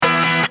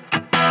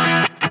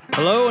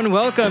Hello and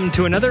welcome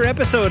to another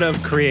episode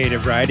of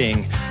Creative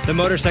Riding, the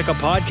motorcycle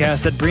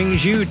podcast that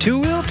brings you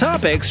two-wheel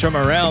topics from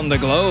around the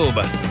globe.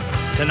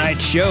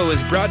 Tonight's show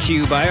is brought to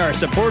you by our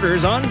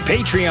supporters on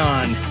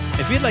Patreon.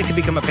 If you'd like to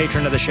become a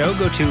patron of the show,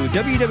 go to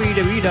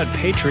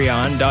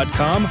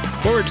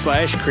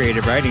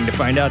www.patreon.com/Creative Riding to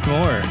find out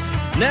more.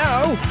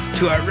 Now,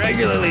 to our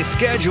regularly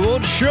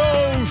scheduled show.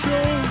 I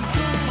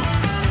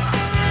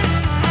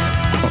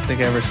don't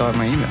think I ever saw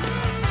my email.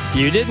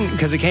 You didn't,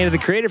 because it came to the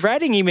Creative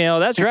Riding email.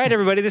 That's right,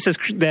 everybody. This is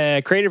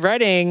the Creative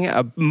Riding,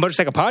 a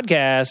motorcycle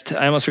podcast.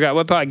 I almost forgot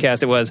what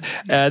podcast it was.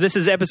 This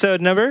is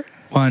episode number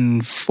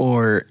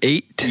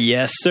 148.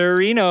 Yes,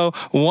 sirrino,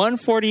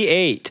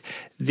 148.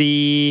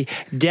 The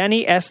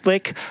Danny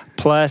Eslick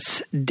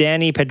plus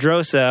Danny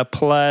Pedrosa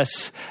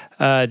plus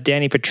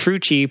Danny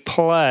Petrucci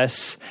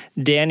plus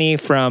Danny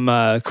from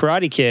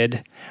Karate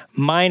Kid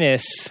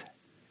minus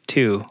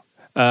 2.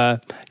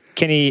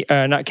 Kenny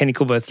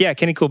Coolbeth. Yeah,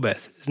 Kenny Coolbeth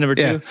is number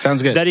 2. Yeah,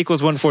 sounds good. That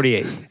equals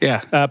 148.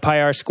 Yeah.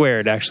 Pi r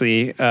squared,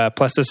 actually,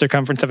 plus the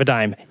circumference of a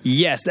dime.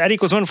 Yes, that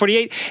equals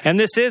 148. And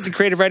this is the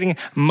Creative Riding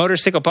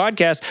Motorcycle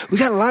Podcast. We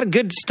got a lot of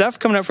good stuff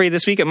coming up for you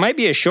this week. It might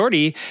be a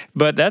shorty,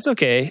 but that's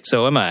okay.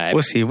 So am I.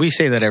 We'll see. We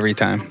say that every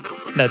time.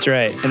 That's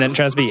right. And then it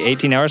tries to be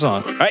 18 hours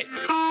long. All right.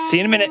 See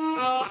you in a minute.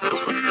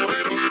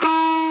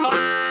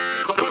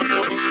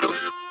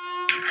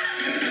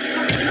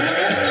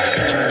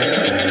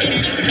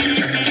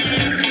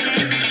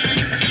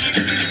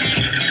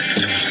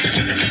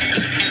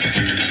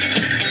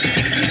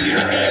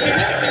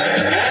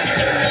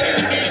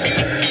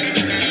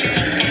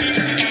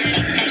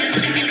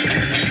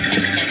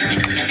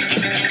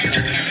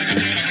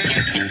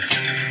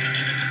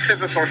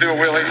 This will do a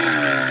wheelie.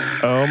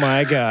 Oh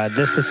my God.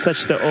 This is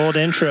such the old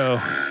intro.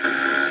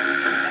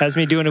 Has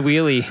me doing a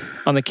wheelie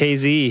on the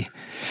KZ.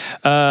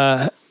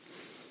 Yeah,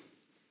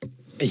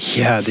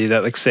 dude,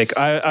 that looks sick.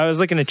 I was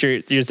looking at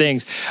your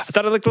things. I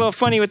thought it looked a little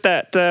funny with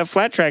that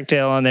flat track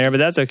tail on there, but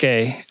that's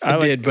okay. I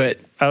like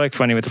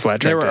funny with the flat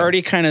track tail. They were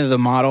already kind of the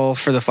model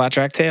for the flat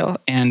track tail,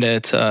 and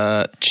it's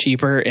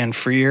cheaper and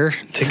freer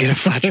to get a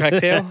flat track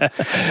tail.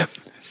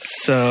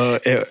 So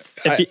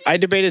I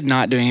debated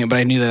not doing it, but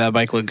I knew that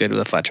bike looked good with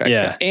a flat track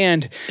tail.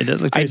 And it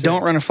does look I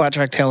don't run a flat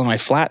track tail in my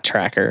flat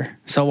tracker,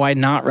 so why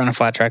not run a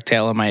flat track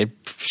tail in my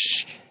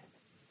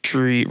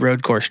street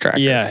road course tracker?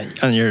 Yeah,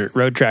 on your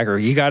road tracker.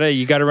 You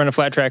gotta run a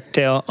flat track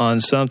tail on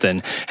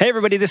something. Hey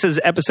everybody, this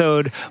is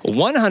episode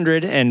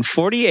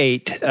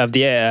 148 of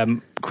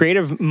the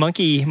Creative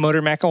Monkey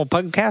Motor Mackerel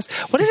podcast.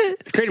 What is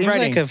it? Creative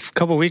Riding. Like a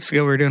couple weeks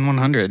ago we were doing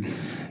 100.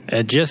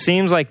 It just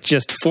seems like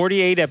just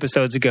 48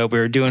 episodes ago we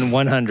were doing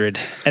 100.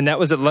 And that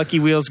was at Lucky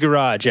Wheels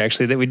Garage,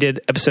 actually, that we did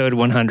episode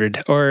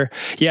 100. Or,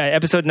 yeah,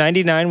 episode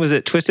 99 was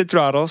at Twisted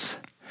Throttles.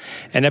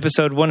 And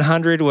episode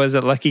 100 was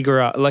at Lucky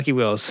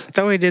Wheels. I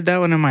thought we did that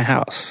one in my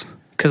house.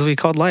 Because we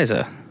called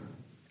Liza.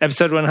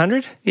 Episode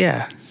 100?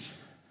 Yeah.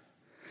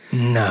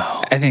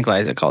 No. I think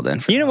Liza called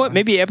in for You know what?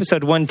 Maybe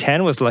episode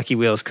 110 was Lucky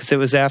Wheels, because it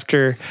was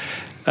after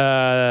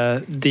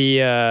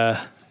the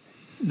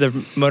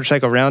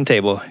motorcycle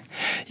roundtable.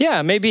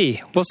 Yeah,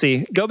 maybe. We'll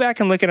see. Go back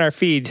and look at our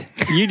feed.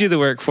 You do the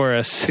work for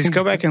us. Just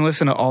go back and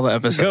listen to all the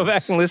episodes. Go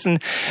back and listen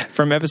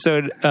from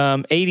episode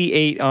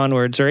 88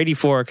 onwards, or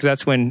 84, because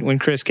that's when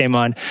Chris came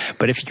on.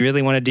 But if you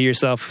really want to do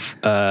yourself,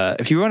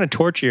 if you want to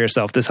torture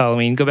yourself this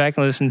Halloween, go back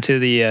and listen to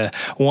the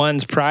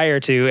ones prior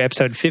to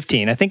episode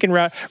 15. I think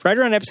right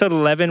around episode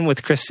 11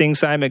 with Chris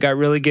Singsime, it got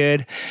really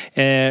good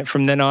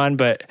from then on.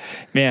 But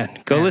man,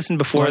 go listen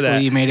before that.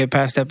 Luckily, you made it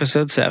past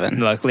episode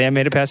 7. Luckily, I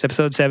made it past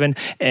episode 7.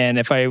 And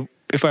if I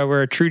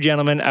were a true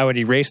gentleman, I would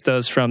erase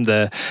those from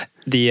the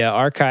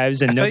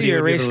archives, and I nobody thought you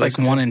would be able erased to like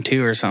listen 1 and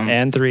 2 or something.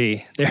 and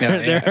 3.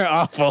 They're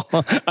awful.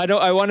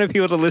 I wanted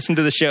people to listen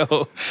to the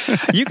show.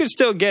 You could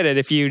still get it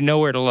if you know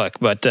where to look,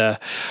 but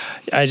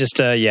I just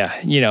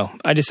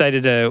I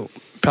decided to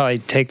probably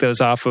take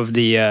those off of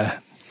the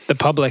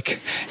public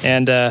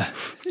and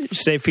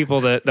save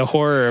people the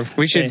horror of.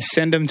 We should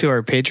send them to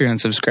our Patreon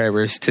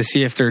subscribers to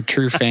see if they're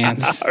true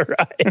fans. All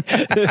right.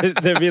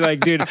 They'd be like,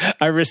 dude,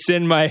 I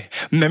rescind my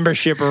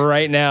membership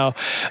right now.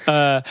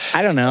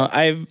 I don't know.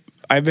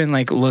 I've been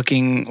like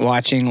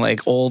watching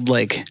like old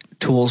like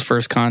Tool's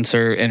first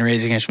concert and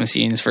Rage Against the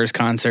Machine's first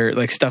concert,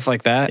 like stuff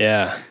like that.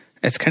 Yeah.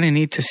 It's kind of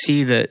neat to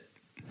see that.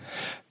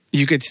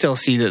 You could still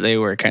see that they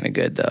were kind of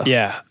good, though.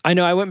 Yeah. I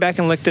know. I went back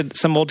and looked at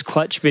some old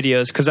Clutch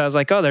videos because I was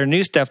like, oh, their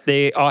new stuff,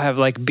 they all have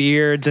like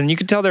beards, and you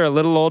could tell they're a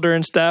little older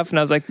and stuff. And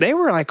I was like, they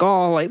were like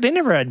all like, they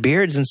never had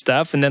beards and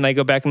stuff. And then I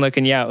go back and look,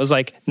 and yeah, it was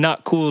like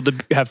not cool to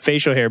have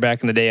facial hair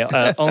back in the day.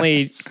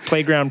 Only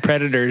playground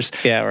predators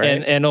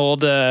and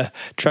old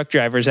truck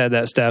drivers had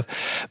that stuff.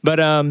 But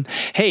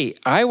hey,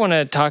 I want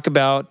to talk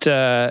about,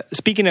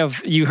 speaking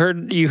of, you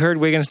heard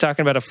Wiggins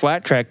talking about a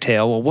flat track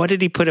tail. Well, what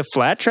did he put a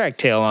flat track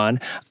tail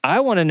on? I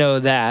want to know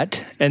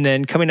that. And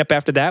then coming up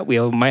after that, we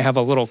might have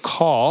a little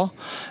call.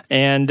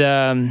 And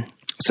so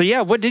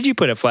yeah, what did you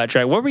put at flat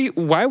track?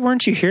 Why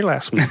weren't you here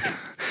last week? I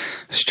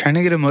was trying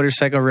to get a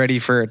motorcycle ready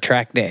for a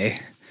track day.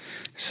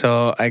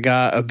 So I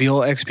got a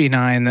Buell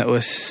XP9 that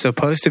was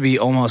supposed to be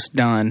almost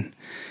done.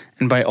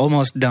 And by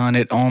almost done,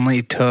 it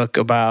only took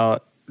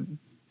about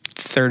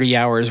 30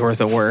 hours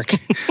worth of work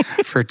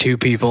for 2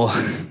 people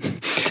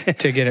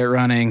to get it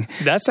running.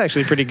 That's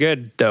actually pretty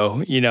good,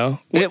 though, you know?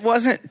 It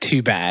wasn't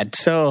too bad.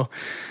 So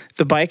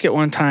the bike at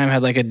one time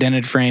had like a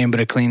dented frame but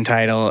a clean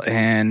title,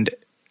 and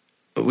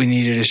we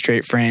needed a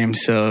straight frame,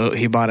 so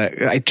he bought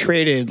it. I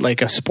traded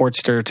like a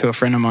Sportster to a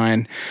friend of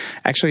mine,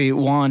 actually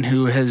Juan,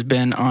 who has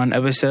been on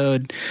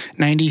episode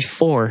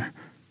 94.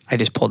 I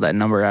just pulled that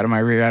number out of my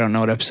rear. I don't know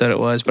what episode it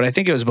was, but I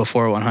think it was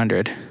before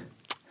 100.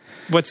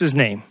 What's his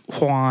name?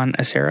 Juan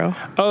Acero.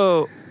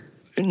 Oh,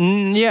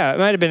 yeah, it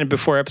might have been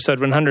before episode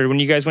 100 when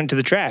you guys went to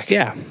the track.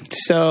 Yeah.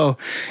 So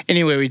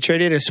anyway, we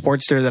traded a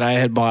Sportster that I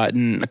had bought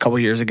a couple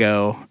years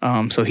ago,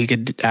 so he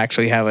could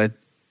actually have a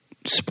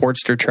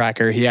Sportster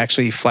tracker. He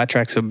actually flat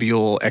tracks a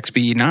Buell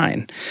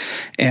XB9,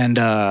 and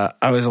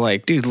I was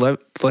like, dude,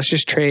 let's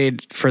just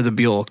trade for the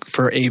Buell,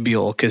 for a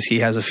Buell, because he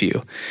has a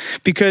few.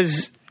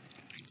 Because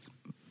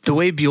the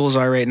way Buells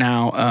are right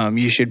now,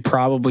 you should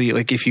probably,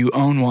 like, if you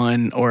own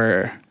one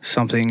or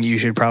something, you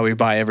should probably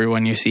buy every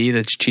one you see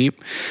that's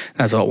cheap.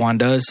 That's what Juan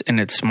does, and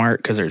it's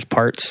smart because there's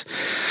parts.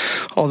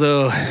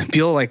 Although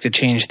Buell like to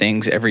change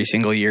things every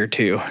single year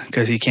too,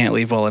 because he can't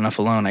leave well enough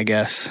alone, I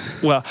guess.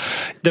 Well,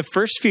 the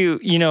first few,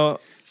 you know,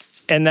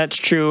 and that's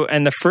true.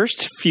 And the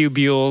first few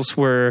Buells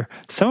were,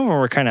 some of them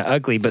were kind of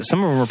ugly, but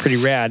some of them were pretty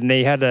rad. And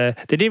they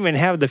didn't even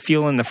have the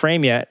fuel in the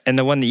frame yet. And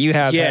the one that you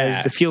have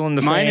has the fuel in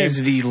the frame. Mine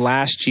is the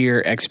last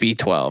year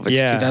XB12.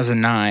 It's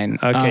 2009.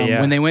 Okay,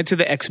 When they went to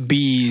the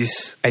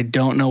XBs, I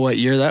don't know what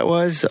year that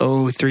was,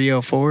 03,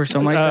 04,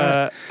 something like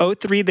that.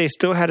 03, they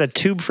still had a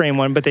tube frame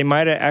one, but they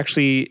might have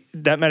actually,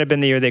 that might have been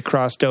the year they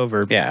crossed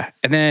over. Yeah.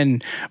 And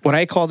then what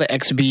I call the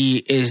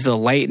XB is the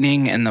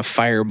Lightning and the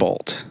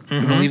Firebolt.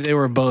 I believe they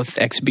were both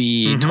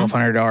XB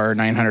 1200R,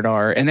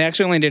 900R, and they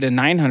actually only did a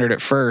 900 at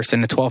first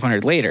and a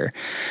 1200 later.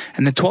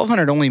 And the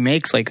 1200 only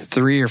makes like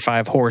 3 or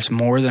 5 horse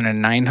more than a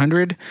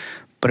 900,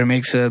 but it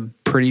makes a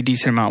pretty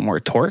decent amount more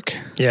torque.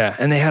 Yeah,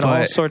 and they had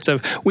all sorts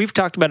of, we've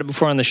talked about it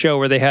before on the show,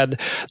 where they had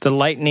the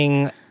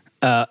Lightning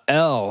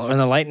L and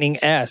the Lightning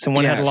S, and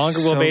one had a longer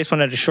wheelbase,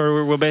 one had a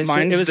shorter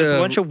wheelbase. It was a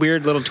bunch of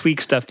weird little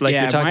tweak stuff. Like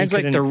you're talking, mine's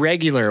like the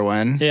regular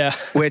one,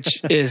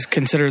 which is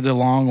considered the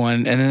long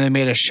one, and then they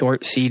made a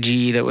short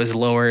CG that was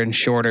lower and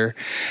shorter.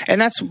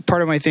 And that's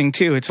part of my thing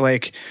too. It's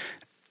like,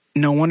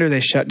 no wonder they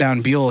shut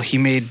down Buell. He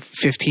made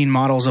 15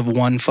 models of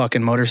one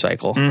fucking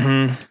motorcycle.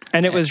 And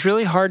it was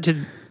really hard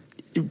to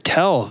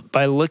tell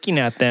by looking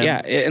at them.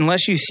 Yeah,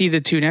 unless you see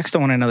the two next to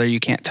one another, you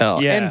can't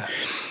tell. Yeah. And,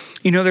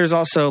 you know, there's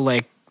also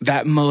like,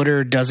 that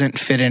motor doesn't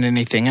fit in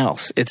anything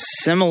else. It's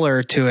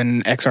similar to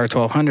an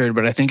XR1200,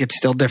 but I think it's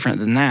still different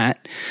than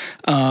that.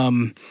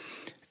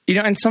 You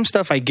know, and some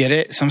stuff I get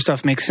it. Some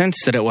stuff makes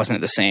sense that it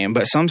wasn't the same,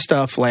 but some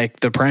stuff like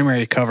the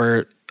primary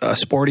cover, a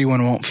sporty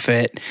one won't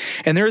fit.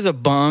 And there's a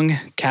bung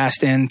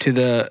cast into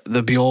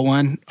the Buell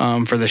one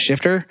for the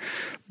shifter,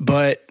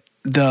 but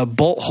the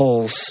bolt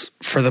holes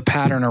for the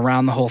pattern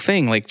around the whole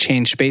thing like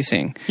change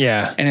spacing.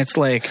 Yeah. And it's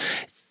like,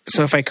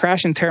 so if I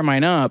crash and tear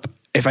mine up,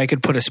 if I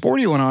could put a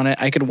sporty one on it,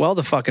 I could weld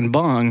a fucking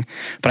bung,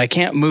 but I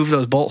can't move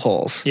those bolt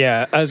holes.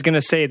 Yeah, I was going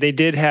to say, they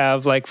did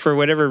have, like, for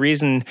whatever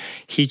reason,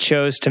 he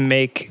chose to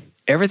make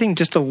everything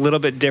just a little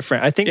bit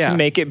different. I think to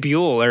make it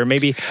Buell, or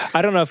maybe,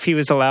 I don't know if he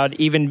was allowed,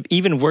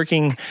 even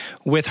working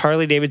with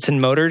Harley Davidson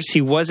Motors, he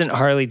wasn't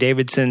Harley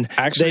Davidson.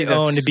 Actually, they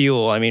owned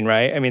Buell. I mean,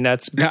 right? I mean,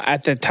 that's... Now,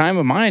 at the time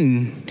of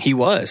mine, he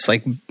was.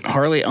 Like,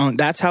 Harley owned...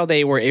 That's how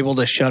they were able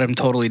to shut him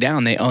totally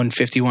down. They owned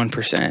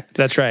 51%.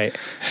 That's right.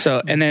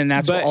 So, and then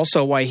that's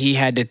also why he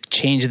had to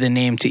change the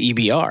name to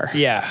EBR.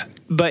 Yeah,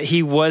 but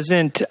he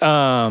wasn't...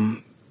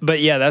 but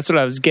yeah, that's what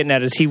I was getting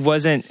at, is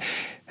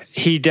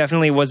he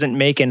definitely wasn't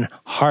making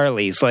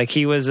Harleys. Like,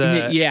 he was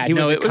a it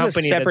was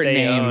a separate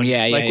name. Owned.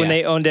 Like when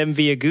they owned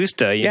MV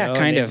Agusta. You know?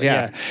 Kind of.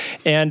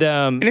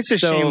 And it's a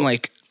shame.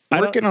 Like,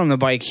 working on the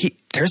bike,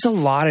 there's a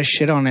lot of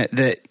shit on it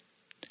that,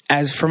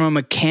 as from a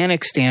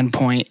mechanic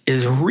standpoint,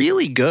 is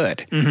really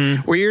good.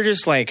 Where you're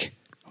just like,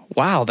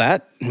 wow,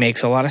 that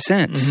makes a lot of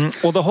sense.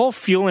 Well, the whole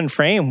fuel and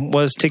frame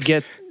was to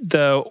get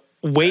the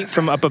weight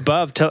from up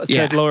above to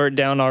lower it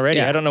down already.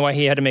 I don't know why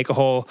he had to make a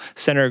whole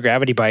center of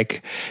gravity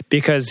bike,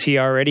 because he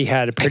already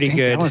had a pretty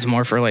good... that was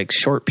more for like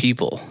short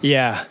people.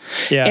 Yeah.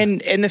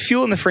 And the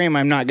fuel in the frame,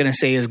 I'm not going to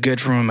say is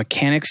good from a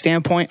mechanic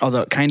standpoint,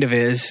 although it kind of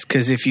is,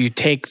 because if you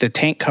take the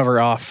tank cover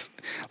off,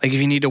 like if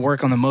you need to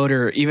work on the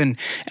motor, even,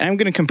 and I'm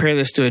going to compare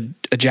this to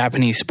a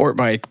Japanese sport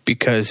bike,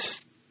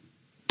 because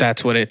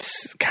that's what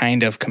it's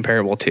kind of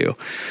comparable to.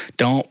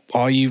 Don't,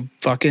 all you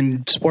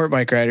fucking sport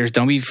bike riders,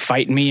 don't be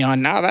fighting me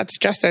on, no, it's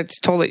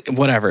totally,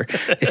 whatever.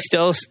 It's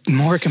still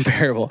more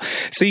comparable.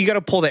 So you got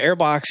to pull the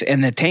airbox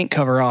and the tank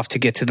cover off to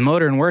get to the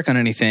motor and work on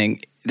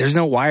anything. There's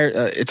no wire.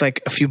 It's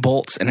like a few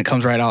bolts and it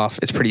comes right off.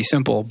 It's pretty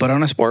simple. But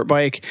on a sport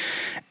bike,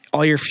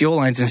 all your fuel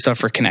lines and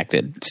stuff are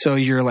connected. So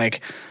you're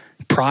like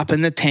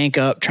propping the tank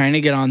up, trying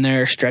to get on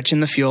there, stretching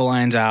the fuel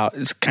lines out.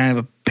 It's kind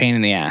of a pain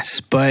in the ass.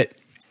 But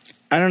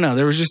I don't know.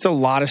 There was just a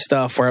lot of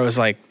stuff where I was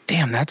like,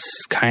 damn,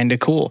 that's kind of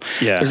cool.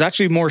 Yeah. There's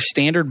actually more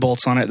standard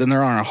bolts on it than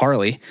there are on a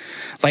Harley.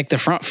 Like the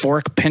front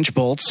fork pinch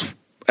bolts,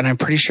 and I'm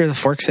pretty sure the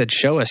fork said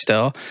Showa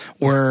still,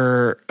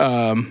 were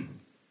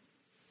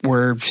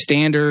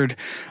standard.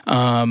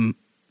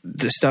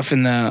 The stuff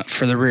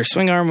for the rear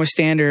swing arm was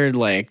standard.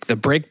 Like the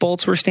brake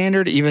bolts were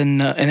standard,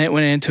 even, and it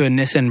went into a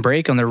Nissan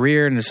brake on the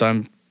rear, and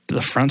so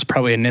the front's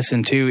probably a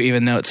Nissan too,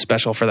 even though it's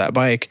special for that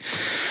bike.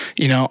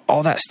 You know,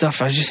 all that stuff.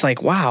 I was just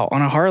like, wow,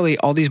 on a Harley,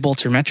 all these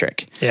bolts are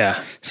metric.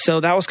 Yeah. So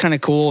that was kind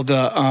of cool.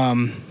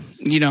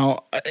 You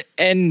know,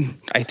 and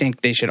I think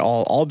they should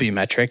all be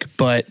metric,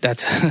 but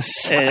that's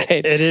aside.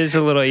 It is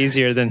a little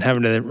easier than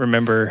having to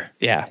remember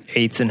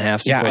eighths and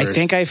halves. Yeah, I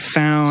think I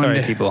found...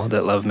 Sorry, people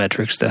that love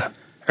metric stuff.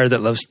 Or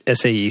that loves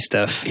SAE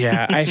stuff.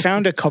 Yeah, I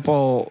found a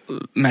couple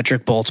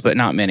metric bolts, but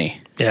not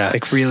many. Yeah.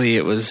 Like really,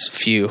 it was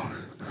few.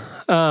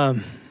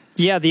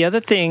 Yeah, the other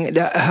thing,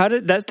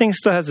 that thing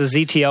still has a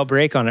ZTL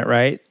brake on it,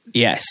 right?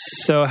 Yes.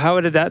 So how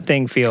did that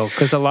thing feel?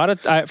 Because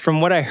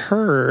from what I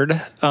heard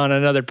on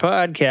another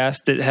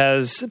podcast that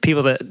has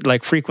people that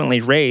like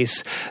frequently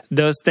race,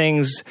 those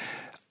things...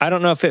 I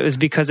don't know if it was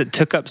because it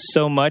took up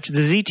so much.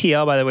 The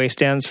ZTL, by the way,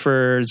 stands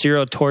for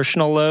zero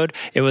torsional load.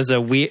 It was a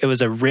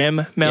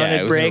rim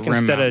mounted brake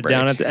instead of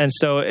down at the, and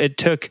so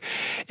it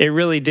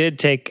really did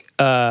take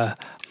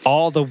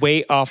all the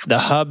weight off the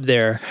hub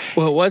there.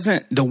 Well, it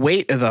wasn't the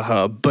weight of the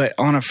hub, but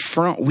on a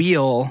front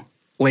wheel,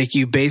 like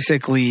you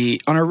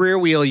basically on a rear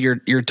wheel,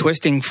 you're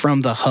twisting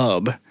from the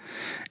hub.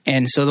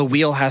 And so the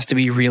wheel has to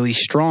be really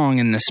strong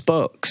in the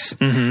spokes,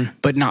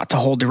 but not to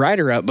hold the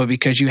rider up, but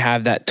because you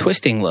have that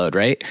twisting load,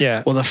 right?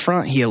 Yeah. Well, the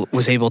front heel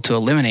was able to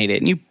eliminate it,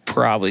 and you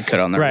probably could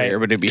on the rear,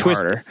 but it'd be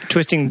harder.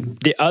 Twisting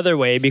the other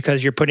way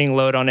because you're putting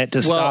load on it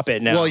to stop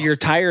it now. Well, your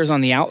tire's on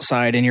the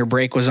outside and your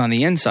brake was on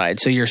the inside,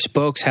 so your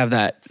spokes have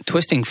that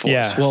twisting force.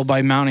 Yeah. Well,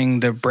 by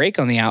mounting the brake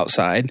on the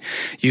outside,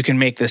 you can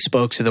make the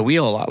spokes of the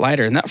wheel a lot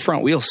lighter, and that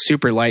front wheel's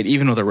super light,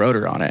 even with a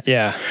rotor on it.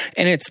 Yeah.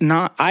 And it's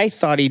not, I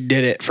thought he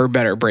did it for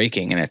better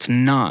braking, and it's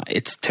not.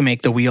 It's to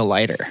make the wheel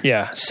lighter.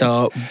 Yeah.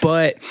 So,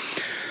 but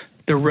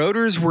the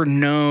rotors were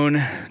known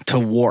to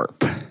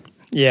warp.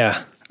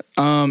 Yeah.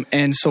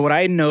 And so what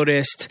I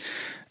noticed,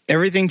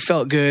 everything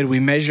felt good. I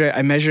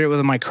measured it with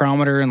a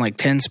micrometer in like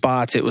 10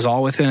 spots. It was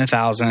all within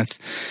 1,000th.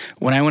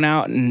 When I went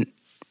out and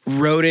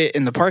rode it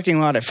in the parking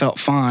lot, it felt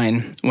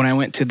fine. When I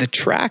went to the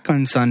track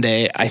on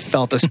Sunday, I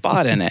felt a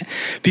spot in it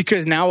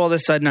because now all of a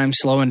sudden I'm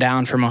slowing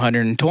down from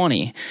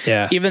 120.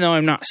 Yeah. Even though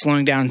I'm not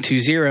slowing down to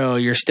 0,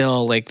 you're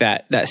still like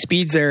that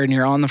speed's there and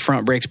you're on the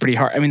front brakes pretty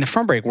hard. I mean, the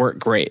front brake worked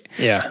great.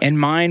 Yeah. And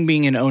mine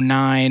being an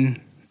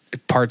 09,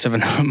 parts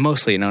of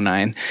mostly an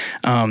 09.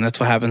 That's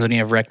what happens when you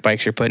have wrecked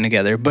bikes you're putting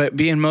together. But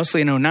being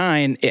mostly an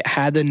 09, it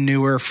had the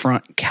newer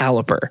front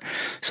caliper.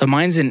 So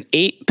mine's an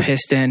 8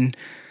 piston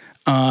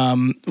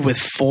with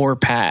 4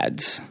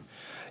 pads.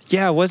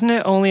 Yeah, wasn't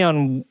it only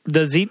on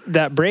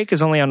that brake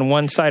is only on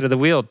one side of the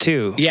wheel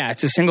too? Yeah,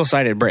 it's a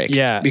single-sided brake.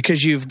 Yeah.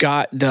 Because you've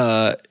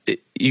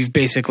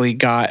basically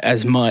got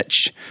as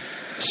much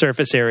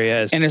surface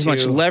area as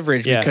much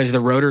leverage because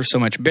the rotor's so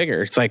much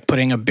bigger. It's like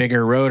putting a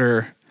bigger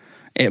rotor,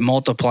 it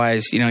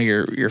multiplies,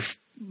 your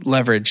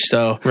leverage.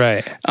 So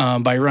right.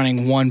 By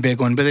running one big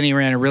one, but then he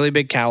ran a really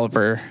big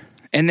caliper.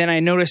 And then I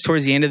noticed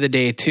towards the end of the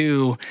day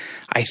too,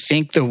 I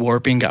think the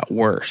warping got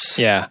worse.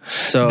 Yeah.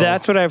 So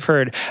that's what I've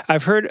heard.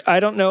 I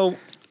don't know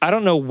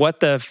what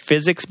the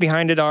physics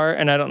behind it are,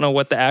 and I don't know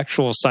what the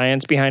actual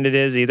science behind it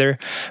is either.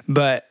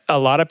 But a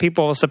lot of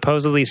people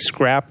supposedly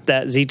scrap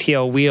that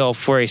ZTL wheel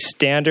for a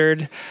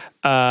standard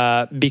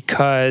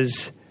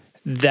because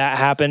that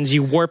happens.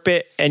 You warp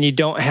it and you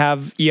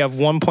have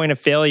one point of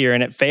failure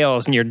and it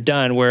fails and you're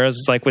done. Whereas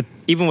like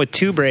even with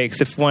 2 brakes,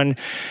 if one,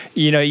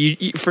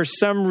 you for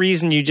some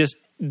reason you just,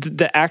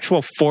 the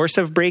actual force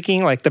of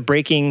braking, like the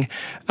braking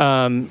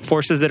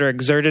forces that are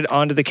exerted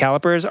onto the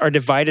calipers are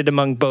divided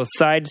among both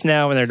sides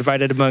now, and they're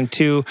divided among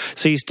 2.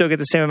 So you still get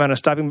the same amount of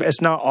stopping, but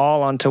it's not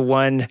all onto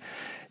one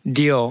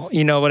deal.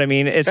 You know what I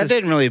mean? That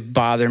didn't really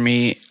bother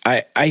me.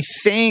 I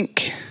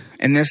think,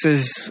 and this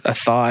is a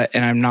thought,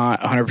 and I'm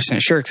not 100%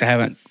 sure because I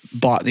haven't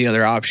bought the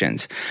other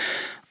options.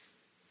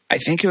 I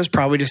think it was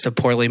probably just a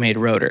poorly made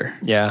rotor.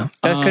 Yeah,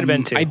 that could have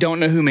been too. I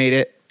don't know who made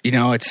it. I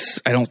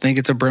don't think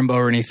it's a Brembo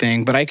or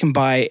anything, but I can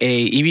buy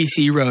a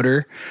EBC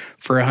rotor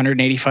for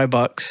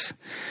 $185.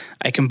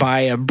 I can buy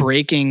a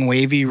braking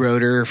wavy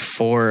rotor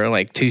for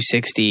like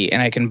 $260,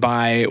 and I can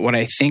buy what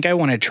I think I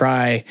want to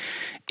try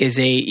is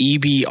a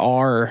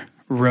EBR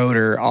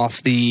rotor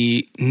off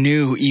the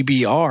new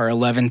EBR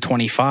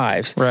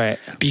 1125s. Right.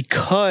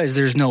 Because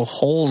there's no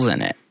holes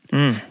in it.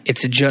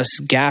 It's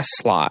just gas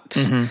slots.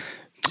 Mm-hmm.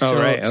 So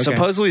right. Okay.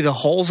 Supposedly the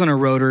holes in a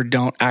rotor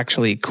don't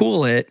actually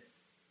cool it.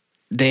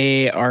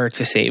 They are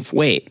to save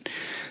weight.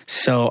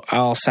 So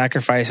I'll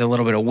sacrifice a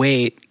little bit of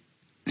weight.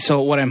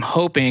 So what I'm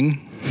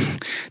hoping,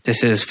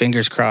 this is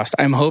fingers crossed,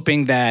 I'm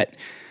hoping that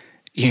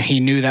he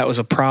knew that was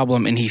a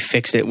problem and he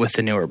fixed it with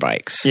the newer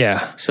bikes.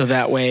 Yeah. So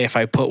that way, if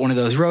I put one of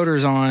those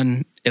rotors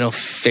on, it'll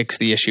fix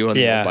the issue on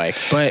the new bike.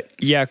 But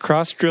yeah,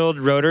 cross-drilled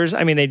rotors,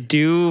 I mean, they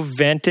do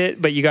vent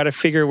it, but you got to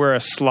figure where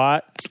a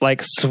slot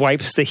like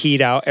swipes the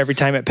heat out every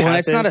time it passes. Well,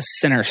 it's not a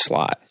center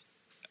slot.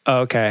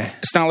 Oh, okay.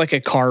 It's not like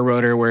a car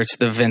rotor where it's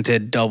the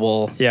vented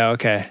double. Yeah,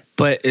 okay.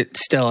 But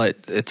it's still a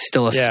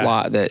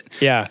slot that...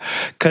 Yeah,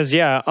 because,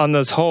 on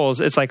those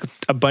holes, it's like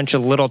a bunch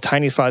of little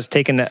tiny slots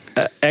taking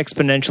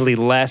exponentially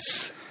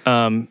less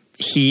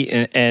heat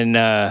and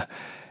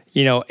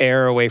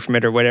air away from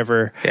it or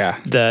whatever. Yeah.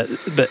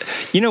 But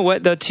you know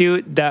what, though,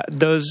 too? That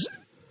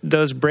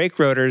those brake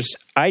rotors,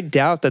 I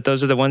doubt that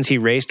those are the ones he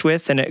raced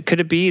with, and it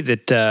could be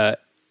that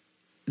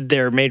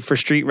they're made for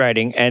street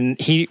riding, and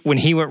when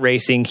he went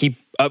racing, he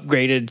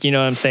upgraded, you know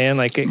what I'm saying?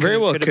 Like it very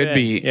well could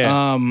be.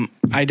 Yeah.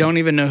 I don't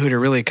even know who to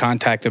really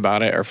contact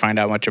about it or find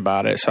out much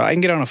about it. So I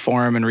can get on a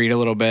forum and read a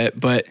little bit,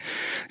 but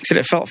like I said,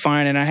 it felt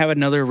fine. And I have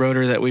another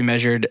rotor that we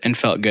measured and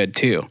felt good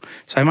too.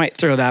 So I might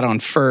throw that on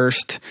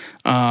first.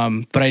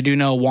 But I do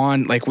know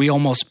Juan, like I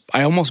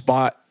almost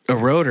bought a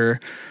rotor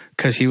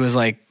because he was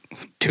like,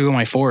 2 of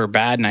my 4 are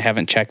bad and I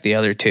haven't checked the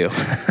other 2.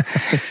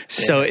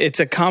 So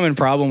it's a common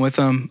problem with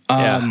them.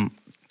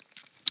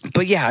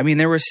 But yeah, I mean,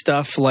 there was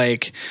stuff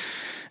like,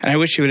 and I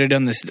wish you would have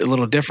done this a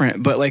little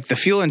different, but like the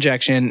fuel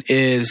injection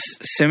is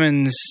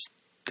Simmons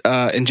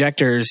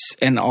injectors,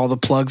 and all the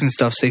plugs and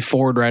stuff say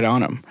Ford right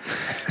on them.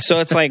 So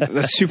it's like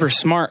that's super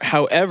smart.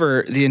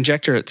 However, the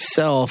injector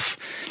itself,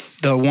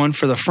 the one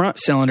for the front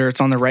cylinder,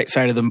 it's on the right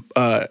side of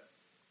the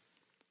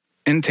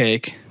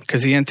intake,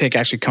 because the intake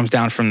actually comes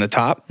down from the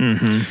top.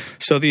 Mm-hmm.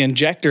 So the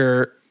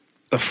injector,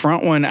 the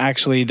front one,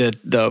 actually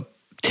the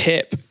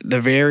tip,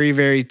 the very,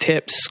 very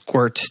tip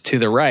squirts to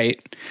the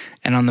right,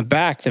 and on the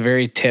back, the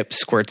very tip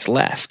squirts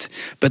left.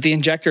 But the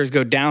injectors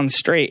go down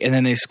straight, and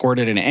then they squirt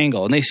at an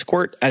angle. And they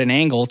squirt at an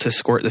angle to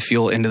squirt the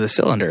fuel into the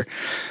cylinder.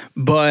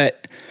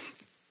 But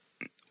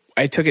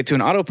I took it to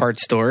an auto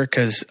parts store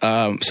because,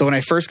 so when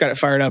I first got it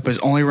fired up, it was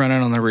only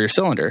running on the rear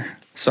cylinder.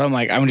 So I'm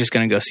like, I'm just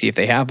going to go see if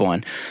they have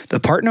one. The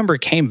part number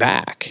came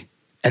back,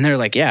 and they're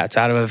like, yeah, it's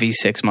out of a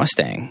V6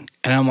 Mustang.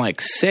 And I'm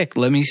like, sick,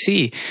 let me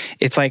see.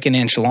 It's like an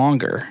inch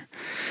longer.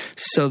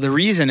 So the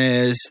reason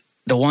is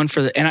the one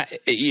for the, and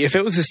if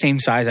it was the same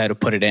size, I'd have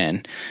put it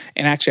in.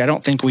 And actually, I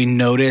don't think we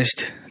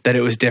noticed that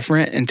it was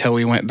different until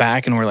we went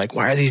back and we're like,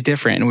 why are these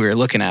different? And we were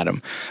looking at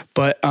them.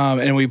 But,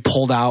 and we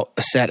pulled out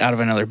a set out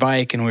of another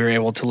bike, and we were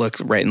able to look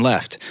right and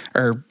left,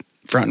 or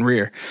front and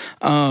rear.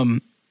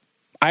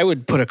 I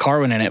would put a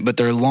Carwin in it, but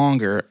they're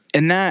longer.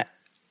 And that,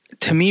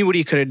 to me, what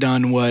he could have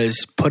done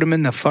was put them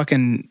in the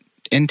fucking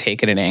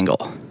intake at an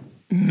angle.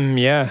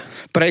 Yeah.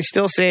 But I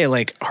still say,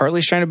 like,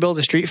 Harley's trying to build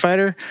a Street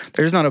Fighter.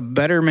 There's not a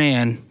better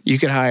man you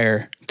could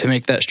hire to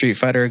make that Street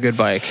Fighter a good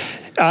bike.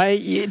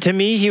 To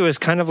me, he was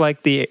kind of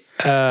like the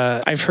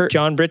I've heard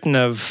John Britton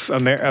of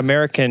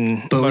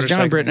American. But was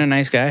John Britton a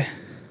nice guy?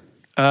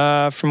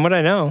 From what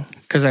I know,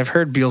 because I've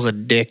heard Beale's a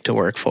dick to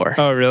work for.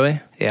 Oh, really?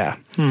 Yeah.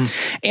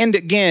 And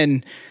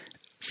again,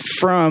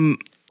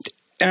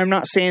 and I'm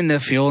not saying the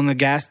fuel and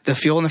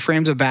the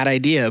frame's a bad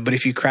idea, but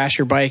if you crash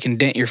your bike and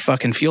dent your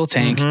fucking fuel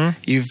tank,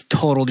 you've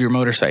totaled your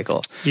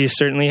motorcycle. You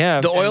certainly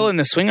have. The oil in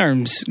the swing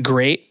arm's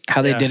great.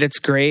 How they did it's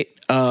great.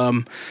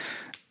 And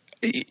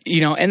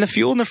the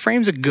fuel in the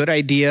frame's a good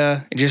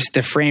idea. Just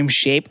the frame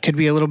shape could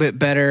be a little bit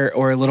better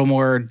or a little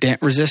more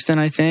dent resistant,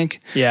 I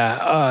think.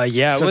 Yeah.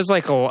 So, it was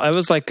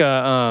like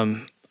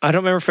a I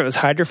don't remember if it was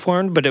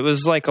hydroformed, but it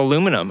was like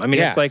aluminum. I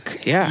mean, it's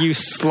like you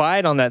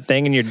slide on that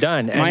thing and you're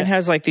done. Mine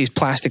has like these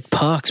plastic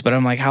pucks, but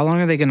I'm like, how long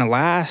are they going to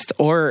last?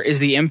 Or is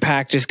the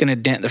impact just going to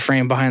dent the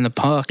frame behind the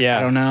puck? Yeah. I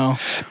don't know.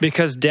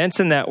 Because dents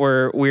in that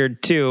were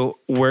weird too,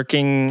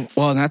 working.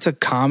 Well, and that's a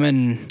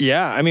common.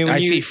 Yeah. I mean, I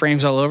see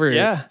frames all over.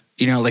 Yeah.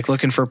 Like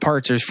looking for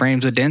parts, there's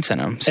frames with dents in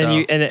them. So.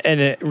 And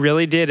it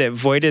really did. It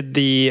voided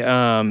the.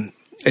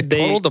 It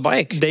totaled the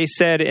bike. They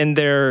said in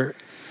their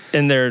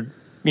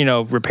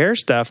repair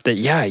stuff that,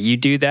 you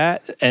do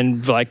that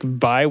and like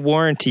by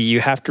warranty,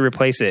 you have to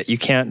replace it. You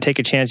can't take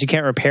a chance. You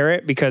can't repair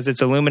it because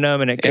it's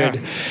aluminum and it could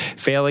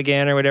fail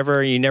again or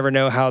whatever. You never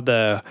know how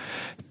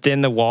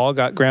thin the wall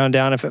got ground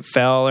down if it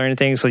fell or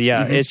anything. So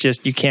it's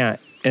just, you can't.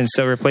 And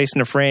so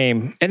replacing a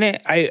frame. And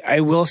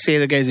I will say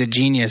the guy's a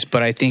genius,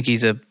 but I think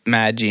he's a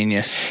mad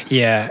genius.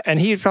 Yeah. And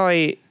he'd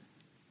probably,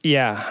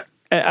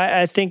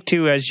 I think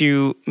too, as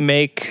you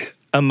make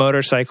a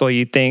motorcycle,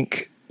 you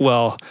think,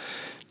 well,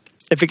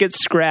 if it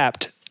gets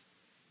scrapped,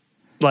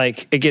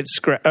 like it gets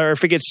or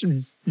if it gets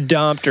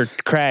dumped or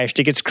crashed,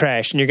 it gets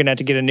crashed, and you're gonna have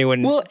to get a new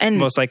one. Well, and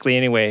most likely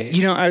anyway.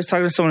 I was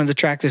talking to someone at the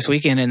track this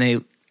weekend, and they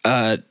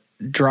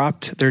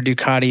dropped their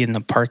Ducati in the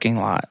parking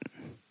lot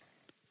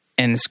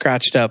and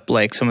scratched up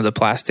like some of the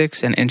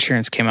plastics, and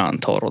insurance came out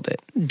and totaled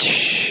it.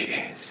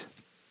 Jeez.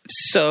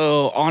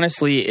 So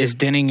honestly, is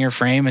denting your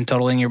frame and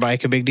totaling your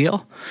bike a big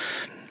deal?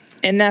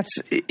 And that's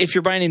if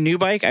you're buying a new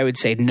bike, I would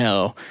say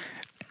no.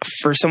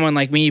 For someone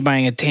like me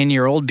buying a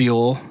 10-year-old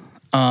Buell,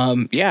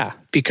 Yeah,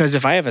 because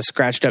if I have a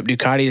scratched up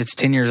Ducati that's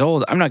 10 years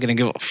old, I'm not going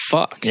to give a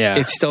fuck. Yeah.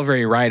 It's still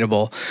very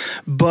rideable.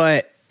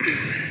 But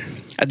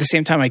at the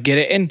same time, I get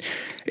it. And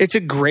it's a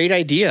great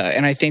idea.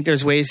 And I think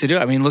there's ways to do it.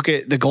 I mean, look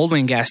at the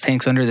Goldwing gas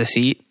tanks under the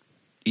seat.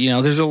 You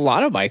know, there's a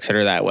lot of bikes that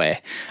are that way.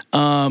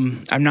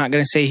 I'm not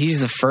going to say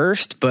he's the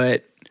first,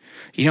 but,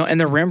 you know, and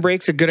the rim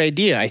brake's a good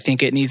idea. I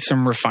think it needs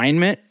some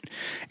refinement.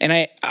 And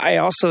I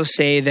also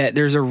say that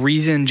there's a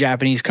reason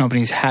Japanese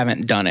companies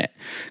haven't done it.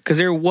 Because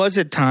there was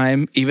a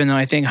time, even though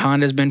I think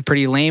Honda's been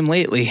pretty lame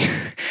lately,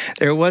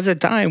 there was a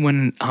time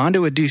when Honda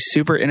would do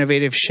super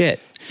innovative shit.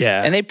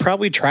 Yeah. And they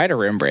probably tried a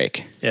rim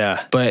brake.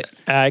 Yeah. But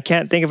I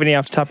can't think of any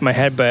off the top of my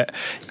head, but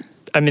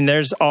I mean,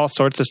 there's all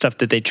sorts of stuff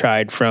that they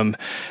tried from.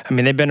 I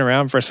mean, they've been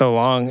around for so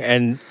long,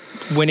 and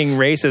winning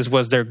races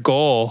was their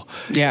goal.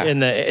 Yeah.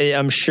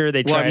 I'm sure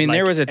they tried. Well, I mean,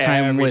 there was a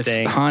time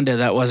everything. with Honda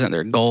that wasn't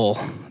their goal.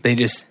 They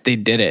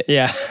did it.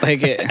 Yeah.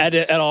 Like it,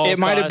 at all. It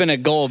might have been a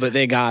goal, but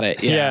they got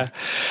it. Yeah.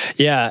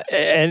 Yeah.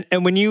 And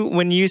when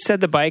you said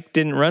the bike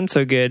didn't run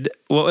so good,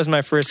 what was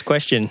my first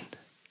question?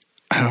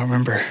 I don't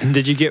remember.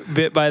 Did you get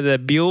bit by the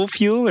Buell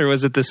fuel, or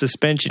was it the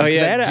suspension? Oh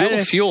yeah,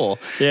 Buell fuel.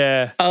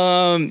 Yeah.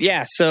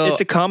 Yeah. So it's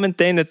a common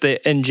thing that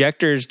the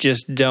injectors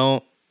just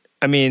don't.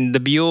 I mean, the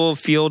Buell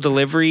fuel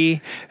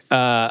delivery.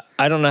 I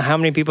don't know how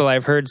many people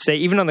I've heard say,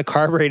 even on the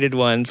carbureted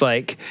ones,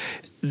 like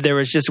there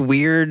was just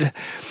weird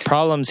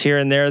problems here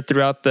and there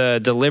throughout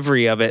the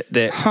delivery of it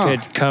that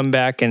could come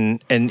back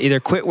and either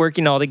quit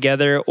working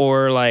altogether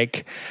or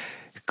like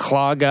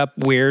clog up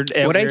weird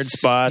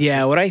spots.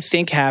 Yeah, what I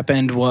think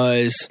happened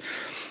was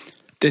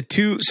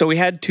so we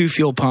had two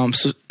fuel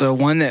pumps. The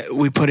one that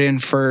we put in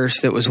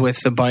first that was with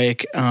the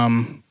bike,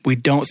 we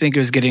don't think it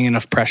was getting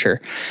enough pressure.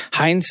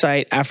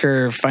 Hindsight,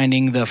 after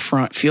finding the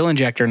front fuel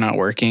injector not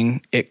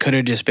working, it could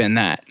have just been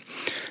that.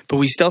 But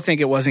we still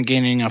think it wasn't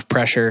gaining enough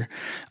pressure.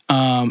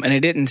 And it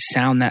didn't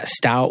sound that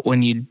stout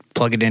when you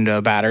plug it into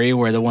a battery,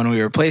 where the one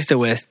we replaced it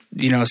with,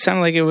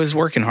 sounded like it was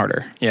working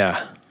harder.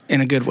 Yeah. In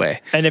a good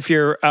way. And if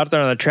you're out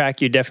there on the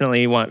track, you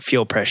definitely want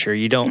fuel pressure.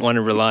 You don't want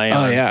to rely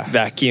on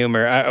vacuum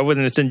or when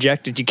it's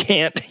injected, you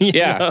can't.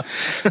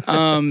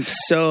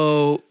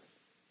 So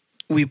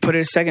we put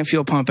a second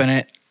fuel pump in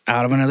it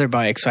out of another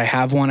bike. So I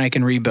have one I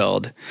can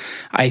rebuild.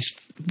 I'm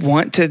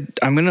going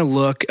to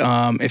look,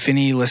 if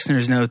any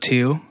listeners know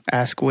too,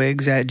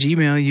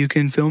 askwigs@gmail.com, you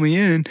can fill me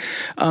in.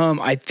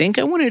 I think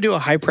I want to do a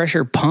high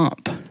pressure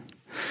pump.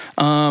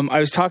 I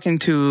was talking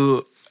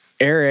to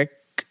Eric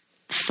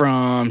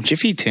from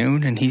Jiffy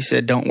Tune, and he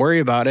said, don't worry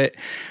about it.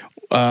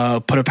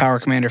 Put a Power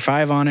Commander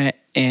 5 on it,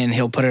 and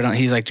he'll put it on.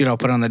 He's like, dude, I'll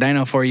put it on the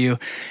dyno for you.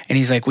 And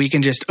he's like, we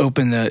can just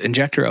open the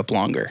injector up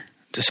longer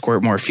to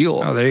squirt more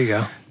fuel. Oh, there you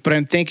go. But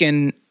I'm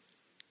thinking,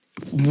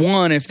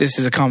 one, if this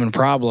is a common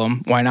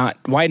problem, why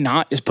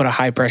not just put a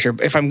high pressure?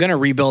 If I'm going to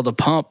rebuild a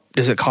pump,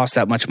 does it cost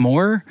that much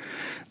more?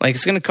 Like,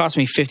 it's going to cost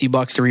me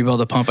 $50 to rebuild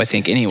a pump, I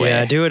think, anyway.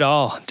 Yeah, do it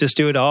all. Just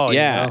do it all.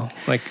 Yeah.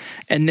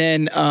 And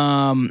then,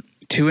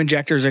 2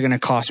 injectors are going to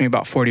cost me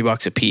about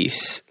 $40 a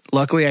piece.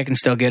 Luckily, I can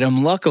still get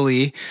them.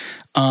 Luckily,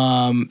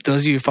 those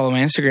of you who follow my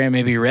Instagram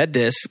maybe read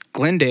this.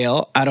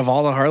 Glendale, out of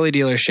all the Harley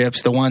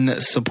dealerships, the one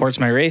that supports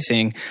my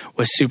racing,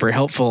 was super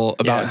helpful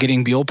about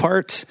getting Buell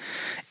parts.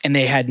 And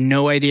they had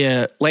no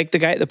idea. Like, the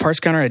guy at the parts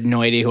counter had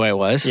no idea who I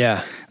was.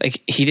 Yeah. Like,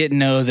 he didn't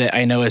know that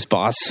I know his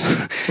boss.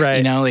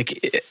 Right. I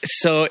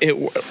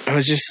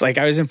was just like,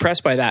 I was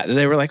impressed by that.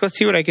 They were like, let's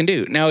see what I can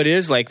do. Now it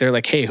is like, they're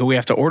like, hey, who we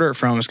have to order it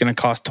from is going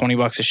to cost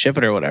 $20 to ship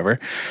it or whatever.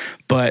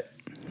 But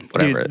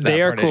whatever. Dude,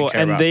 they are cool.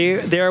 And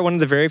they are one of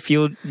the very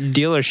few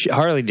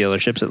Harley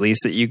dealerships, at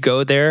least, that you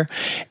go there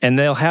and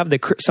they'll have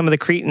some of the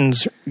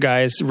Cretans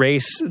guys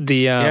race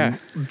the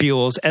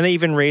Buells, and they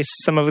even race,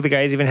 some of the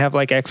guys even have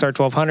like XR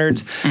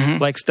 1200s,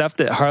 like stuff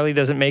that Harley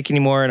doesn't make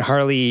anymore, and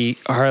Harley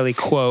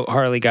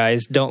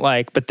guys don't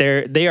like, but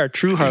they are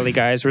true Harley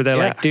guys where they're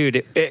like,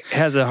 dude, it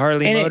has a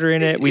Harley motor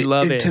in it. We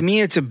love it. To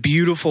me, it's a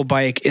beautiful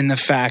bike in the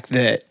fact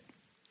that,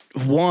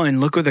 one,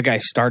 look what the guy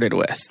started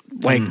with.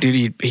 Like,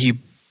 dude, he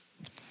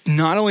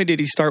not only did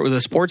he start with a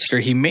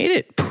Sportster, he made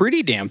it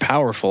pretty damn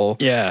powerful.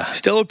 Yeah.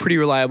 Still a pretty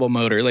reliable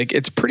motor. Like,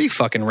 it's pretty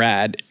fucking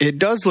rad. It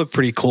does look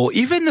pretty cool.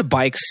 Even the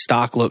bike's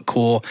stock look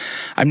cool.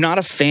 I'm not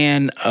a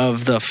fan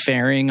of the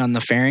fairing on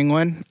the fairing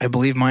one. I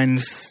believe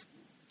mine's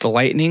the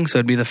Lightning, so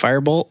it'd be the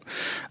Firebolt.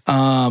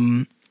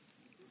 I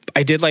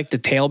did like the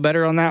tail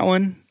better on that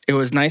one. It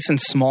was nice and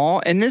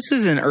small. And this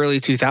is in early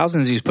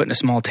 2000s. He was putting a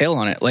small tail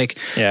on it. Like,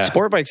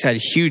 sport bikes had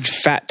huge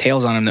fat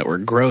tails on them that were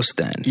gross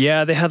then.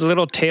 Yeah, they had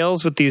little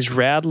tails with these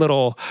rad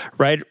little,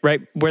 right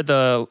where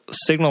the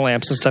signal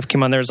lamps and stuff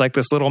came on, there was like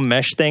this little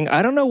mesh thing.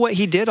 I don't know what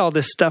he did all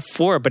this stuff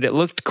for, but it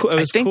looked cool.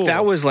 I think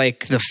that was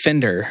like the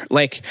fender.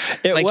 Like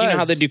you know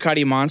how the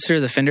Ducati Monster,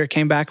 the fender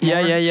came back more?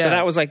 Yeah. So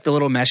that was like the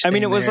little mesh thing. I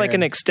mean, it was like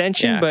an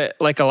extension, but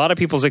like a lot of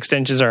people's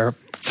extensions are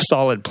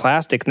solid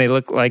plastic and they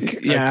look like a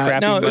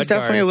crappy it was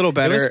definitely a little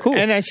better. It was cool.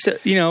 And I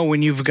still,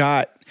 when you've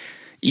got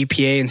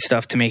EPA and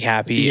stuff to make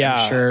happy,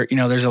 I'm sure,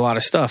 there's a lot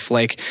of stuff.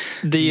 Like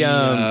the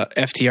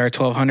FTR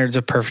 1200 is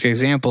a perfect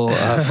example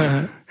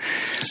of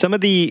some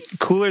of the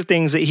cooler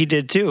things that he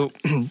did too.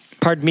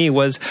 pardon me,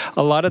 was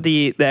a lot of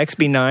the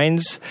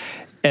XB9s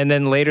and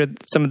then later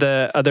some of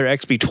the other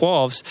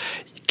XB12s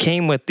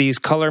came with these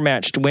color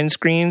matched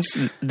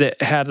windscreens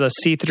that had a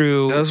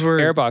see-through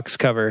airbox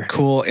cover.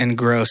 Cool and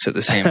gross at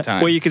the same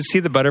time. Well, you could see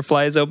the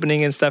butterflies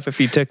opening and stuff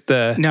if you took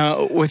the...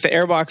 No, with the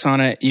airbox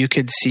on it, you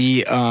could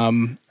see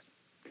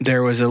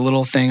there was a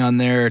little thing on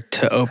there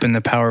to open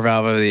the power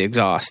valve of the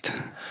exhaust.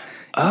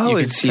 Oh, you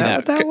could is see that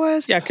what that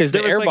was? Yeah, because the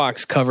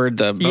airbox covered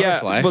the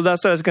butterfly. Yeah, well,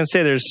 that's what I was going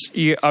to say.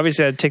 You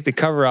obviously had to take the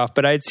cover off,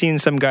 but I'd seen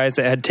some guys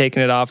that had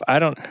taken it off.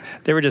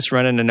 They were just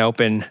running an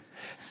open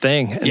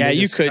thing. Yeah,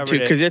 you could too,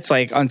 because it's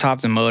like on top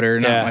of the motor.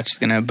 Not much is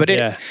gonna. But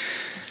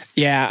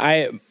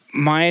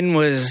mine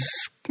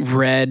was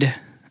red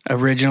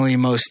originally.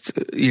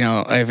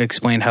 I've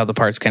explained how the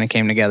parts kind of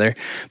came together,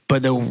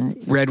 but the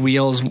red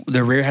wheels,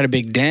 the rear had a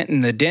big dent,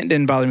 and the dent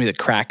didn't bother me. The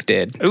crack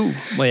did. Ooh,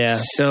 well, yeah.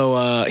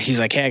 So he's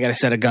like, "Hey, I got a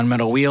set of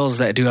gunmetal wheels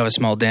that do have a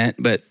small dent,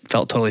 but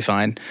felt totally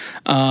fine."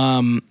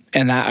 And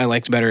that I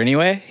liked better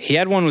anyway. He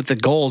had one with the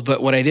gold,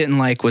 but what I didn't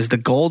like was the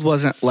gold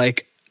wasn't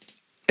like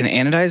an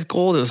anodized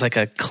gold. It was like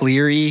a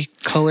cleary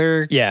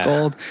color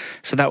gold.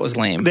 So that was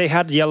lame. They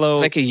had yellow.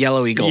 It's like a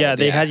yellowy gold. Yeah,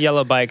 they had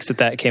yellow bikes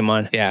that came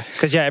on. Yeah.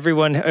 Because,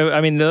 everyone,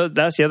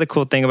 that's the other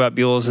cool thing about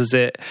Buells is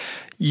that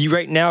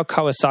right now,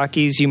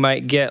 Kawasaki's, you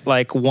might get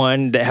like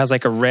one that has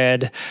like a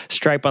red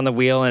stripe on the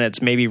wheel and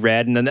it's maybe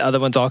red, and then the other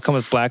ones all come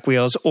with black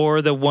wheels,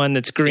 or the one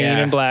that's green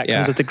and black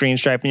comes with the green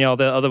stripe and all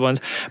the other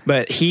ones.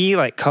 But he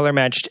like color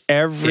matched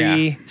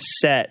every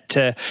set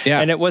to,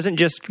 and it wasn't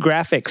just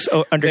graphics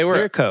under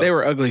clear coat. They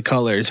were ugly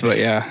colors, but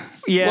yeah.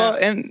 Well,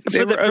 and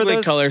they were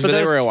ugly colors, but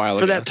they were a while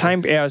ago. For that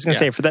time, I was going to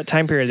say, for that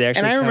time period, they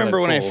actually. And I remember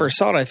when I first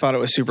saw it, I thought it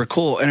was super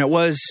cool, and it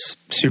was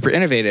super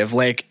innovative.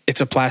 Like,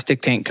 it's a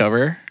plastic tank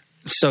cover.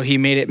 So he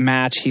made it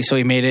match. He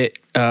made it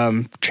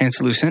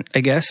translucent,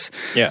 I guess.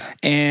 Yeah.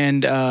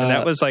 And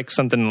that was like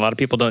something a lot of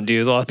people don't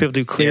do. A lot of people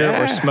do clear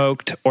or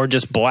smoked or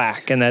just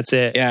black, and that's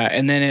it. Yeah.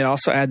 And then it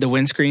also had the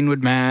windscreen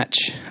would match.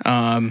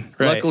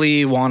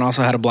 Luckily, Juan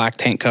also had a black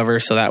tank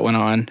cover, so that went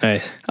on.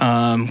 Nice.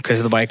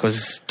 Because the bike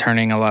was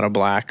turning a lot of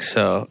black.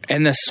 So,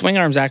 and the swing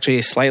arm's actually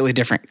a slightly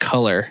different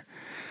color.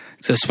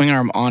 So the swing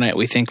arm on it,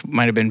 we think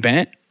might have been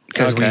bent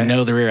because we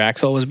know the rear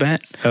axle was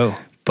bent. Oh.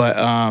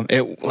 But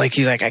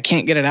he's like, I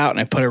can't get it out, and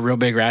I put a real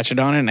big ratchet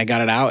on it, and I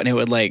got it out, and it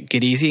would like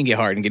get easy and get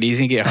hard and get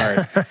easy and get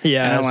hard.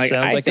 Yeah, and I'm like,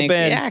 I think the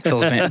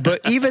axle's bent.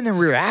 But even the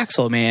rear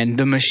axle, man,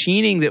 the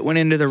machining that went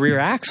into the rear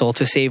axle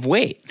to save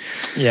weight.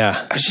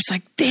 Yeah, I was just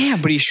like,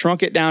 damn. But he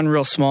shrunk it down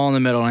real small in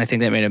the middle, and I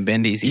think that made him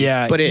bend easy.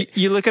 Yeah, but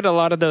you look at a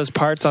lot of those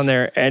parts on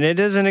there, and it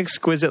is an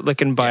exquisite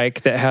looking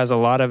bike that has a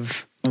lot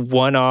of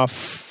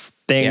one-off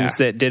things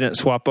that didn't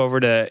swap over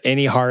to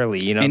any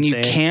Harley, you know. And you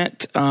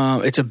can't.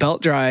 It's a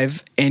belt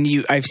drive, and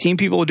I've seen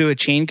people do a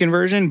chain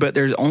conversion, but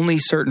there's only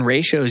certain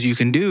ratios you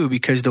can do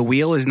because the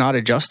wheel is not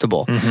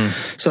adjustable.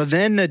 Mm-hmm. So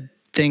then the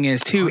thing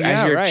is too,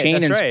 as your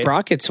chain and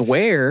sprockets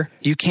wear,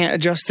 you can't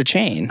adjust the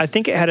chain. I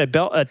think it had a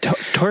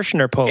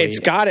torsioner pulley. It's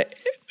got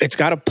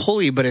a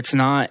pulley, but it's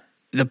not.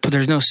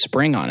 There's no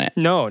spring on it.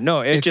 No,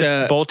 it's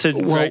just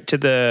bolted right to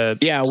the.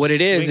 Yeah, what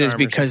it is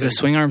because the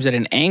swing arm's at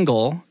an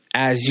angle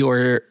as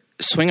your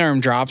swing arm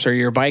drops or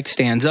your bike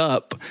stands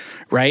up,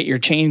 right? Your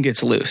chain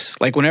gets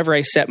loose. Like whenever I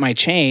set my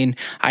chain,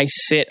 I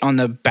sit on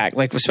the back,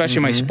 like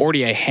especially my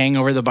Sporty, I hang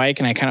over the bike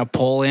and I kind of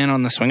pull in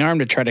on the swing arm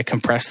to try to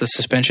compress the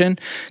suspension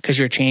because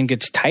your chain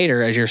gets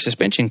tighter as your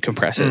suspension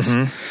compresses.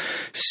 Mm-hmm.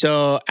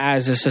 So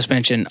as the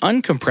suspension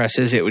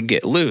uncompresses, it would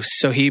get loose.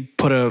 So he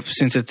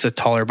since it's a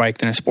taller bike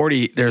than a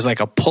Sporty, there's like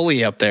a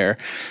pulley up there.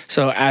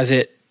 So as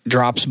it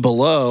drops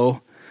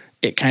below,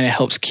 it kind of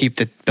helps keep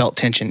the belt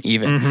tension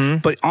even. Mm-hmm.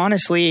 But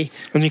honestly,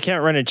 when you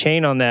can't run a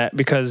chain on that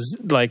because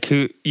like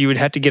you would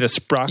have to get a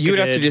sprocket. You would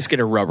have to just get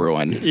a rubber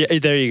one. Yeah,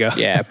 there you go.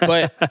 Yeah,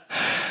 but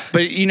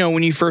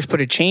when you first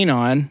put a chain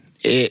on,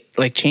 it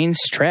like chains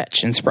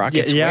stretch and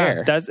sprockets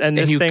wear. And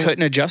you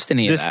couldn't adjust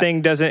any of that.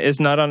 This thing is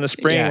not on a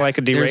spring like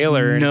a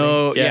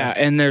derailleur.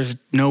 And there's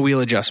no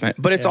wheel adjustment.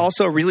 But it's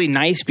also really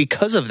nice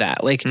because of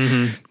that. Like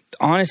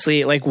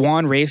honestly, like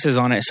Juan races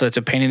on it, so it's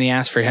a pain in the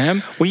ass for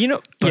him. Well,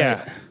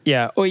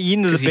 yeah. Well,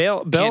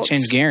 the belts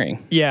can't change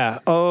gearing. Yeah.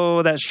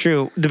 Oh, that's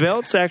true. The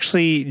belts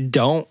actually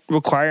don't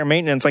require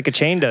maintenance like a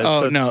chain does.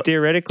 Oh, so no.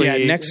 Theoretically. Yeah,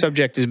 next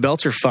subject is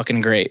belts are fucking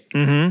great.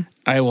 Mm-hmm.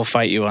 I will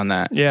fight you on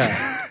that.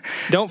 Yeah.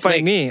 Don't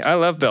fight me. I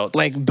love belts.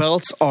 Like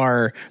belts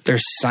they're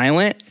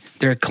silent.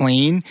 They're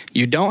clean.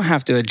 You don't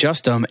have to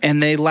adjust them,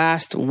 and they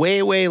last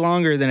way, way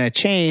longer than a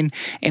chain.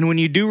 And when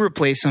you do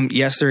replace them,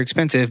 yes, they're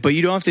expensive, but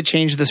you don't have to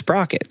change the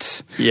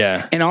sprockets.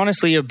 Yeah. And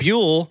honestly, a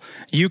Buell,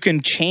 you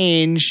can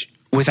change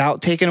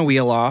without taking a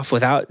wheel off,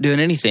 without doing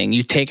anything.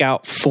 You take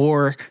out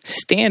 4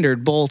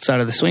 standard bolts out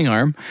of the swing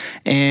arm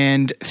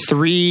and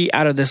 3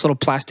 out of this little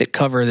plastic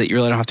cover that you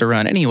really don't have to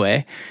run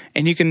anyway,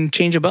 and you can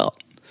change a belt.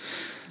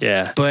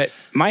 Yeah. But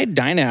my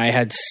Dyna, I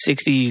had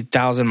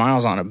 60,000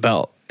 miles on a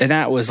belt, and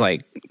that was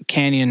like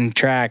canyon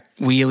track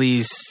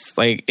wheelies.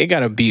 Like it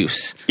got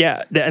abuse.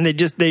 Yeah, and they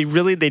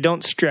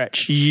don't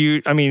stretch.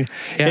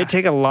 They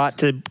take a lot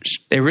to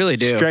They really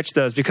do. stretch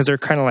those because they're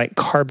kind of like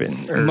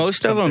carbon. Or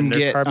most of them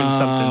get carbon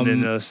something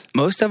in those.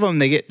 Most of them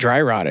they get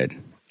dry rotted.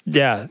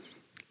 Yeah.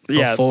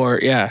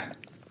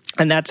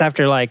 And that's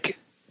after like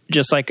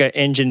just like an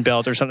engine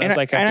belt or something. And,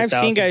 like and I've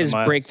seen guys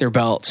break their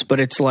belts, but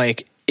it's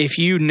like if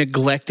you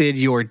neglected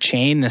your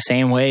chain the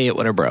same way, it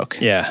would have broke.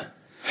 Yeah.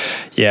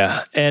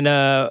 And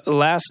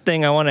last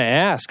thing I want to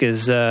ask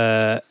is,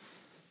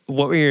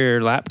 what were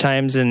your lap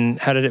times and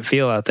how did it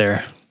feel out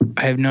there?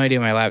 I have no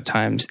idea my lap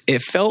times.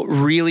 It felt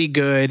really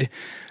good.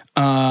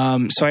 So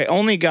I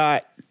only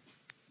got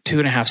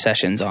 2.5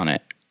 sessions on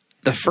it.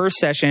 The first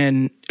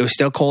session, it was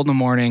still cold in the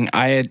morning.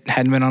 I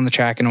hadn't been on the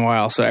track in a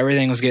while, so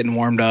everything was getting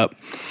warmed up.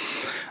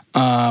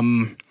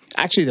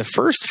 Actually, the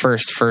first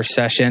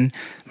session,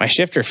 my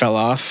shifter fell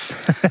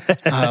off.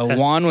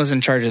 Juan was in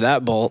charge of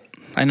that bolt.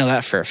 I know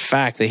that for a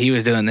fact that he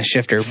was doing the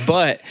shifter,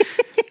 but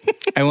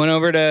I went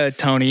over to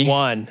Tony.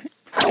 Juan.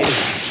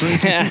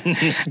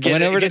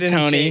 Went over to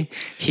Tony.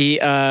 He's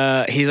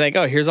like,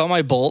 oh, here's all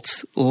my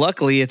bolts.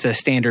 Luckily, it's a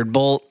standard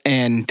bolt,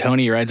 and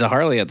Tony rides a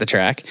Harley at the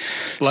track.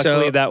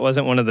 Luckily, that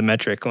wasn't one of the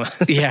metric ones.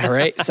 Yeah,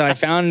 right. So I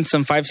found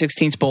some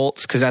 5/16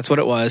 bolts because that's what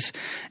it was.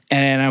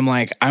 And I'm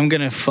like, I'm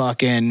going to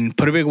fucking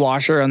put a big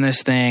washer on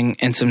this thing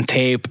and some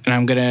tape, and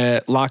I'm going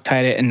to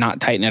Loctite it and not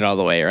tighten it all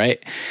the way,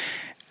 right?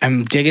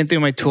 I'm digging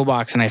through my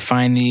toolbox, and I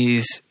find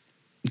these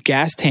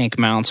gas tank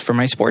mounts for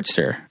my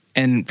Sportster.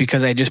 And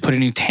because I just put a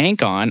new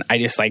tank on, I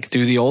just like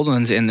threw the old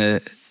ones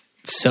in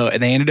so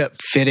they ended up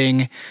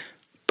fitting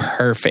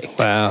perfect.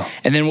 Wow.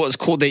 And then what was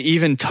cool, they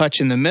even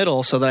touch in the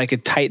middle so that I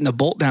could tighten the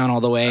bolt down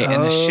all the way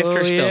and the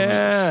shifter still moves.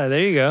 Yeah,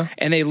 there you go.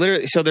 And they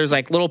literally, so there's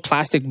like little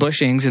plastic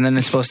bushings and then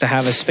it's supposed to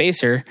have a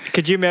spacer.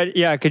 Could you imagine?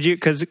 Yeah,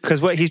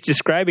 because what he's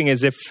describing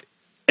is if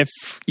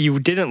you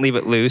didn't leave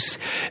it loose,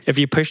 if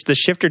you pushed the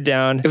shifter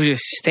down, it would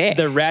just stay.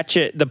 The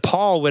ratchet, the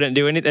pawl wouldn't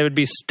do anything. It would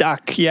be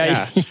stuck.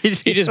 Yeah.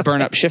 You just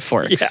burn up shift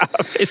forks. Yeah,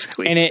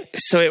 basically. And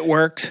it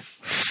worked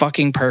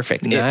fucking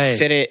perfect. Nice. It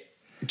fit it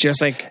just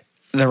like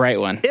the right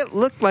one. It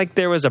looked like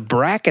there was a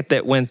bracket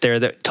that went there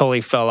that totally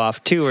fell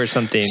off too or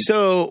something.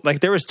 So like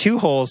there was 2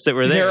 holes that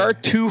were there. There are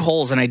 2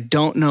 holes and I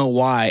don't know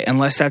why,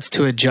 unless that's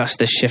to adjust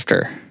the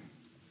shifter.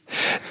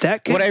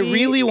 That could what I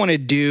really want to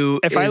do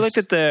if I looked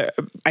at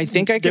I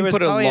think I can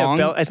put a long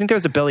I think there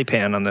was a belly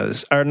pan on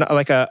those, or not,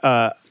 like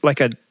a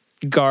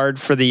guard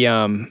for the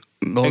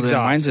exhaust.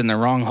 Mine's in the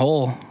wrong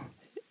hole.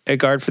 A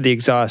guard for the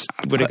exhaust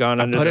would have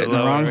gone under. Put it in the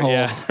wrong hole.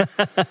 Yeah.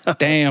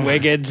 Damn,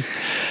 Wiggins.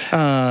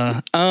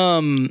 Yeah,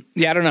 I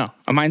don't know.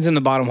 Mine's in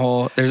the bottom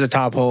hole. There's a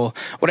top hole.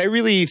 What I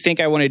really think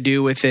I want to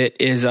do with it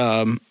is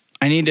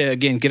I need to,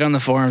 again, get on the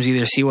forums,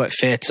 either see what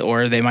fits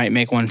or they might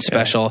make one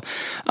special.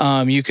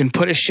 Yeah. You can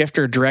put a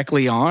shifter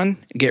directly on,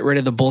 get rid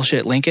of the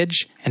bullshit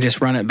linkage, and just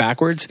run it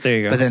backwards. There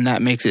you go. But then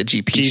that makes it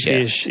GP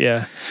shift.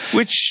 Yeah.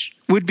 Which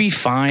would be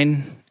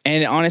fine.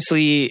 And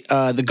honestly,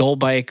 the goal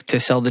bike to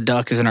sell the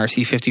Duck is an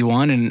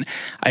RC51, and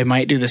I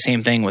might do the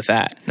same thing with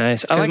that.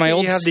 Nice. I like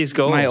that you have these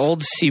goals. My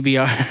old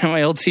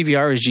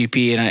CBR was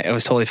GP, and I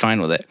was totally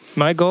fine with it.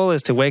 My goal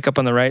is to wake up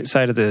on the right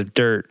side of the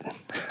dirt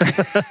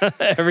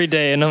every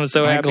day, and I'm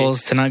so happy. My goal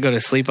is to not go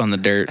to sleep on the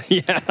dirt.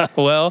 Yeah,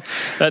 well,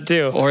 that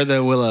too. Or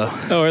the willow.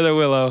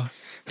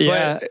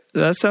 Yeah,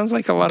 that sounds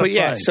like a lot of fun. But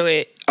yeah, so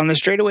on the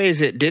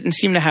straightaways, it didn't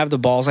seem to have the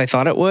balls I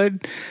thought it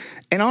would.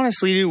 And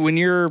honestly, dude, when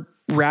you're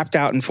wrapped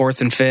out in 4th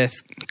and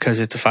 5th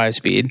because it's a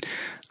 5-speed,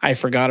 I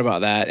forgot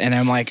about that, and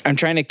I'm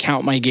trying to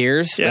count my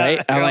gears,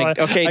 right? I'm like,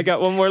 okay, I got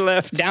one more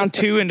left, down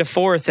 2 into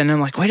 4th, and I'm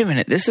like, wait a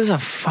minute, this is a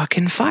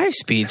fucking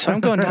 5-speed, so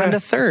I'm going down to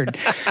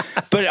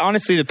 3rd. But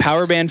honestly, the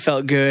power band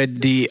felt good.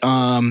 The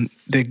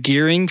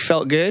gearing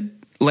felt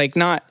good, like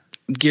not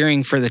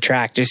gearing for the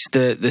track, just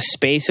the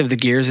space of the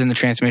gears in the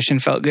transmission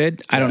felt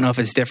good. I don't know if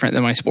it's different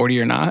than my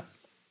Sporty or not.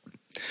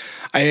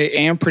 I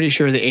am pretty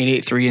sure the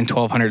 883 and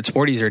 1200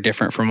 Sporties are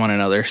different from one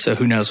another, so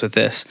who knows with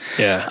this.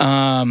 Yeah.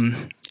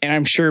 And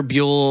I'm sure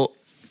Buell,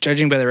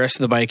 judging by the rest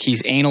of the bike,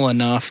 he's anal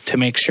enough to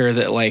make sure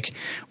that, like,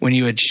 when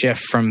you would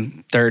shift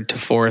from 3rd to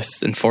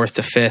 4th and 4th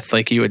to 5th,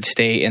 like, you would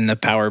stay in the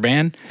power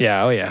band.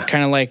 Yeah, oh yeah.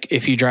 Kind of like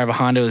if you drive a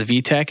Honda with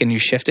VTEC and you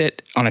shift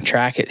it on a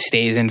track, it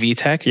stays in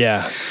VTEC.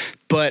 Yeah.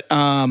 But,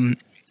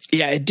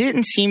 yeah, it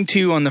didn't seem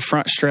to on the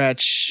front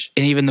stretch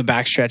and even the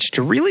back stretch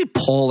to really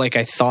pull like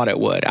I thought it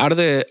would. Out of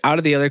the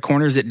other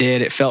corners it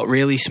did. It felt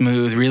really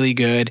smooth, really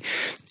good.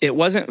 It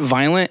wasn't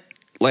violent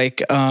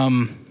like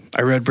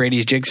I rode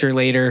Brady's Gixxer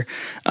later.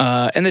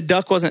 And the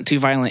Duck wasn't too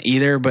violent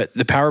either, but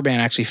the power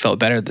band actually felt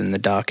better than the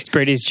Duck.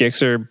 Brady's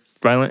Gixxer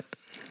violent?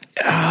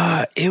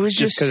 It was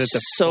just because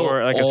it's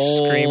like a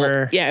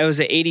screamer. Yeah, it was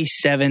an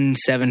 87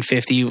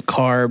 750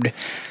 carbed.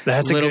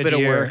 That's a little bit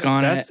year. of work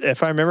on it.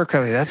 If I remember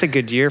correctly, that's a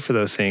good year for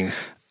those things.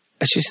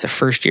 It's just the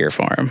first year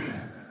for him.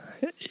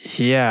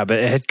 Yeah, but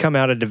it had come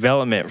out of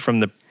development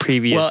from the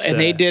previous. Well, and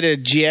they did a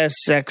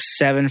GSX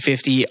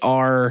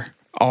 750R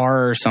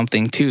or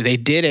something too. They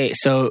did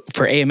so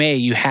for AMA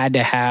you had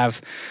to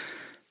have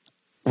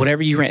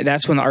whatever you ran.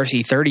 That's when the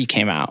RC30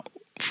 came out.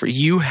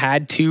 You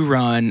had to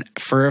run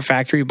for a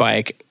factory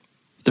bike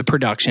the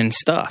production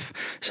stuff.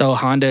 So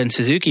Honda and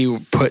Suzuki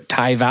put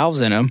tie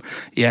valves in them.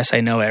 Yes,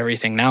 I know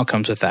everything now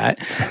comes with that.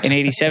 In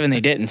 87,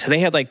 they didn't. So they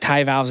had like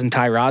tie valves and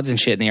tie rods and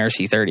shit in the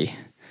RC30.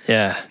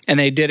 Yeah. And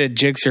they did a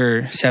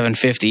Gixxer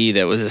 750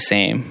 that was the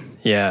same.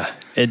 Yeah.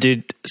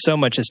 Dude, so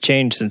much has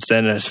changed since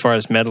then as far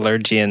as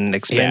metallurgy and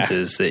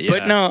expenses. Yeah.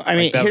 But no, I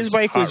mean, his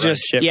bike was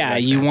just,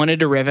 you wanted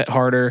to rev it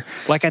harder.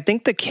 Like, I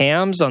think the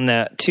cams on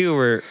that, too,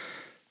 were...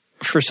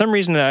 For some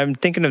reason, I'm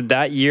thinking of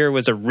that year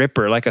was a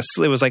ripper,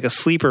 it was like a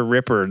sleeper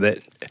ripper that...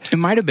 It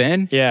might have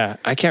been. Yeah,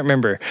 I can't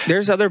remember.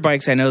 There's other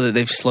bikes I know that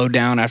they've slowed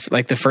down after,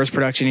 like the first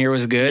production year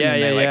was good.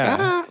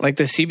 Like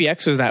the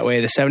CBX was that way.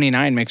 The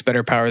 79 makes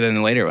better power than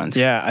the later ones.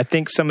 Yeah, I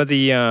think some of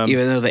the...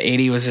 even though the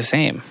 80 was the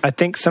same. I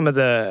think some of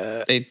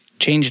the... They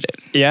changed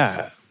it.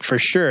 Yeah, for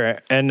sure.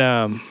 And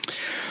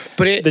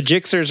but the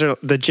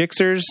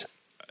Gixxers...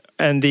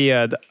 And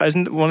the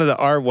isn't one of the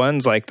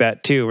R1s like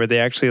that too, where they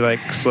actually like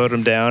slowed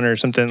them down or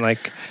something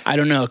like? I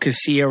don't know, because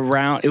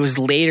it was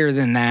later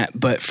than that,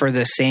 but for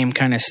the same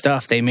kind of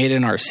stuff, they made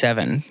an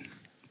R7,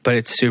 but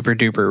it's super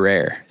duper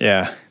rare.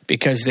 Yeah,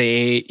 because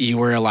you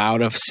were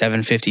allowed a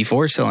 750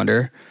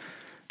 4-cylinder,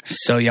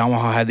 so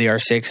Yamaha had the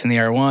R6 and the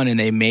R1, and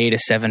they made a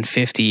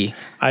 750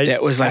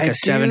 that was like a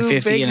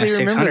 750 and a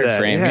 600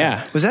 frame.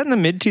 Yeah, was that in the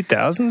mid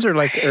 2000s or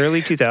like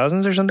early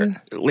 2000s or something?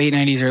 Late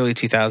 90s, early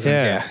 2000s.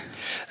 Yeah.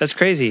 That's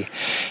crazy.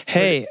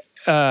 Hey,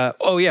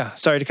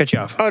 sorry to cut you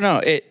off. Oh,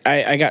 no,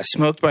 I got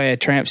smoked by a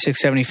Triumph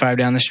 675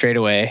 down the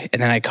straightaway,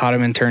 and then I caught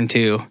him in turn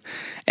 2,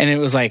 and it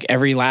was like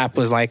every lap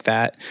was like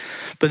that.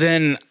 But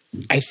then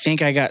I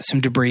think I got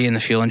some debris in the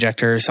fuel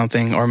injector or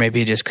something, or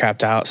maybe it just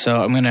crapped out,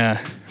 so I'm going to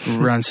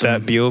run some...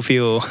 that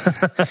biofuel.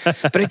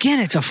 But again,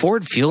 it's a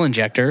Ford fuel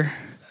injector.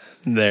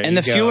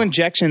 Fuel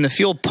injection, the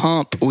fuel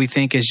pump, we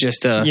think is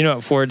just a... You know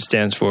what Ford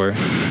stands for?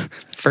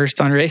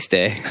 First on race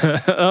day.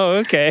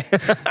 Oh, okay.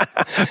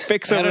 I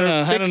don't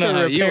know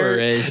how you were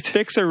raised.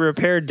 Fix or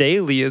repair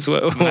daily is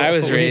what... When I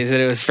was raised,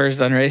 it was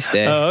first on race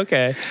day. Oh,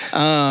 okay.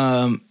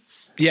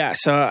 Yeah,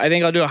 so I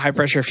think I'll do a high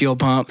pressure fuel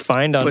pump.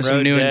 Put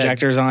some new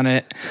injectors on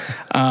it.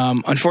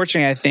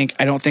 Unfortunately,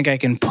 I don't think I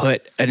can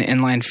put an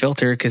inline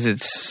filter because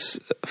it's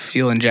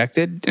fuel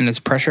injected and it's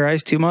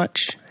pressurized too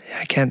much.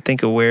 I can't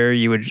think of where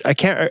you would. I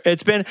can't.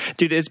 It's been almost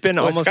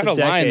it's got a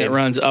decade. Line that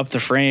runs up the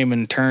frame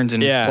and turns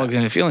and plugs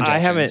into fuel injection. I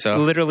haven't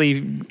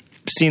literally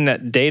seen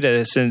that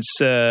data since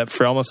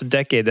for almost a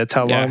decade. That's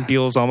how long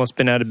Buell's almost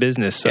been out of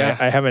business. So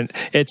I haven't.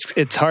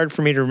 It's hard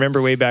for me to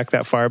remember way back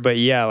that far. But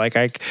yeah, like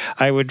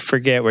I would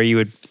forget where you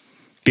would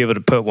be able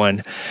to put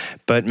one.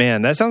 But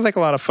man, that sounds like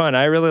a lot of fun.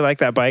 I really like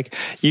that bike.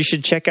 You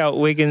should check out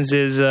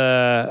Wiggins's.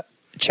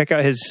 Check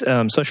out his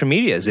social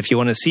medias if you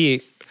want to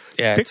see.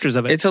 Yeah, pictures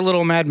of it. It's a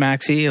little Mad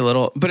Maxy,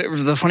 but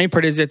the funny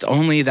part is it's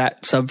only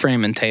that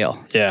subframe and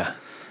tail. Yeah.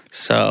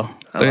 So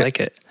I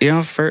like it.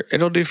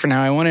 It'll do for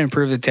now. I want to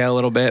improve the tail a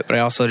little bit, but I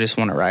also just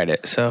want to ride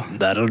it. So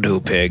that'll do,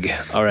 pig.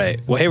 All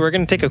right. Well, hey, we're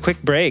going to take a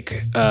quick break,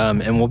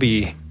 and we'll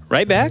be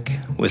right back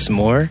with some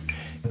more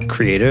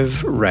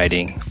creative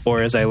writing,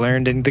 or as I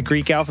learned in the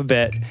Greek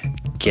alphabet,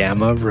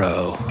 Gamma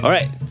Rho. All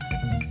right.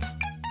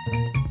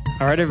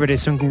 All right, everybody,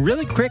 some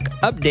really quick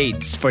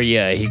updates for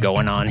you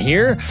going on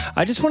here.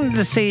 I just wanted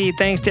to say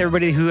thanks to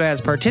everybody who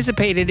has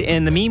participated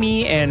in the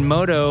Mimi and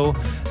Moto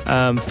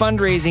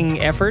fundraising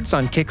efforts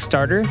on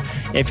Kickstarter.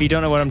 If you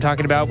don't know what I'm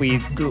talking about, we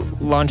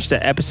launched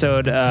an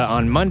episode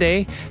on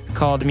Monday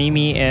called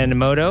Mimi and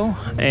Moto,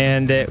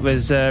 and it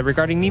was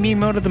regarding Mimi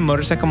and Moto, the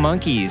Motorcycle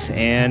Monkeys,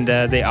 and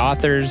the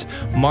authors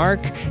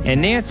Mark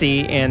and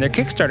Nancy and their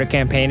Kickstarter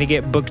campaign to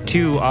get book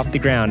 2 off the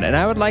ground. And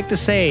I would like to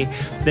say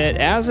that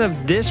as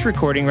of this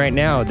recording right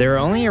now, they're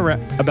only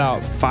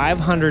about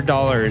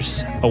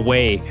 $500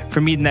 away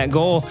from meeting that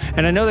goal,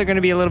 and I know they're going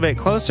to be a little bit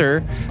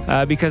closer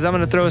because I'm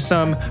going to throw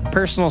some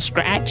personal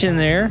scratch in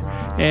there,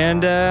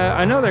 and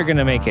I know they're going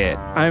to make it.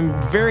 I'm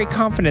very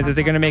confident that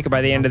they're going to make it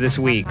by the end of this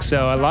week.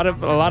 So a lot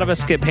of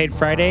us get paid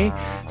Friday,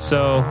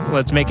 so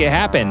let's make it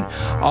happen.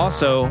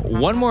 Also,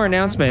 one more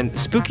announcement.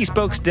 Spooky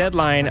Spokes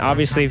deadline,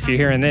 obviously if you're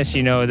hearing this,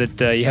 you know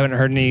that you haven't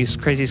heard any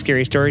crazy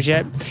scary stories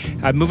yet.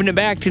 I'm moving it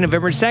back to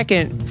November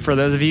 2nd for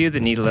those of you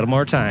that need a little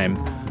more time.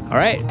 All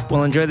right,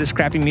 well, enjoy this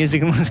crappy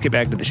music and let's get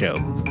back to the show.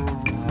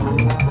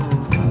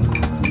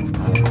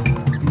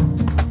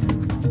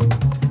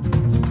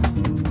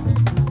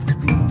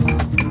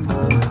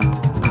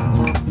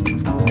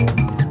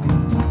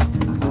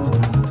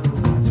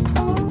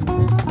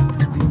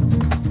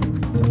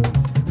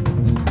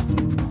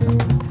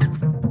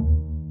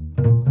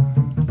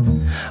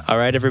 All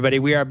right, everybody,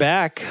 we are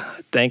back.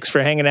 Thanks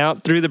for hanging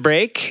out through the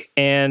break.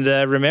 And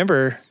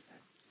remember,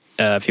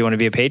 if you want to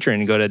be a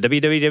patron, go to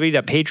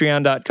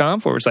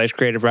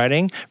www.patreon.com/creative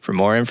writing for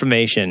more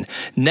information.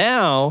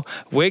 Now,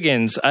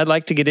 Wiggins, I'd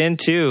like to get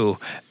into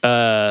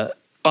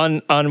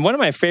on one of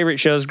my favorite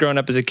shows growing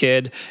up as a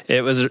kid,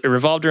 it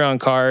revolved around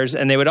cars,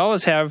 and they would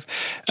always have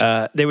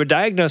they would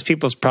diagnose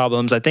people's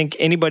problems. I think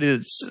anybody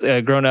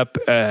that's grown up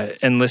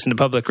and listened to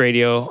public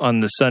radio on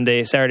the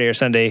Saturday or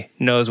Sunday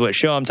knows what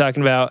show I'm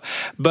talking about.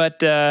 But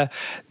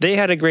they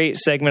had a great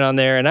segment on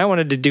there, and I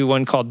wanted to do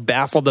one called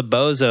Baffle the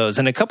Bozos.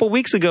 And a couple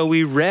weeks ago,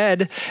 we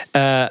read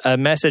a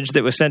message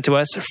that was sent to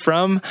us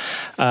from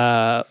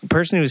a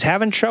person who's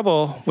having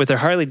trouble with her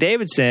Harley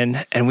Davidson,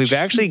 and we've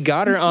actually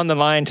got her on the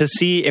line to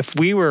see if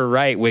we were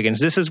right, Wiggins.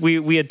 This is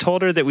we had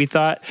told her that we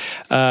thought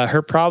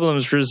her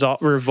problems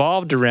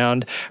revolved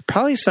around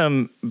probably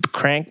some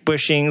crank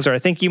bushings, or I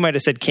think you might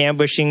have said cam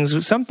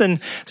bushings, some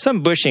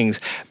bushings.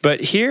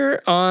 But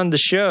here on the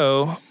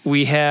show,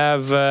 we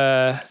have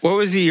what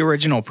was the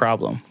original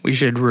problem? We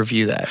should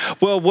review that.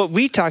 Well, what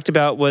we talked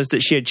about was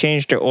that she had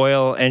changed her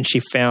oil and she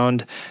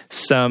found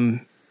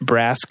some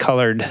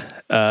brass-colored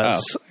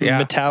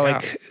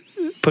metallic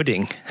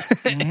pudding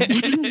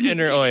in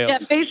her oil. Yeah,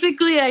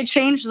 basically I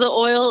changed the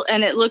oil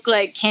and it looked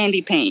like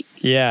candy paint.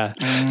 Yeah.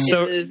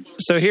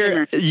 So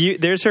here,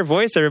 there's her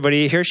voice,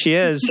 everybody. Here she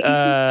is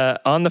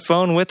on the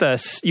phone with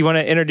us. You want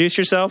to introduce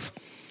yourself?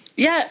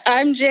 Yeah,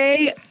 I'm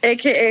Jay,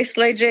 a.k.a.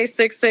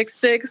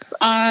 SlayJ666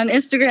 on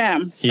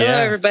Instagram. Yeah. Hello,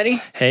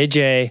 everybody. Hey,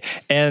 Jay.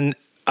 And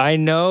I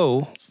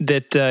know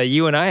that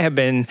you and I have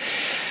been...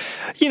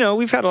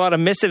 we've had a lot of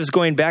missives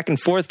going back and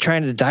forth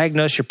trying to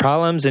diagnose your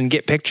problems and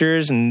get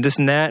pictures and this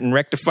and that and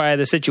rectify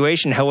the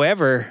situation.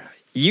 However,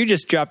 you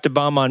just dropped a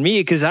bomb on me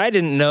because I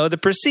didn't know the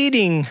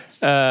preceding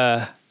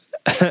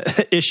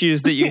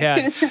issues that you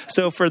had.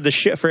 So for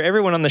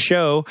everyone on the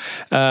show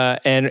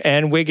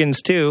and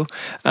Wiggins too,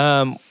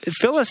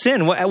 fill us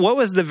in. What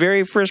was the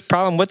very first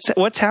problem?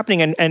 What's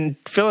happening? And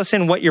fill us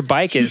in what your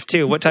bike is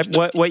too.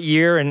 What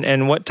year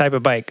and what type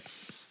of bike?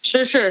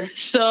 Sure.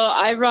 So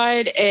I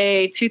ride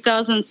a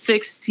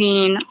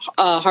 2016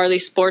 Harley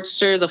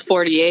Sportster, the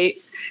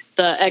 48,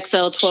 the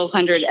XL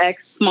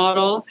 1200X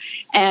model.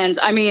 And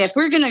I mean, if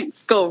we're going to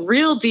go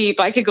real deep,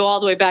 I could go all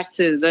the way back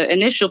to the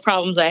initial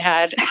problems I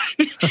had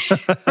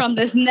from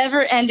this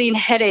never-ending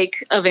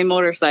headache of a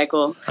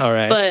motorcycle. All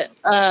right.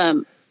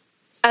 But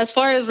as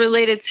far as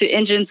related to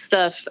engine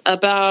stuff,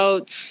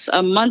 about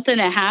a month and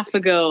a half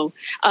ago,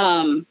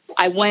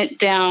 I went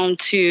down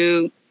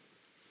to...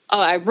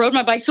 I rode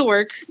my bike to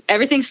work.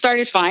 Everything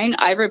started fine.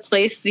 I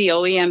replaced the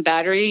OEM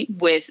battery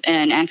with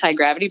an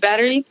anti-gravity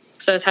battery.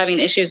 So I was having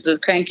issues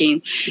with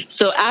cranking.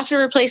 So after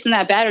replacing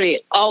that battery,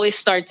 it always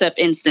starts up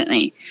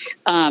instantly.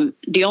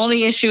 The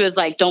only issue is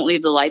don't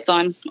leave the lights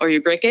on or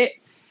you brick it.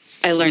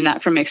 I learned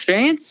that from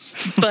experience.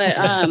 But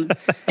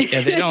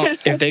yeah, they don't.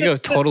 If they go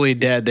totally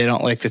dead, they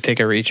don't like to take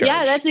a recharge.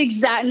 Yeah, that's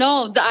exact.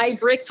 No, I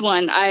bricked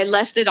one. I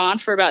left it on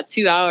for about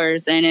 2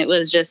 hours, and it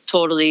was just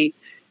totally.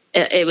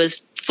 It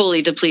was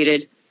fully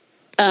depleted.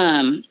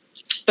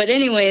 But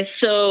anyways,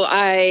 so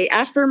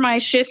after my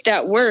shift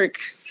at work,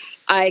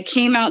 I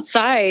came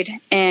outside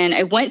and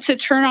I went to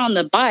turn on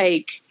the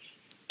bike,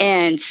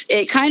 and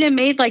it kind of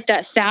made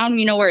that sound,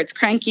 where it's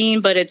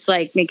cranking, but it's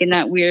making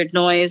that weird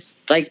noise,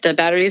 like the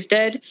battery's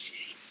dead.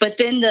 But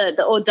then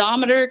the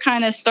odometer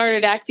kind of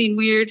started acting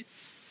weird,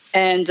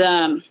 and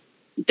then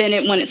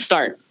it wouldn't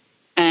start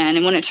and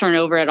it wouldn't turn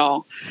over at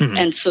all.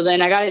 And so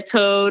then I got it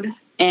towed,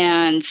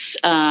 and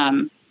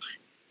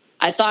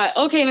I thought,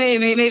 okay,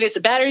 maybe it's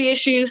a battery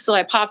issue. So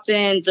I popped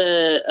in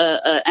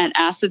an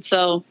acid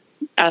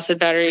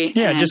battery.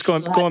 Yeah, just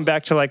going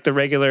back to the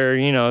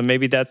regular,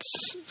 maybe that's,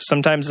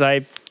 sometimes I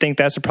think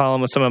that's a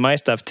problem with some of my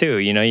stuff too.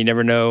 You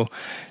never know.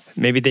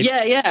 Maybe they,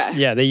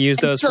 they use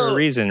those for a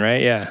reason,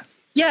 right? Yeah.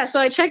 Yeah.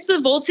 So I checked the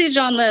voltage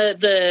on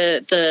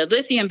the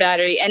lithium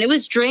battery, and it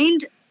was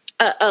drained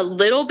a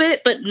little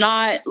bit, but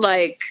not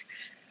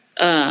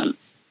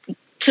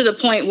to the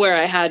point where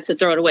I had to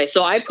throw it away.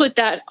 So I put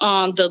that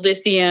on the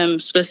lithium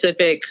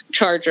specific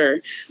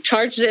charger,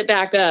 charged it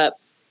back up.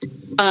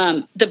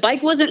 The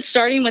bike wasn't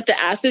starting with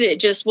the acid. It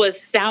just was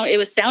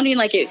sounding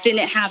like it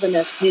didn't have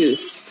enough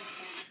juice.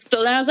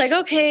 So then I was like,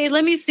 okay,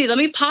 let me see. Let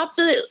me pop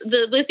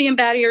the lithium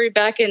battery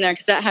back in there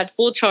because that had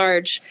full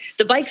charge.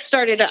 The bike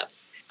started up.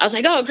 I was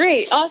like, oh,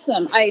 great.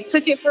 Awesome. I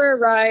took it for a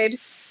ride.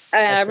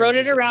 I rode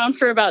it around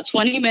for about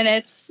 20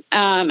 minutes.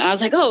 I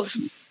was like, oh,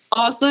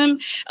 awesome.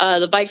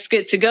 The bike's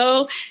good to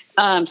go.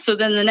 So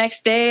then the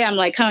next day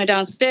I'm coming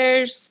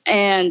downstairs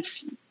and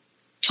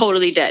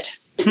totally dead.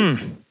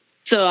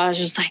 So I was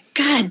just like,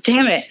 God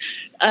damn it.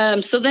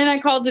 So then I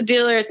called the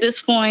dealer at this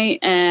point,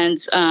 and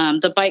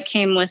the bike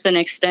came with an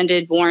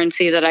extended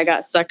warranty that I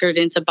got suckered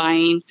into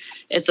buying.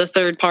 It's a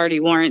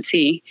third-party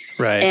warranty.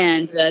 Right.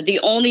 And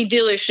the only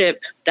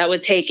dealership that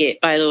would take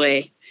it, by the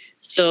way.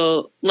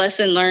 So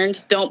lesson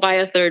learned, don't buy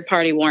a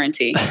third-party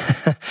warranty.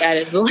 That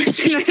is the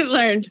lesson I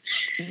learned.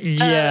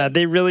 Yeah,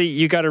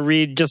 you got to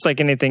read, just like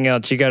anything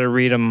else, you got to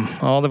read them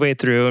all the way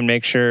through and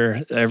make sure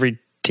every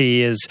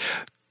T is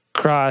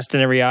crossed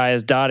and every I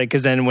is dotted,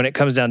 because then when it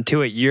comes down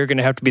to it, you're going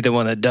to have to be the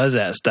one that does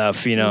that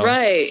stuff,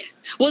 Right.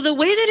 Well, the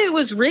way that it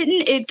was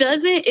written,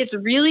 it's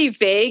really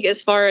vague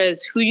as far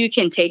as who you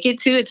can take it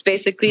to. It's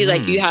basically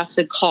you have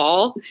to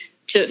call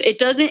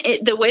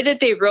the way that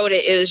they wrote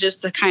it is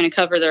just to kind of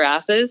cover their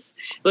asses.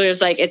 Where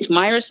it's like, it's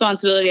my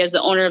responsibility as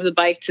the owner of the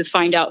bike to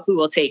find out who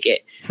will take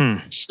it.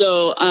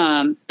 So,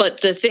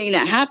 but the thing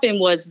that happened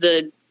was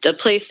the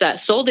place that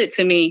sold it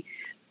to me,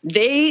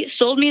 they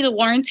sold me the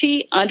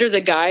warranty under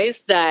the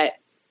guise that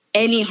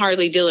any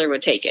Harley dealer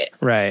would take it.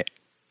 Right.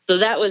 So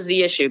that was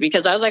the issue,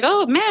 because I was like,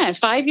 oh man,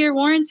 5-year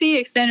warranty,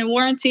 extended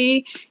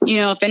warranty.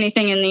 You know, if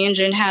anything in the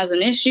engine has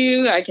an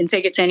issue, I can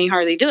take it to any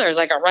Harley dealer. I was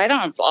like, all right,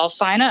 I'll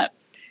sign up.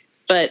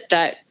 But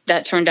that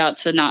turned out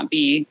to not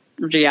be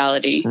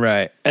reality.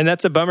 Right. And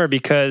that's a bummer,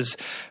 because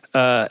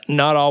not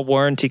all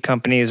warranty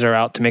companies are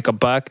out to make a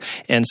buck.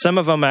 And some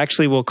of them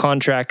actually will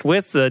contract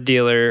with the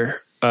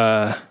dealer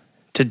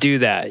to do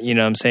that. You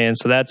know what I'm saying?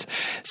 So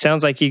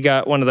sounds like you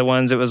got one of the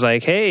ones that was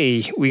like,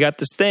 hey, we got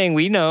this thing.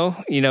 We know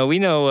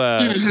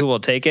who will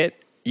take it.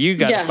 You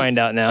got to find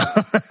out now.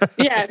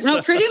 Yeah,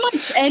 no, pretty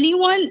much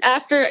anyone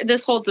after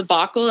this whole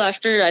debacle,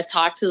 after I've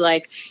talked to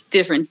like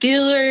different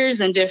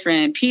dealers and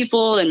different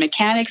people and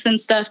mechanics and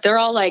stuff, they're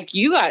all like,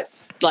 you got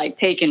like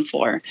taken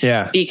for.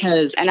 Yeah.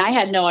 And I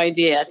had no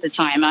idea at the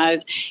time.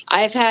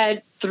 I've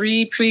had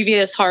 3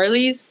 previous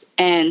Harleys,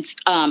 and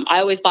I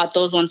always bought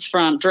those ones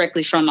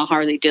directly from a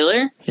Harley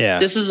dealer. Yeah.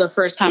 This is the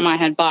first time I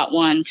had bought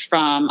one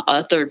from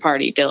a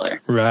third-party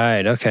dealer.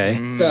 Right. Okay.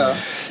 So,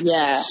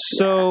 yeah.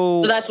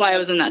 So that's why I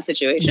was in that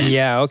situation.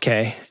 Yeah.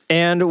 Okay.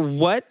 And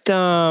what did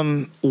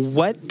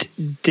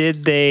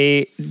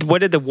the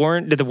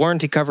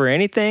warranty cover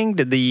anything?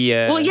 Did the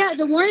Well, yeah,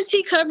 the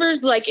warranty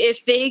covers like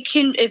if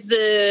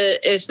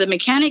the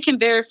mechanic can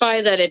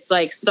verify that it's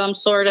like some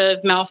sort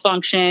of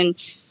malfunction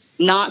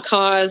not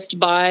caused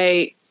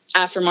by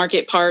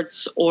aftermarket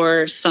parts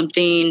or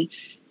something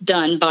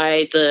done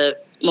by the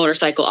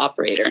motorcycle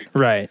operator.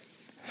 Right.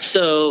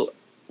 So,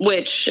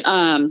 which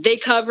they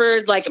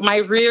covered, like my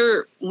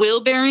rear wheel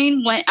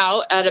bearing went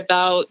out at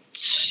about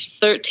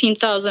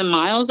 13,000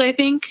 miles, I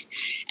think.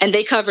 And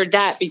they covered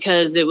that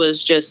because it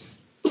was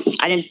just,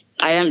 I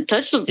hadn't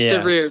touched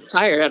the rear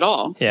tire at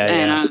all. Yeah.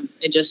 And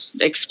it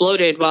just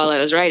exploded while I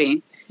was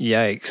riding.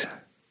 Yikes.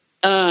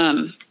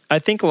 I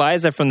think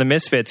Liza from the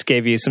Misfits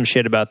gave you some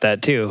shit about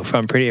that too,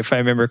 if I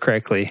remember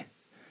correctly.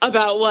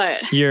 About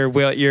what? Your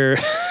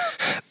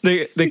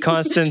the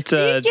constant.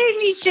 She gave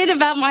me shit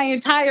about my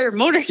entire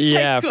motorcycle.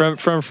 Yeah,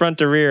 from front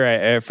to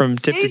rear, from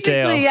tip to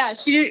tail. Yeah,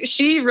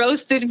 she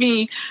roasted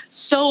me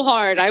so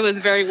hard. I was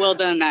very well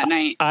done that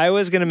night. I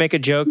was gonna make a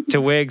joke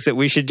to Wiggs that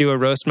we should do a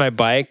roast my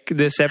bike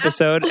this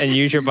episode and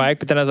use your bike,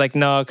 but then I was like,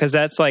 no, because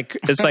it's like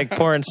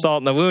pouring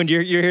salt in the wound.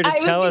 You're here to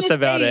tell us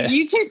about it.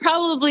 You could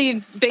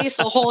probably base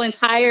the whole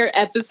entire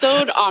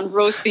episode on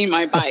roasting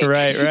my bike.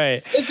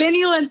 Right. If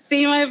anyone's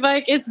seen my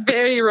bike, it's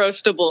very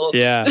roastable.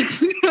 Yeah.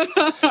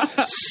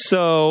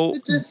 So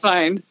it's just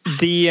fine.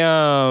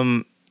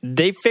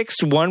 They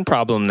fixed one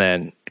problem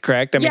then,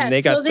 correct? I mean,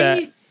 they got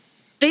that.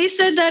 They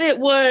said that it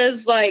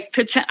was like,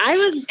 I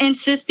was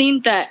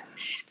insisting that.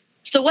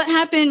 So what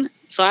happened?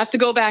 So I have to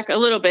go back a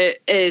little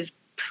bit. Is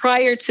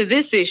prior to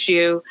this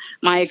issue,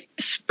 my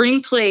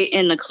spring plate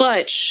in the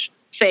clutch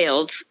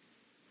failed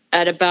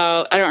at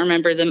about, I don't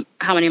remember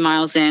how many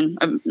miles in,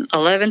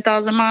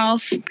 11,000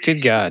 miles.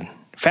 Good God.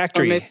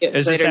 Factory.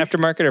 Is this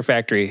aftermarket or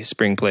factory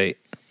spring plate?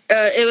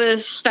 It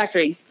was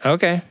factory.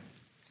 Okay.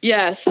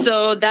 Yeah,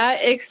 so that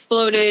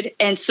exploded,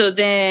 and so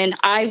then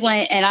I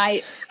went and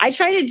I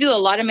try to do a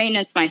lot of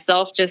maintenance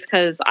myself just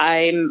because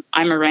I'm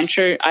a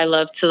wrencher. I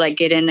love to like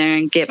get in there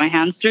and get my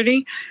hands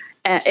dirty,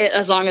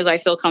 as long as I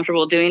feel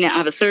comfortable doing it. I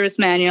have a service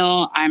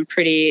manual. I'm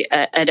pretty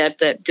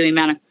adept at doing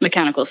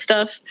mechanical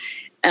stuff.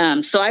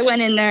 So I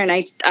went in there and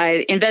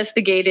I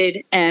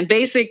investigated, and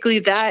basically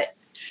that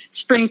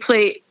spring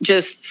plate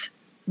just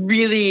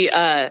really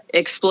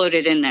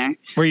exploded in there.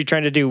 Were you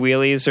trying to do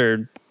wheelies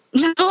or?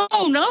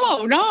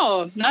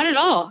 No, not at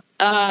all.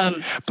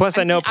 Plus,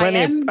 I know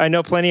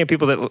plenty of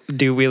people that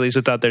do wheelies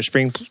without their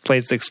spring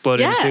plates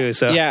exploding too.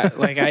 So yeah,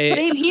 like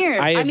same here.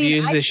 I have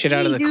used the shit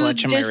out of the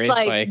clutch on my race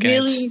bike,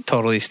 and it's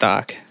totally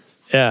stock.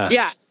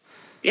 Yeah,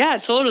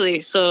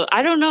 totally. So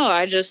I don't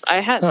know.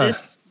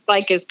 This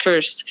bike is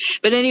cursed.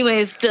 But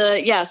anyways,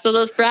 so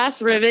those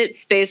brass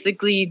rivets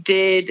basically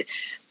did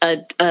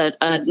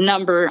a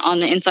number on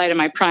the inside of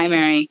my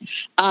primary.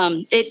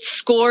 It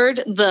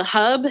scored the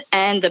hub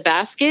and the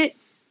basket.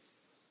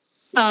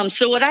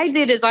 So what I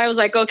did is I was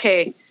like,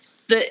 okay,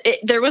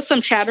 there was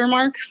some chatter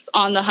marks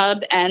on the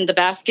hub and the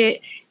basket,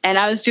 and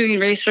I was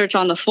doing research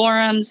on the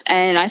forums,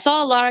 and I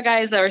saw a lot of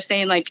guys that were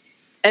saying like,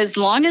 as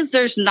long as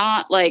there's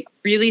not like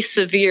really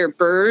severe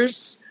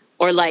burrs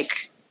or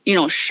like,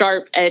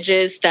 sharp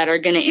edges that are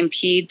going to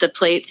impede the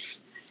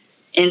plates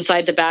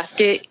inside the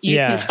basket, you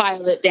can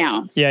file it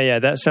down. Yeah,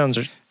 that sounds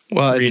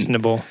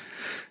reasonable.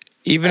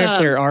 Even if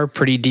there are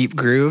pretty deep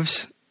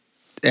grooves,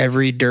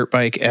 every dirt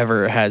bike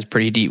ever has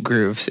pretty deep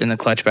grooves in the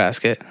clutch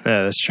basket.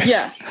 Yeah, that's true.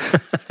 Yeah.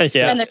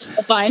 Yeah. And they're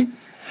still fine.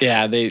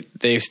 Yeah,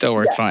 they still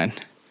work fine.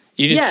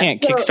 You just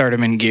can't kickstart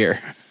them in gear.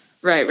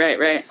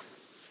 Right.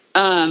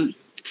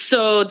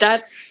 So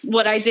that's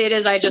what I did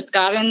is I just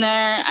got in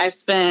there. I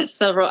spent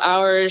several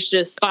hours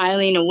just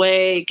filing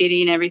away,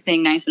 getting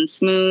everything nice and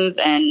smooth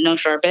and no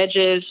sharp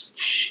edges.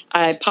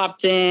 I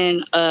popped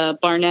in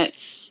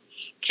Barnett's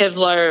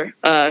Kevlar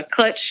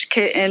clutch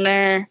kit in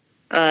there,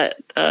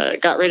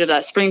 got rid of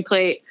that spring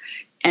plate,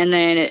 and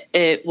then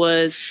it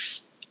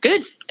was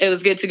good. It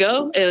was good to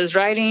go. It was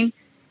riding,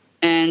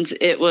 and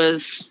it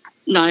was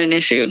not an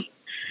issue.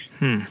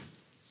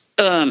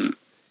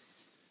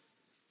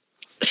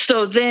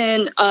 So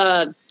then,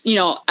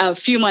 a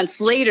few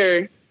months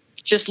later,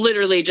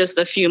 literally just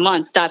a few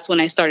months, that's when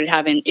I started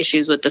having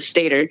issues with the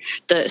stator.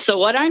 So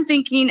what I'm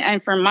thinking,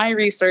 and from my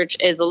research,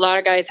 is a lot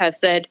of guys have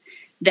said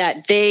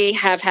that they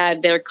have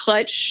had their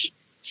clutch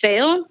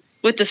fail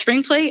with the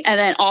spring plate. And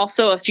then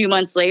also a few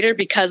months later,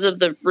 because of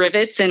the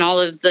rivets and all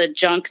of the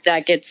junk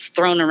that gets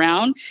thrown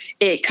around,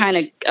 it kind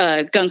of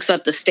gunks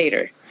up the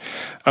stator.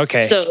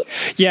 Okay. So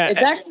yeah, it's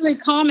actually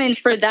common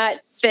for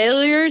that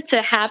failure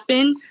to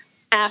happen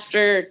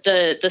after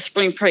the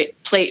spring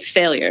plate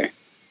failure.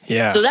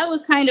 Yeah. So that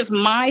was kind of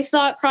my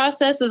thought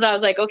process. Is I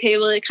was like, okay,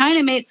 well, it kind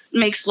of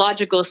makes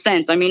logical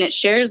sense. I mean, it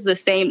shares the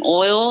same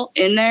oil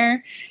in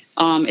there.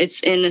 It's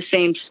in the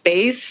same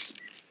space.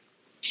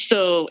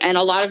 So, and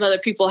a lot of other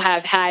people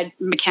have had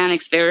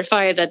mechanics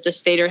verify that the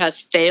stator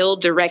has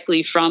failed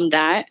directly from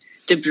that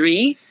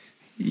debris.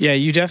 Yeah,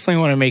 you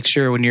definitely want to make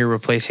sure when you're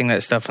replacing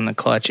that stuff in the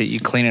clutch that you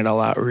clean it all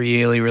out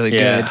really, really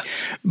good.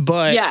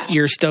 But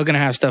you're still going to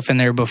have stuff in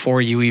there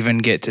before you even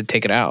get to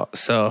take it out.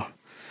 So,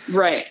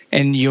 right.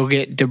 And you'll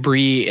get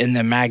debris in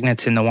the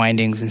magnets and the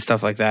windings and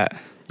stuff like that.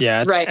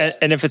 Yeah. Right.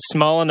 And if it's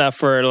small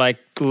enough where like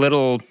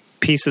little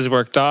pieces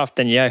worked off,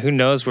 then who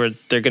knows where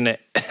they're going to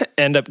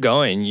end up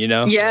going,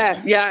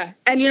 Yeah.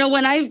 And,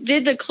 when I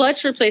did the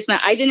clutch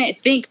replacement, I didn't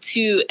think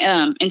to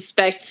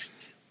inspect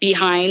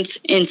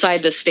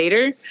inside the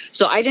stator.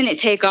 So I didn't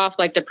take off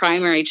like the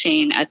primary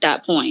chain at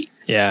that point.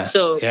 Yeah.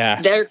 So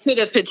there could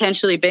have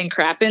potentially been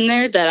crap in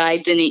there that I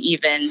didn't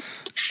even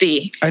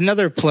see.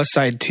 Another plus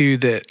side too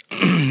that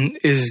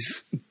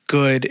is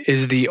good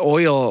is the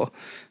oil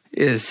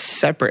is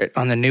separate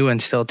on the new one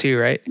still too,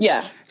 right?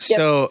 Yeah.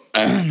 So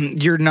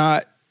you're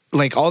not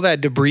like all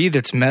that debris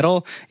that's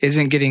metal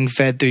isn't getting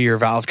fed through your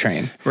valve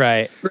train.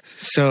 Right.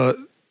 So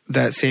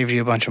that saves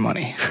you a bunch of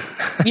money.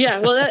 Yeah.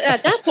 Well,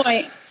 at that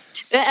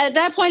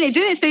point, it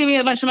didn't save me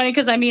a bunch of money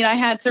because,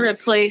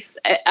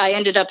 I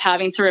ended up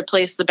having to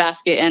replace the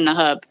basket and the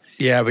hub.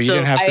 Yeah, but you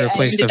didn't have to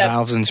replace the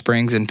valves and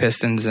springs and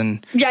pistons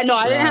and I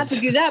didn't have to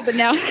do that. But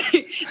now,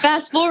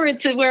 fast forward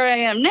to where I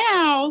am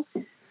now,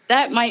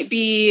 that might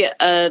be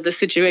the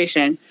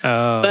situation.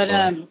 Oh,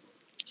 but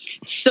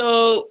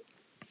so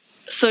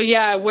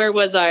where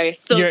was I?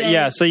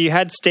 So you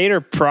had stator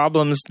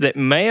problems that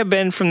may have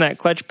been from that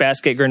clutch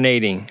basket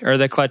grenading or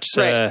the clutch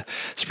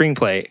spring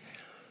plate.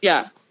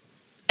 Yeah.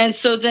 And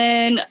so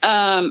then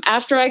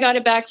after I got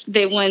it back,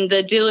 when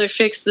the dealer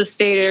fixed the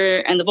stator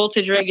and the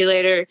voltage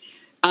regulator,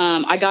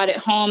 I got it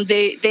home.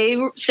 They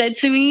said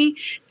to me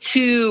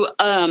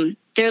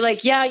they're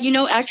like,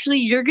 actually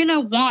you're going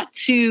to want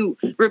to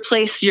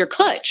replace your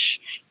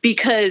clutch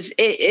because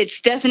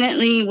it's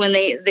definitely when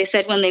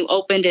they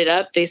opened it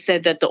up, they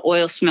said that the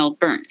oil smelled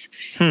burnt.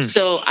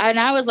 So, and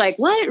I was like,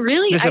 what?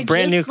 Really? It's a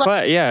brand new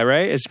clutch. Yeah,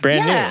 right? It's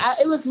brand new. Yeah,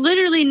 it was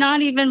literally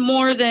not even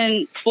more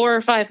than 4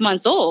 or 5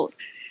 months old.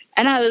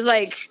 And I was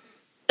like,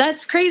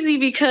 that's crazy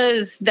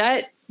because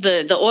the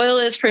oil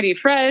is pretty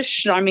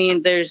fresh. I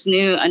mean, there's a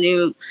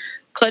new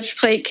clutch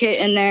plate kit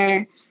in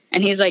there.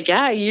 And he's like,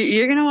 yeah,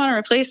 you're going to want to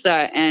replace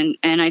that. And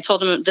I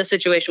told him the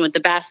situation with the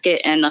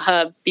basket and the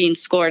hub being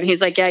scored. And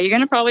he's like, yeah, you're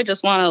going to probably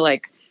just want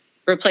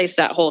to replace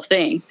that whole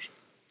thing.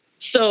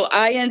 So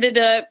I ended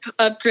up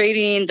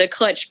upgrading the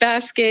clutch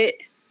basket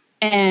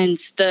and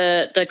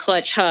the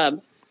clutch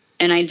hub.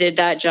 And I did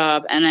that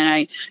job. And then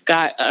I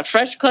got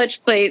fresh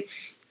clutch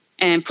plates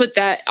and put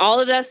all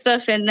of that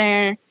stuff in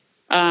there.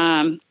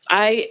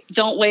 I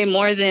don't weigh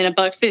more than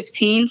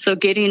 $1.15, so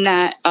getting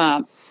that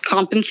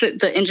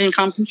the engine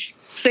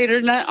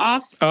compensator nut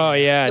off. Oh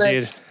yeah,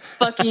 dude,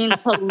 fucking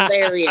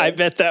hilarious. I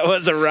bet that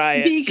was a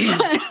riot.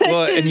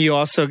 Well, and you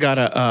also got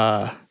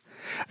are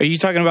you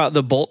talking about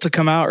the bolt to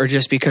come out, or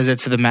just because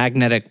it's the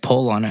magnetic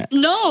pull on it?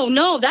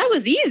 No, that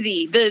was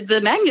easy.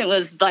 The magnet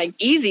was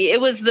easy. It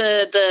was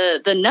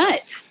the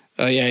nut.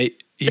 Oh yeah.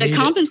 The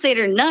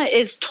compensator nut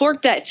is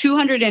torqued at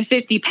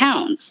 250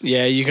 pounds.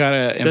 Yeah, you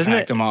gotta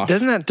impact them off. Does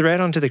that thread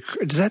onto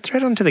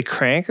the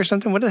crank or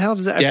something? What the hell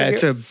does that? It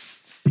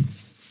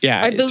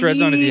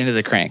threads onto the end of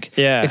the crank.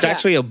 Yeah, it's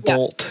actually a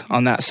bolt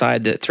on that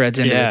side that threads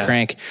into the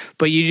crank.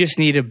 But you just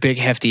need a big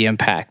hefty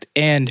impact.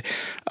 And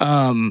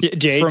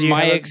Jay, do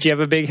you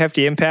have a big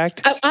hefty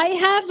impact?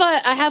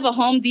 I have a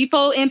Home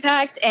Depot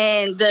impact,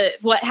 and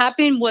what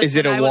happened was, is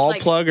it a wall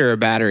plug or a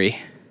battery?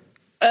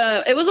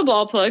 It was a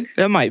wall plug.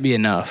 That might be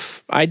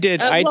enough. I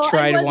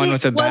tried one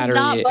with a battery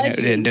and it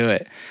didn't do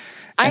it.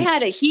 I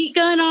had a heat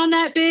gun on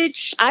that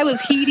bitch. I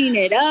was heating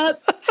it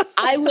up.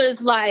 I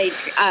was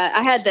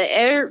I had the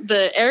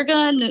air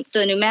gun,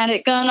 the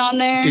pneumatic gun on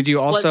there. Did you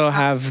also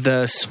have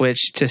the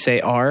switch to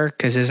say R?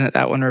 Because isn't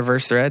that one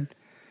reverse thread?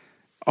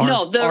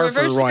 No, the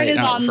reverse right, is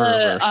on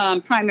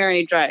the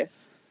primary drive.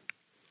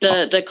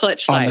 The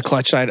clutch side. On the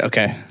clutch side,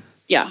 okay.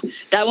 Yeah,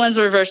 that one's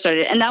reverse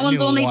started. And that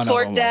one's only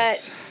torqued at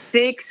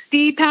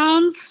 60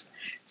 pounds.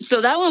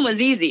 So that one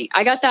was easy.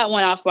 I got that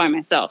one off by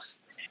myself.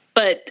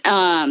 But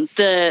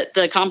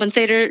the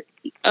compensator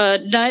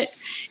nut,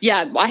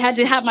 yeah, I had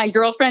to have my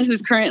girlfriend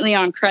who's currently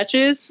on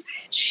crutches.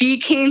 She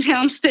came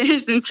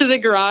downstairs into the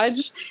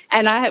garage,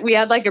 and we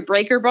had like a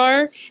breaker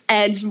bar,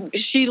 and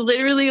she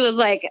literally was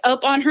like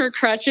up on her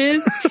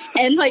crutches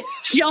and like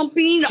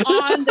jumping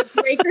on the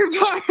breaker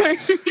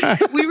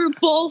bar. We were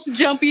both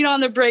jumping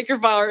on the breaker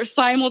bar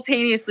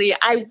simultaneously.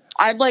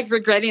 I'm like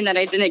regretting that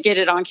I didn't get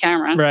it on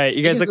camera. Right,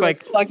 you guys look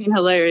like fucking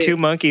hilarious. Two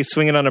monkeys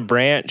swinging on a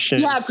branch,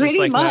 and it's just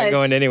like not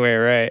going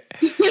anywhere. Right,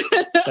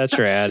 that's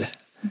rad.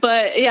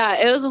 But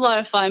yeah, it was a lot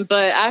of fun.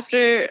 But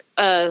after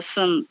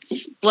some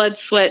blood,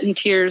 sweat, and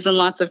tears and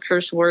lots of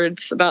curse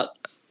words, about,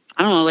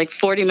 I don't know, like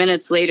 40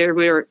 minutes later,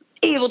 we were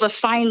able to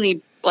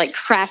finally like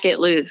crack it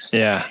loose.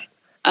 Yeah.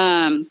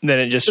 Then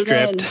it just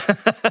stripped.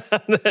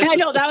 I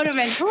know, that would have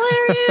been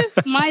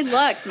hilarious. My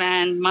luck,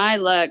 man. My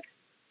luck.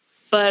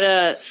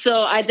 But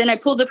so I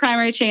pulled the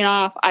primary chain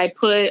off. I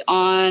put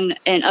on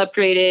an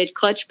upgraded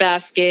clutch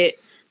basket,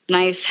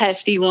 nice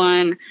hefty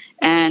one,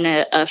 and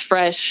a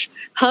fresh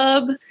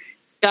hub.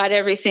 Got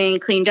everything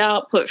cleaned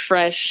out, put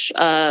fresh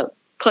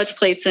clutch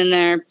plates in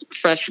there,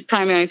 fresh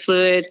primary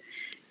fluid,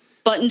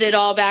 buttoned it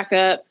all back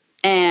up,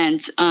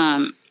 and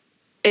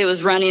it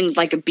was running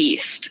like a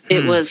beast.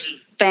 It was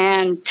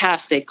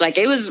fantastic. Like,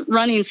 it was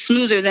running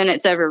smoother than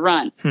it's ever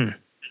run.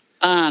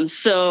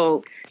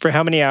 So for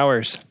how many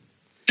hours?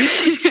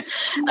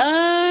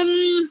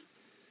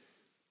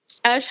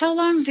 Ash, how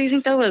long do you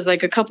think that was?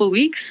 Like a couple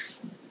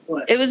weeks?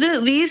 What? It was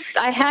at least,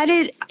 I had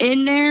it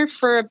in there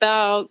for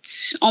about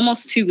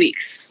almost 2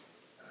 weeks.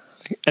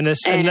 And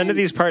none of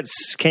these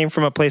parts came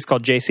from a place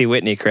called J.C.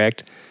 Whitney,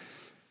 correct?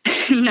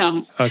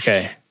 No.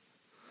 Okay.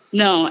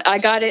 No, I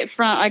got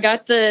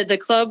the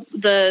club,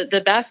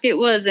 the basket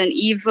was an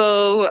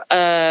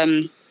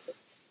Evo,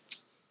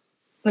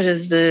 what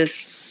is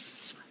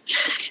this?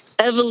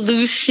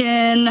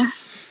 Evolution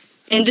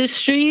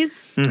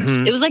Industries.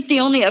 Mm-hmm. It was like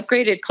the only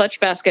upgraded clutch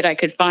basket I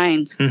could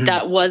find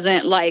that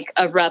wasn't like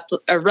a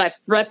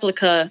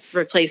replica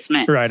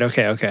replacement. Right.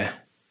 Okay.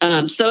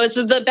 So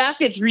the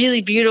basket's really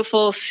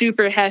beautiful,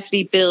 super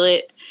hefty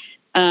billet.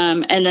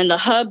 And then the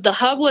hub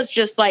was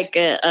just like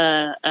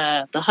the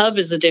hub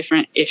is a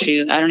different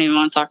issue. I don't even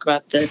want to talk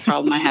about the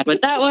problem I had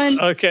with that one.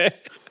 Okay.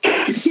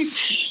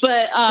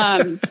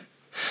 But,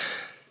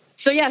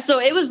 so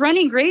it was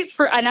running great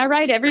and I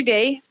ride every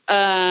day.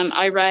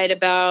 I ride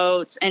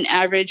about an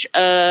average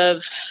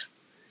of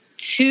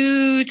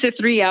 2 to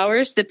 3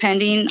 hours,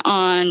 depending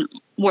on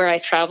where I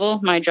travel.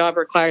 My job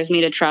requires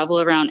me to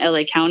travel around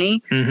LA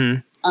County.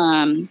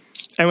 Mm-hmm.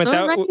 And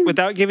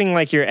without giving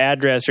like your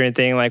address or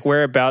anything, like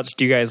whereabouts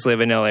do you guys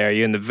live in LA? Are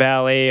you in the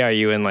Valley? Are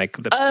you in like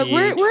the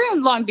beach? We're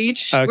in Long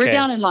Beach. Okay. We're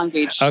down in Long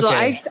Beach. Okay.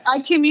 So I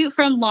commute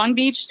from Long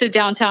Beach to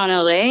downtown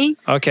LA.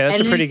 Okay,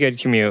 that's a pretty good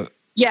commute.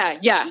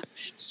 Yeah.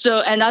 So,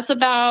 and that's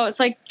it's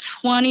like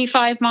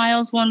 25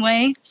 miles one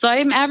way. So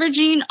I'm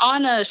averaging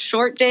on a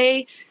short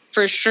day,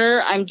 for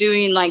sure, I'm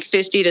doing like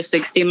 50 to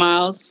 60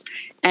 miles.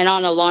 And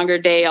on a longer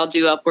day, I'll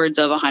do upwards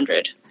of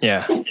 100.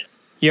 Yeah.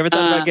 You ever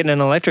thought about getting an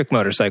electric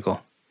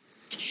motorcycle?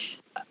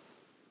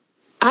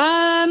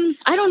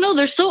 I don't know.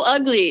 They're so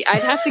ugly.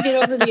 I'd have to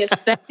get over the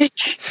aesthetic.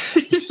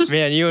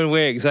 Man, you and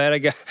Wiggs, you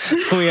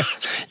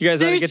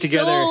guys ought to get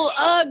together. They're so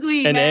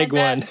ugly. And egg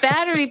that one.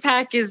 Battery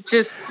pack is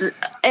just,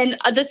 and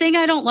the thing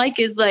I don't like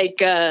is like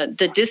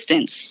the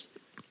distance.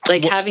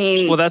 Like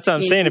having. Well, that's what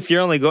I'm saying. If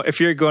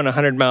you're going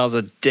 100 miles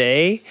a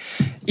day,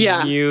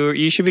 yeah,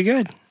 you should be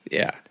good.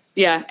 Yeah.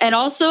 Yeah, and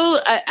also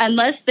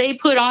unless they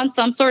put on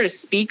some sort of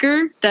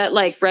speaker that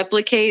like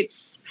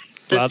replicates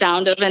the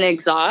sound of an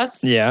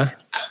exhaust. Yeah.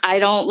 I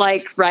don't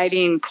like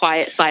riding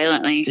quiet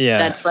silently. Yeah.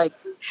 That's like,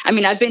 I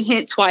mean, I've been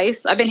hit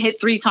twice. I've been hit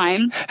 3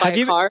 times by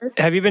a car.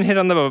 Have you been hit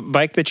on the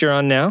bike that you're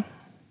on now?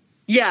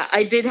 Yeah,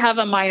 I did have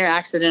a minor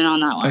accident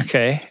on that one.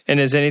 Okay. And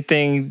is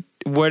anything,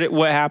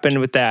 what happened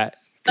with that?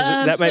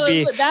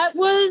 That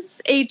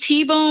was a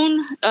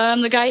T-bone.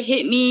 The guy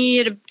hit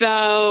me at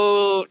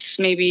about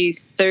maybe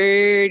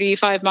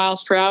 35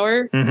 miles per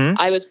hour. Mm-hmm.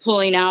 I was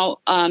pulling out,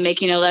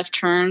 making a left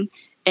turn,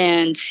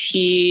 and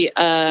we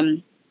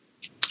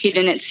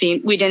didn't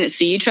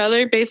see each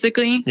other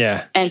basically.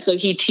 Yeah. And so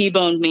he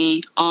T-boned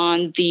me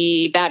on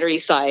the battery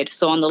side,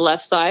 so on the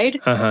left side.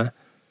 Uh-huh.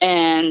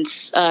 And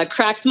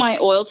cracked my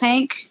oil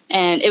tank,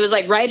 and it was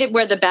like right at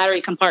where the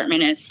battery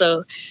compartment is.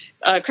 So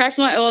cracked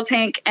my oil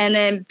tank, and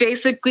then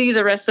basically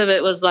the rest of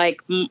it was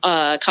like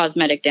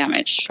cosmetic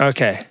damage.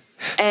 Okay.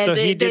 And so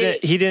he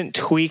didn't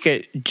tweak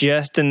it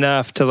just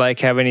enough to like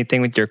have anything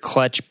with your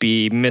clutch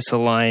be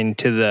misaligned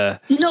to the.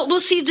 No,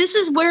 well, see, this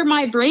is where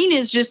my brain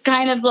is just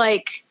kind of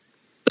like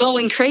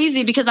going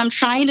crazy because I'm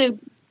trying to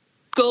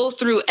go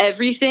through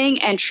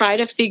everything and try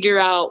to figure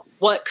out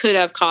what could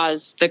have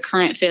caused the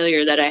current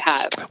failure that I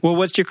have. Well,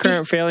 what's your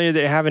current failure that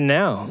you're having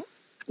now?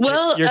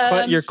 Well,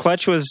 your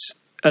clutch was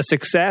a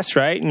success,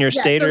 right? And your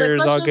stator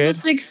so is all good. A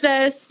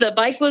success. The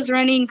bike was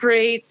running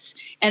great,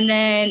 and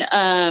then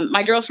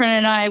my girlfriend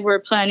and I were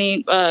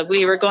planning.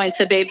 We were going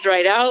to Babes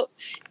Ride Out,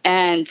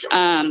 and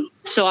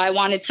so I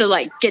wanted to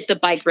like get the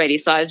bike ready.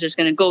 So I was just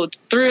going to go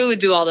through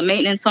and do all the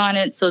maintenance on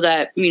it, so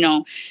that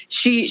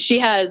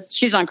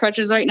she's on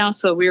crutches right now,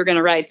 so we were going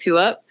to ride 2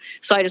 up.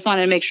 So I just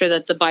wanted to make sure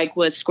that the bike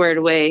was squared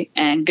away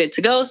and good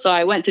to go. So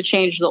I went to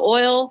change the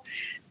oil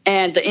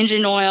and the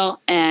engine oil,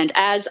 and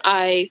as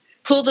I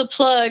pull the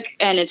plug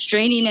and it's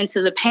draining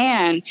into the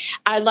pan,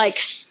 I like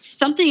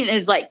something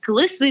is like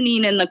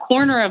glistening in the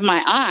corner of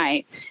my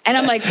eye, and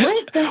I'm like,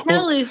 what the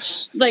hell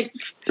is like?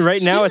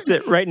 Right now it's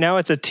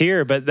a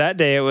tear, but that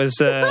day it was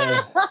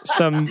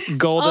some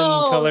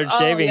golden colored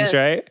shavings, yes.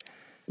 Right?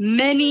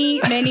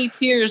 Many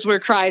tears were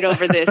cried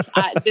over this.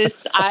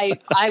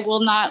 I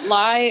will not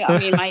lie. I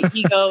mean, my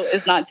ego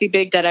is not too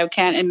big that I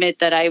can't admit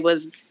that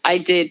I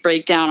did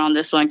break down on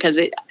this one, because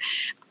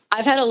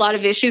I've had a lot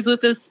of issues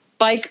with this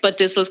bike, but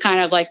this was kind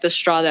of like the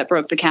straw that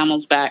broke the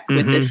camel's back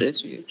with this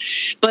issue.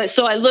 But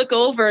so I look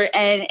over,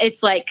 and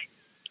it's like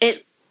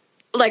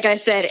I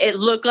said, it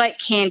looked like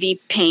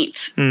candy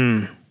paint.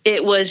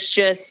 It was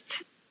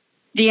just,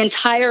 the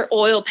entire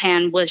oil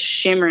pan was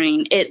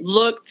shimmering. It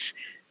looked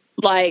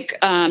like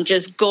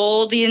just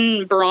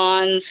golden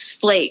bronze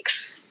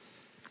flakes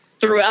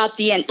throughout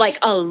the end, like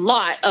a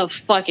lot of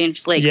fucking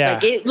flakes. Yeah.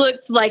 Like it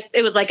looked like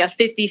it was like a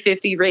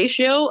 50-50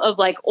 ratio of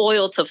like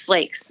oil to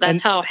flakes.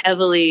 That's how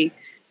heavily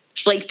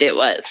flaked it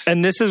was.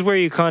 And this is where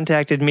you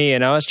contacted me,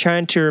 and I was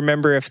trying to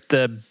remember if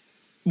the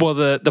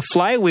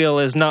flywheel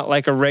is not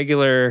like a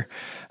regular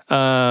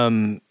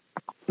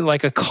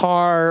like a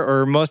car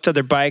or most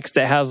other bikes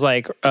that has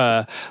like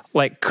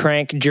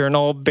crank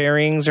journal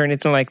bearings or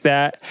anything like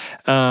that.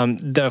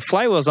 The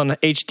flywheels on the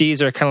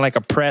HDs are kind of like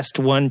a pressed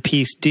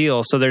one-piece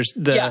deal. So there's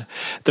the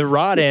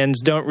rod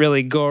ends don't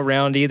really go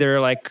around either.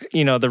 Like,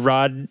 the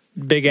rod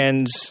big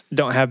ends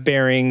don't have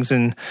bearings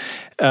and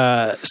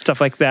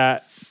stuff like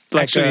that.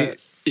 Like, actually,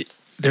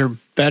 they're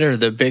better.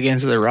 The big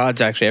ends of the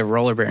rods actually have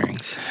roller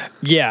bearings.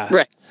 Yeah.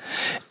 Right.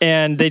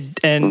 And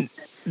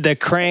the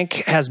crank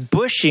has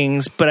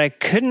bushings, but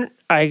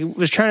I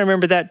was trying to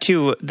remember that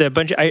too.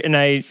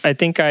 I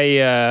think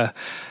I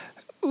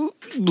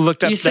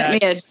looked up you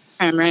sent that. Me a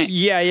time, right?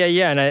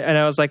 Yeah. And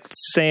I was like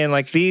saying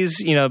like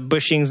these,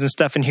 bushings and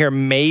stuff in here,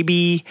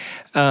 maybe,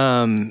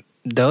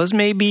 those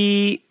may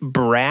be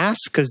brass,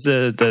 because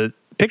the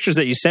pictures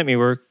that you sent me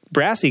were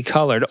brassy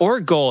colored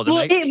or gold.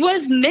 Well, it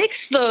was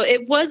mixed though.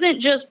 It wasn't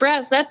just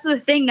brass. That's the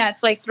thing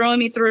that's like throwing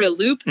me through a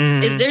loop.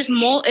 Is there's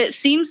it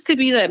seems to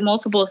be that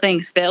multiple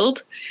things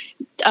failed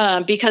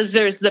because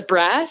there's the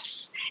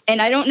brass, and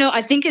I don't know.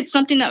 I think it's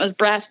something that was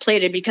brass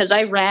plated, because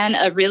I ran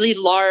a really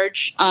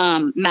large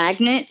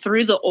magnet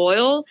through the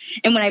oil,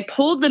 and when I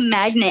pulled the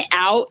magnet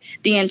out,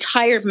 the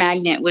entire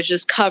magnet was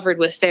just covered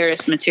with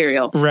ferrous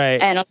material. Right.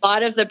 And a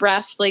lot of the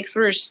brass flakes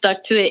were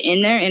stuck to it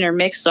in there,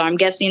 intermixed. So I'm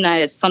guessing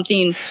that it's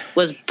something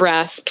was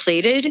brass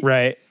plated.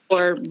 Right.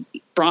 Or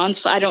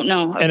bronze. I don't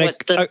know. And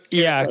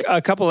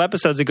a couple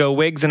episodes ago,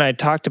 Wiggs and I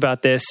talked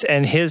about this,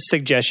 and his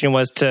suggestion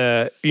was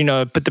to,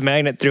 put the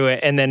magnet through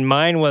it. And then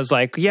mine was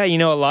like, a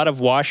lot of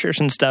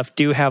washers and stuff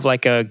do have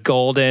like a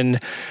golden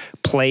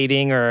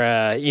plating or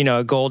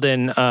a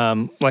golden,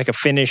 like a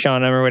finish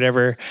on them or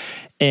whatever.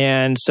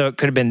 And so it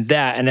could have been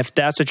that. And if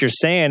that's what you're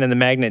saying and the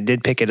magnet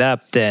did pick it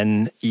up,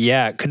 then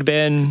it could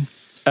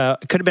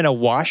have been a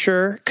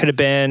washer, could have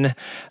been,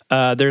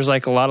 there's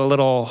like a lot of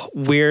little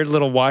weird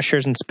little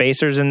washers and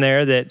spacers in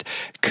there that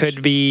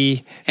could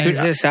be. And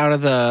is this out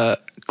of the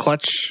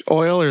clutch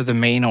oil or the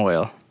main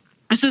oil?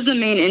 This is the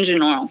main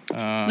engine oil.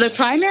 The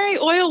primary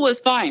oil was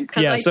fine,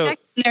 because I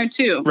checked in there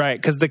too. Right,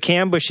 because the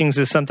cam bushings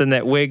is something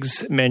that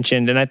Wiggs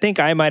mentioned, and I think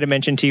I might have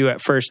mentioned to you at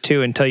first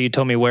too, until you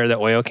told me where the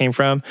oil came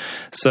from.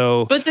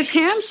 So, but the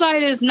cam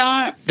side is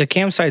not. The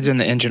cam side's in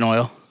the engine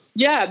oil.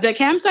 Yeah, the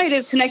cam side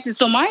is connected.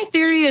 So my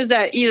theory is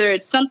that either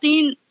it's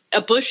something,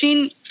 a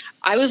bushing.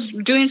 I was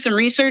doing some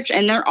research,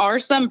 and there are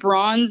some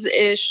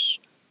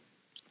bronze-ish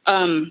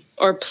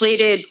or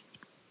plated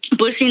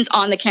bushings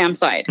on the cam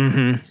side.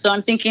 So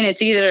I'm thinking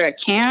it's either a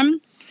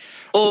cam,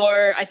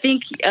 or I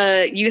think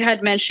you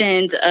had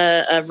mentioned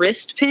a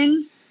wrist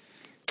pin.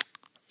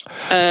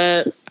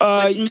 The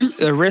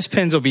wrist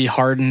pins will be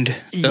hardened.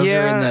 Those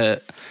are in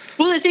the.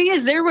 Well, the thing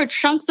is, there were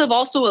chunks of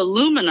also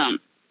aluminum.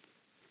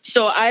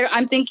 So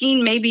I'm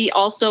thinking maybe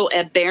also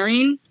a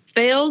bearing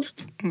failed.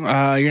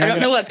 I don't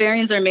know what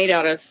bearings are made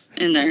out of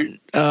in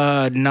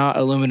there. Not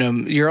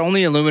aluminum. Your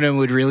only aluminum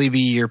would really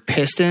be your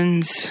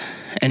pistons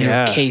and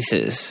your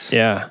cases.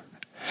 Yeah.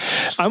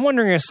 I'm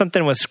wondering if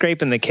something was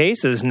scraping the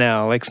cases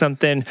now, like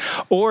something,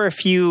 or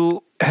if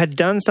you had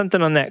done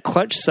something on that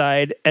clutch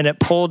side and it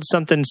pulled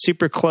something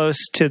super close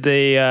to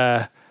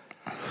the,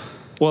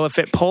 if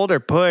it pulled or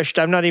pushed,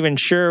 I'm not even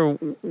sure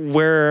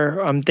where.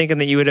 I'm thinking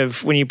that you would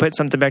have, when you put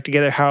something back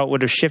together, how it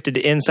would have shifted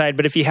to inside.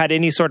 But if you had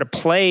any sort of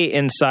play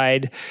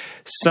inside,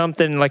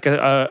 something like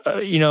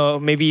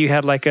maybe you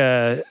had like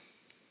a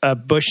a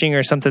bushing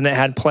or something that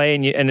had play,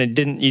 and you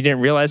didn't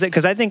realize it?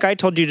 Because I think I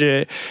told you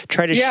to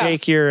try to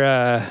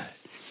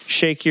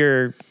shake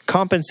your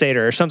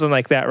compensator or something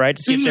like that, right?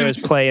 To see if there was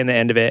play in the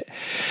end of it.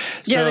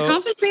 Yeah, the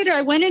compensator,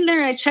 I went in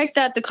there, I checked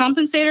that the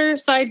compensator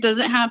side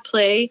doesn't have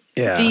play.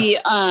 Yeah.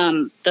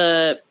 I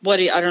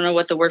don't know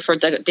what the word for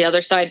it, the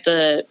other side,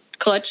 the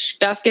clutch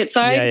basket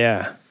side.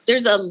 Yeah.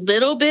 There's a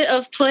little bit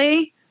of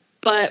play,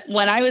 but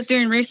when I was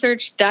doing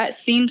research, that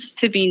seems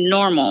to be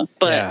normal,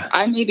 but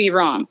I may be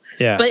wrong.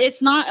 Yeah. But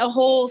it's not a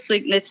whole,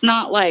 it's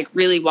not like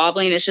really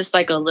wobbling. It's just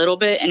like a little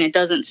bit, and it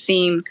doesn't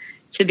seem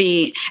to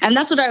be, and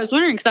that's what I was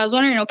wondering, because I was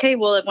wondering, okay,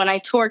 well, when I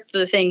torqued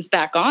the things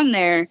back on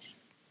there,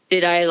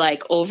 did I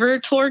like over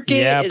torque it?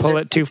 Yeah, pull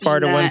it too far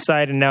to one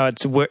side, and now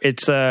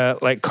it's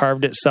like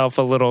carved itself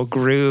a little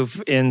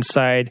groove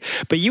inside.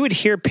 But you would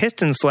hear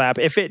piston slap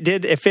if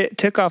it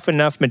took off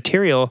enough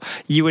material.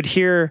 You would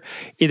hear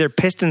either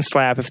piston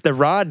slap if the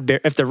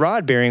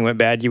rod bearing went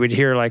bad. You would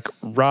hear like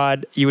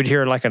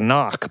a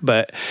knock.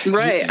 But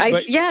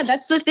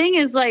that's the thing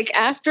is, like,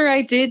 after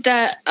I did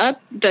that up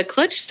the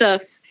clutch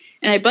stuff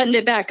and I buttoned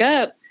it back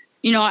up,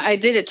 you know, I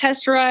did a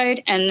test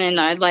ride, and then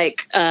I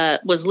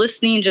was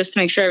listening just to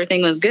make sure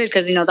everything was good,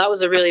 because, you know, that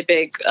was a really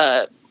big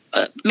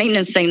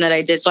maintenance thing that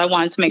I did, so I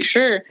wanted to make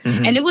sure.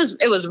 Mm-hmm. And it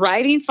was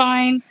riding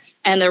fine,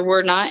 and there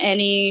were not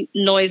any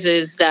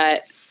noises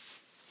that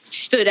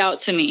stood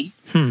out to me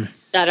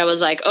that I was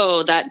like,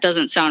 oh, that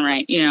doesn't sound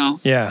right, you know.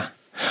 Yeah.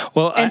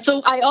 Well,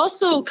 so I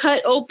also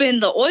cut open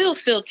the oil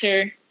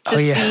filter to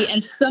see,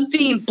 and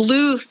something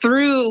blew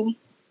through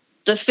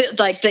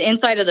the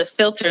inside of the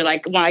filter,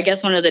 I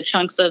guess one of the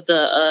chunks of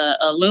the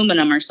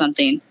aluminum or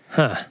something.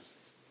 Huh.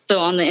 So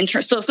on the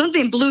so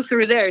something blew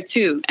through there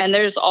too, and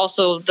there's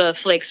also the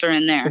flakes are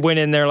in there. Went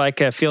in there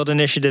like a Field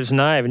Initiative's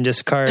knife and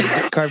just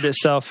carved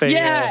itself.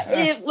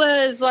 It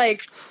was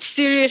like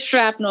serious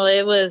shrapnel.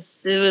 It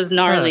was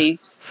gnarly.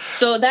 Huh.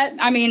 So that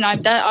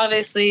that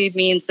obviously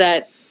means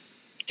that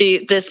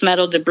this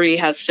metal debris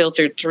has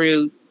filtered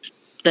through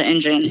the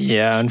engine.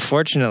 Yeah,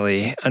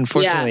 unfortunately. And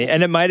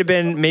it might have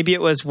been, maybe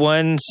it was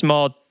one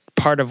small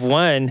part of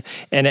one,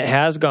 and it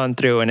has gone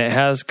through and it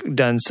has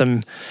done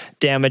some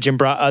damage and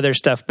brought other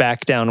stuff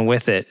back down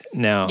with it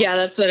now. Yeah,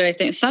 that's what I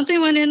think.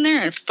 Something went in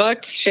there and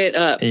fucked shit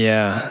up.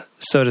 Yeah,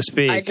 so to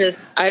speak.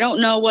 I don't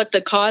know what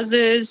the cause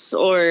is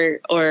or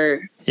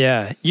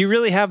yeah, you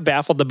really have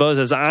baffled the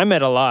Bozos. I'm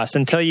at a loss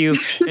until you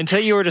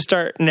were to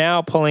start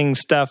now pulling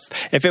stuff.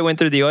 If it went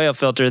through the oil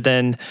filter,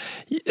 then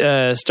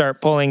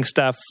start pulling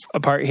stuff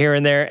apart here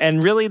and there.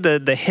 And really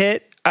the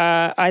hit,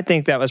 I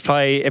think that was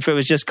probably, if it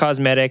was just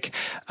cosmetic,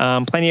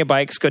 plenty of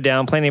bikes go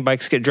down, plenty of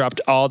bikes get dropped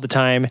all the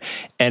time,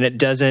 and it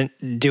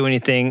doesn't do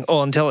anything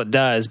until it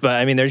does. But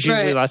I mean, there's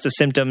usually lots of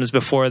symptoms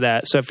before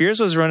that. So if yours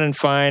was running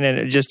fine and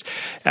it just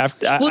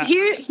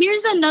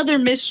here's another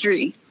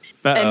mystery.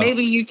 And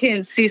maybe you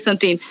can see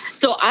something.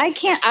 So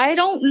I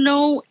don't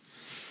know.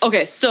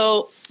 Okay,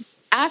 so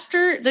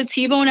after the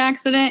T-bone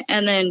accident,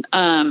 and then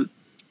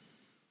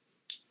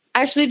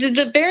actually, did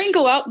the bearing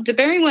go out? The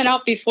bearing went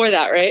out before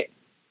that, right?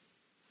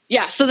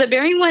 Yeah, so the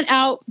bearing went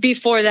out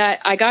before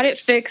that. I got it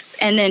fixed,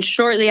 and then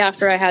shortly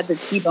after I had the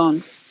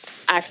T-bone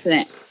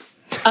accident.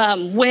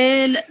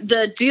 When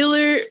the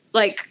dealer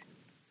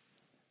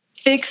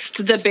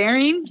fixed the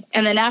bearing,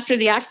 and then after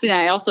the accident,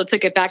 I also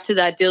took it back to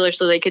that dealer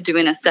so they could do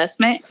an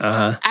assessment.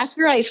 Uh-huh.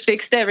 After I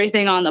fixed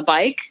everything on the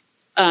bike,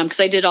 because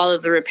I did all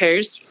of the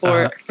repairs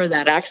for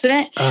that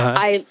accident,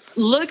 I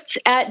looked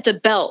at the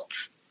belt,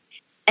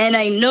 and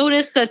I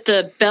noticed that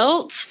the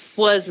belt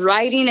was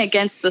riding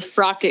against the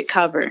sprocket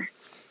cover.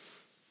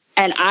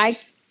 And I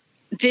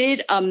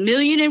did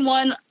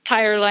 1,000,001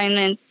 tire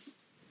alignments,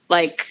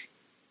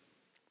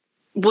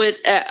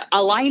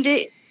 aligned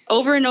it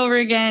over and over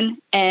again.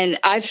 And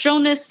I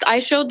showed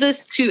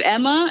this to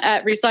Emma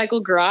at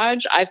Recycle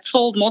Garage. I've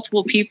told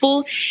multiple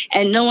people,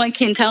 and no one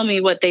can tell me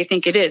what they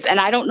think it is. And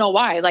I don't know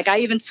why. I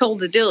even told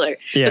the dealer.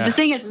 Yeah. But the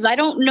thing is I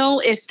don't know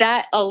if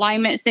that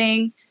alignment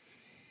thing,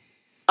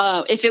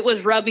 if it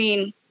was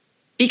rubbing,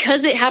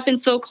 because it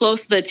happened so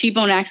close, the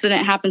T-bone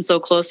accident happened so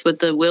close with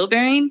the wheel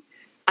bearing.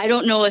 I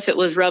don't know if it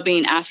was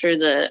rubbing after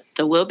the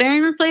wheel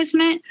bearing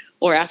replacement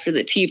or after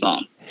the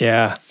T-bone.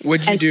 Yeah.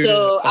 What'd you do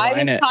to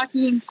align it?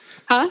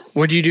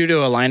 What'd you do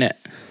to align it?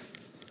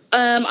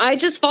 I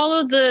just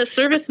followed the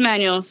service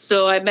manual.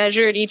 So I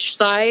measured each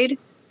side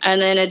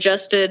and then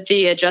adjusted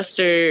the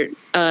adjuster.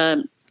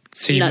 So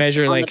you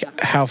measure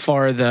how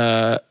far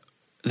the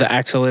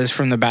axle is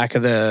from the back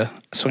of the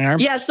swing arm?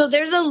 Yeah. So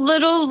there's a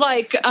little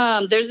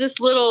there's this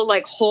little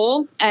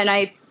hole, and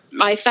I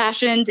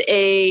fashioned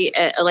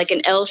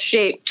an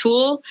L-shaped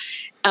tool,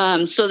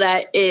 so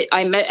that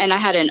I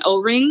had an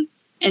O-ring.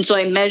 And so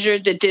I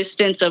measured the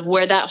distance of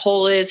where that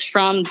hole is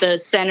from the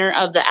center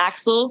of the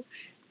axle.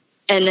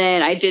 And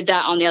then I did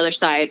that on the other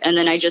side. And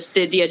then I just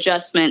did the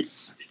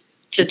adjustments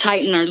to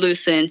tighten or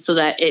loosen so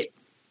that it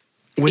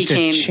with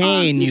the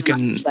chain, you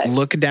can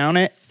look down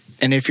it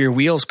and if your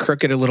wheel's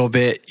crooked a little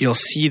bit, you'll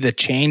see the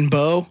chain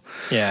bow.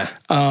 Yeah.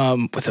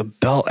 With a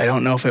belt, I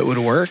don't know if it would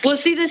work. Well,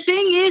 see, the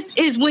thing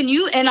is when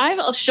you, and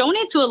I've shown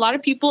it to a lot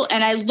of people,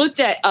 and I looked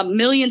at a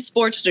million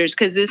Sportsters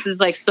because this is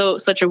like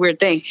such a weird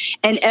thing.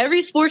 And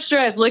every Sportster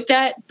I've looked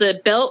at,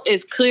 the belt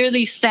is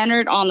clearly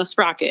centered on the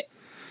sprocket.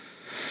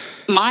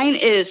 Mine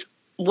is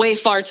way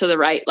far to the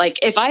right. Like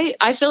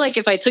I feel like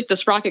if I took the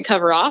sprocket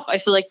cover off, I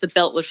feel like the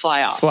belt would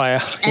fly off.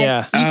 And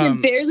yeah. You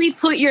can barely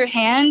put your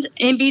hand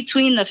in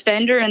between the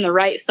fender and the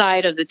right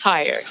side of the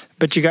tire.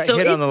 But you got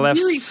hit on the left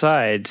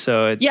side,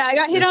 so I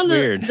got hit on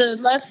the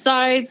left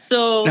side.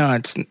 So no,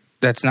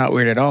 that's not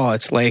weird at all.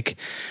 It's like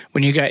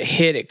when you got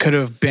hit, it could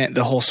have bent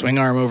the whole swing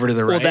arm over to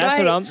the right.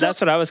 Well, that's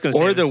what I was going to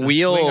say. Or the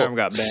wheel. Swing arm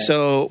got bent.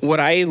 So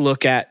what I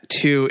look at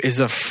too is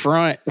the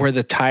front where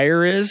the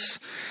tire is.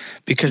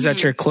 Because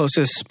that's your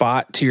closest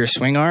spot to your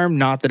swing arm.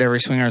 Not that every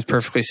swing arm is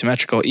perfectly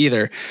symmetrical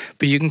either,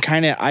 but you can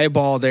kind of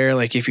eyeball there.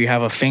 Like if you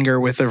have a finger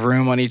width of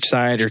room on each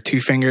side or 2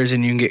 fingers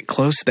and you can get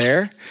close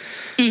there.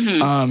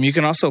 You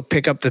can also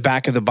pick up the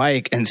back of the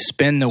bike and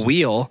spin the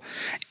wheel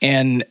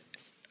and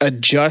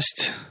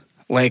adjust,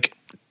 like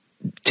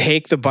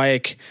take the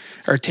bike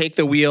or take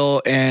the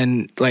wheel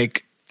and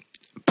like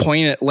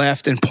point it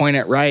left and point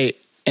it right.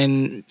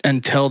 And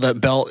until the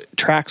belt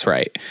tracks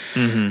right.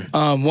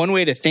 One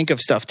way to think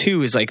of stuff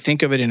too is like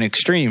think of it in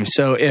extremes.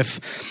 So if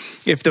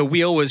the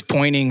wheel was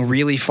pointing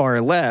really far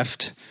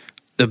left,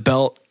 the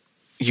belt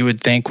you would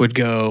think would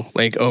go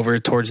like over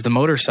towards the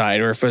motor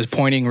side, or if it was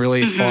pointing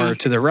really far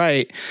to the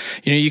right,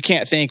 you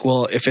can't think,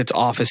 well, if it's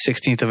off a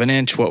 16th of an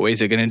inch, what way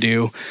is it going to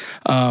do?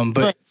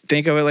 But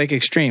think of it like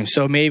extreme.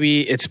 So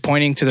maybe it's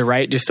pointing to the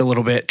right just a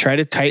little bit. Try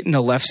to tighten the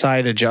left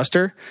side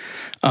adjuster.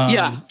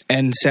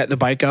 And set the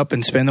bike up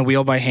and spin the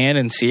wheel by hand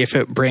and see if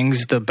it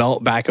brings the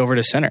belt back over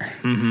to center.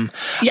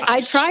 Yeah,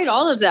 I tried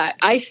all of that.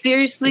 I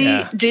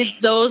seriously did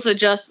those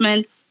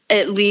adjustments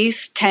at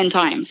least 10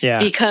 times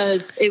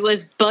because it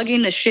was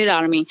bugging the shit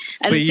out of me.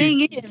 And but the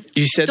thing is,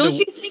 you said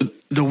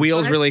the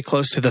wheel's really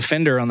close to the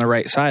fender on the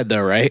right side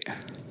though, right?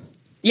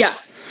 Yeah.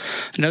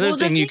 Another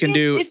thing you can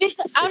do, if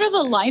it's out of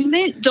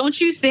alignment,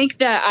 don't you think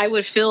that I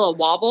would feel a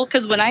wobble?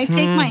 Because when I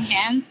take my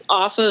hands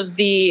off of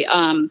the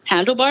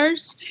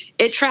handlebars,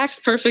 it tracks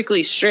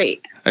perfectly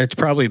straight. It's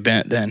probably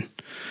bent then.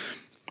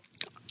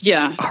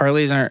 Yeah.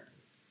 Harleys aren't,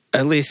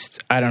 at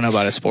least I don't know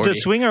about a Sporty. The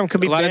swing arm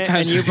could be bent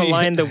and you've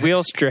aligned the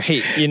wheel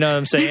straight. You know what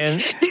I'm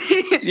saying?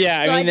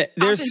 Yeah, I mean,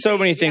 there's so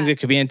many things that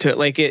could be into it.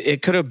 Like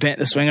it could have bent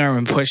the swing arm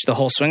and pushed the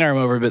whole swing arm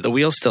over, but the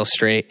wheel's still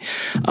straight.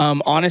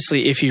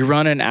 Honestly, if you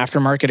run an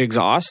aftermarket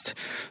exhaust,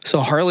 so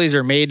Harleys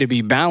are made to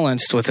be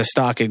balanced with a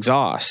stock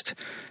exhaust.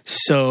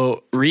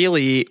 So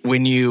really,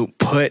 when you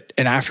put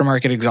an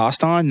aftermarket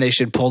exhaust on, they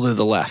should pull to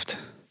the left.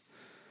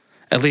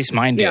 At least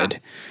mine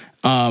did.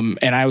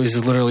 And I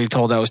was literally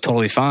told that was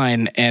totally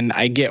fine. And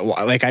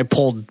I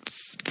pulled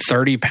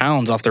 30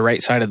 pounds off the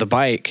right side of the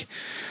bike.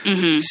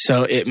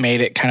 So it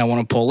made it kind of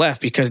want to pull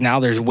left because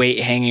now there's weight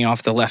hanging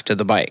off the left of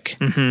the bike.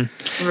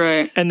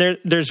 Right. And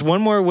there's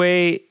one more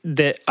way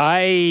that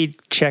I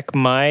check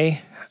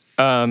my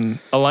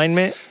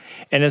alignment,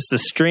 and it's the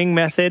string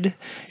method.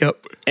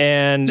 Yep.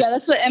 And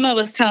that's what Emma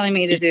was telling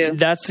me to do.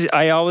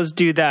 I always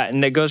do that,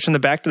 and it goes from the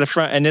back to the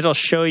front, and it'll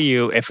show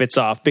you if it's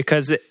off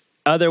because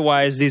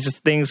otherwise, these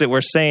things that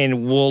we're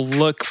saying will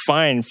look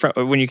fine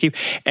when you keep.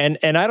 And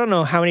I don't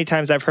know how many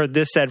times I've heard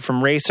this said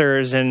from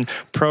racers and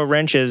pro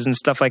wrenches and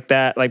stuff like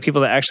that, like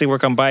people that actually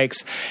work on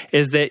bikes,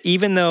 is that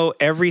even though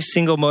every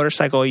single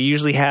motorcycle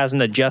usually has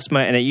an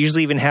adjustment and it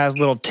usually even has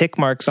little tick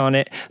marks on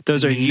it,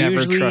 those are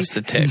never trust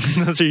the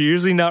ticks. Those are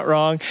usually not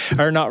wrong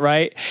or not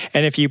right.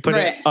 And if you put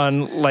it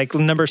on like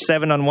number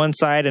 7 on one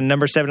side and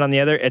number 7 on the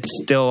other, it's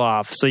still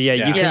off. So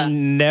you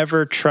can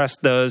never trust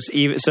those.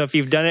 So if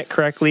you've done it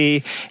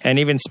correctly and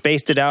even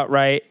spaced it out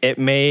right, it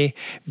may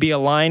be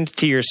aligned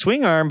to your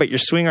swing arm, but your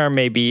swing arm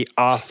may be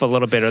off a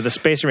little bit, or the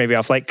spacer may be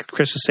off, like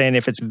Chris was saying,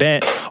 if it's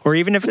bent, or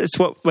even if it's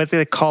what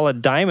they call a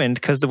diamond,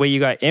 because the way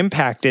you got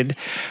impacted,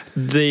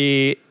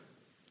 measuring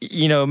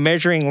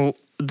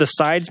the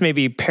sides may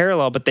be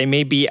parallel, but they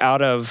may be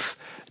out of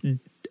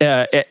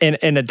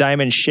in a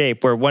diamond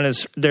shape, where one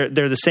is they're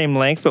the same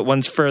length, but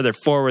one's further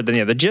forward than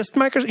the other. Just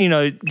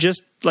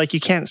just like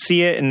you can't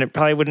see it, and it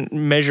probably wouldn't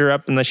measure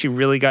up unless you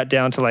really got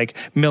down to like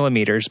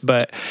millimeters.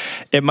 But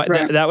it might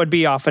that would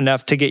be off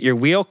enough to get your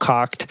wheel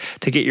cocked,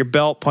 to get your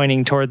belt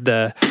pointing toward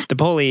the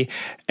pulley,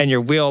 and your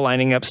wheel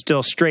lining up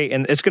still straight.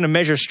 And it's going to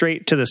measure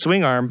straight to the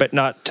swing arm, but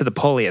not to the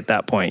pulley at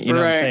that point. You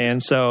know what I'm saying?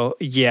 So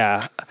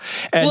yeah.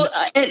 And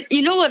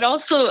you know what?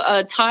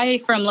 Also, Ty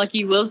from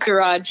Lucky Will's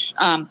Garage,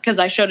 because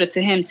I showed it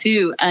to him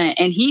too,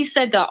 and he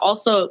said that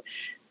also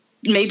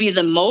maybe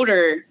the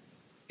motor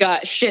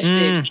got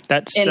shifted.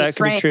 That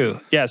could be true.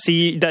 Yeah.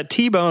 See, that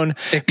T-bone,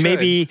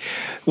 maybe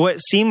what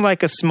seemed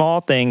like a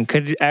small thing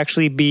could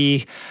actually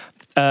be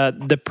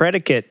the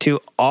predicate to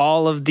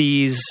all of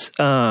these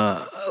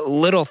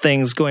little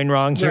things going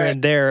wrong here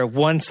and there,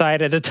 one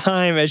side at a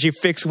time. As you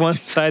fix one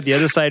side, the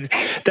other side.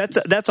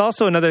 That's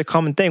also another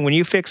common thing. When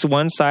you fix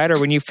one side or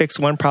when you fix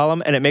one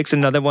problem and it makes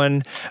another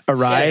one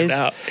arise,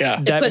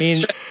 that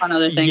means on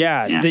other things.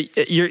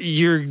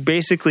 You're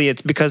basically,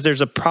 it's because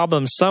there's a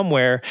problem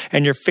somewhere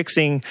and you're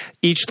fixing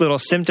each little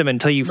symptom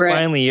until you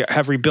finally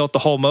have rebuilt the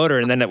whole motor,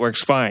 and then it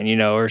works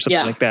fine, or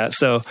something like that.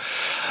 So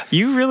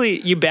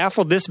you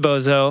baffled this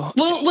bozo.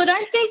 Well, what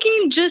I'm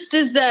thinking just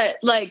is that,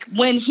 like,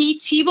 when he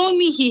T-boned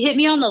me, he hit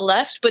me on the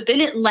left, but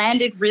then it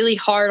landed really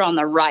hard on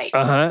the right.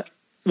 Well,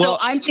 so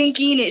I'm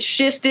thinking it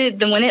shifted.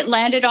 Then when it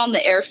landed on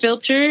the air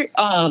filter,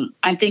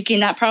 I'm thinking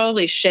that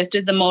probably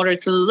shifted the motor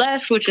to the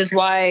left, which is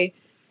why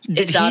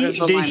it's out of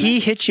alignment. Did he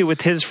hit you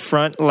with his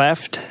front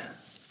left?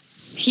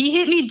 He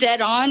hit me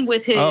dead on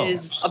with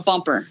his a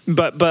bumper.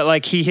 But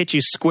like he hit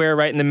you square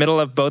right in the middle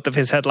of both of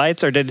his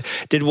headlights, or did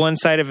one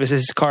side of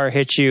his car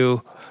hit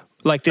you?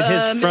 Like, did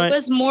his front? It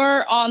was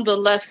more on the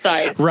left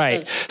side.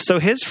 Right. So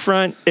his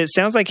front. It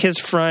sounds like his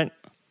front.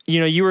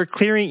 You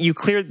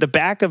cleared the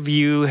back of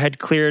you had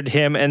cleared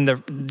him,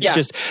 and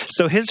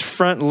so his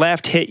front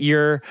left hit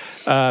your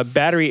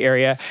battery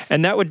area,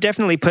 and that would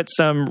definitely put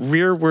some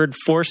rearward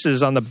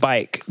forces on the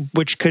bike,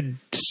 which could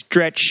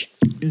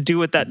do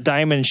with that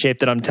diamond shape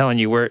that I'm telling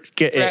you, where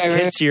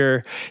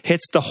it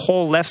hits the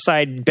whole left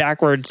side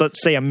backwards.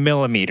 Let's say 1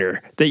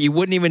 millimeter that you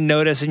wouldn't even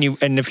notice,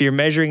 and if you're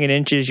measuring in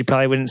inches, you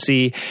probably wouldn't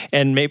see,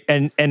 and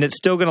it's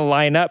still going to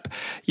line up,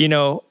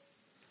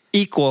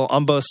 equal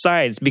on both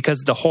sides because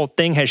the whole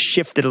thing has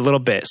shifted a little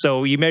bit.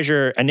 So you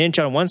measure an inch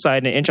on one side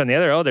and an inch on the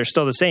other. They're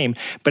still the same.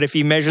 But if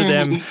you measure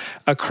them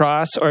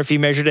across, or if you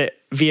measured it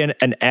via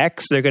an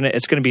X,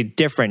 it's going to be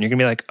different. You're going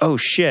to be like, oh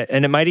shit.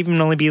 And it might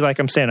even only be, like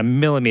I'm saying, 1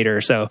 millimeter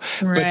or so.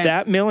 Right. But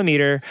that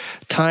millimeter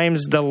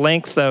times the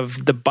length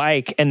of the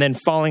bike and then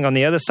falling on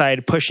the other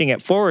side, pushing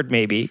it forward,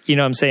 maybe, you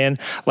know what I'm saying?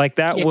 Like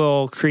that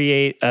will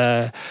create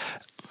what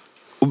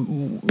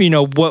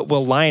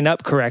will line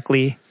up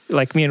correctly.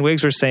 Like me and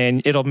Wiggs were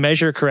saying, it'll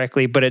measure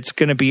correctly, but it's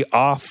going to be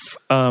off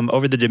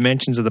over the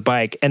dimensions of the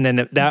bike. And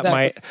then that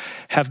might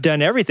have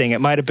done everything.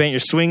 It might have bent your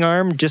swing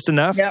arm just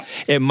enough. Yep.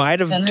 It might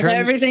have turned...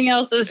 everything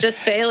else is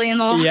just failing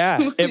along.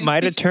 Yeah. It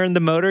might have turned the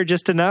motor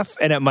just enough,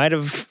 and it might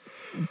have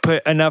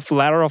put enough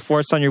lateral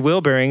force on your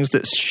wheel bearings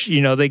that,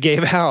 they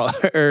gave out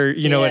or,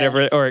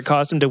 whatever, or it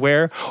caused them to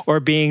wear, or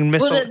being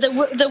missile.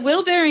 Well, the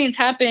wheel bearings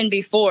happened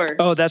before.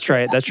 Oh, that's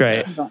right.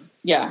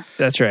 Yeah.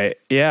 That's right.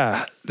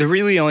 Yeah. The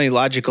really only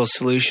logical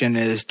solution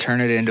is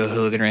turn it into a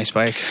hooligan race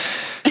bike.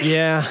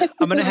 Yeah.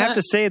 I'm going to have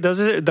to say the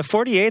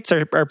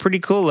 48s are pretty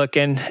cool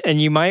looking,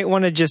 and you might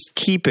want to just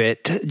keep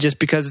it just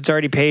because it's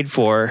already paid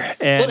for.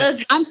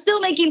 And I'm still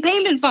making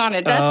payments on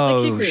it. That's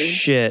the kicker. Oh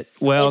shit.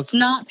 Well, it's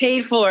not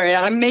paid for.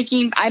 I'm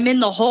in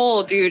the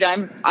hole, dude.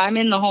 I'm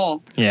in the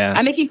hole. Yeah.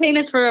 I'm making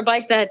payments for a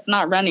bike that's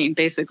not running,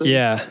 basically.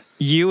 Yeah.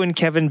 You and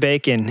Kevin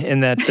Bacon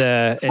in that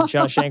in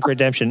Shawshank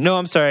Redemption. No,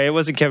 I'm sorry. It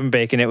wasn't Kevin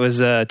Bacon. It was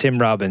Tim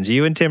Robbins.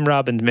 You and Tim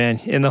Robbins, man,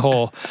 in the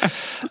hole.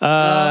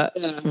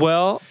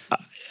 Well,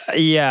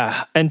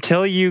 yeah.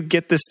 Until you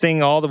get this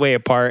thing all the way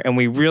apart and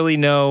we really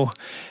know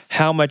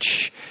how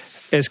much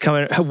is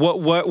coming,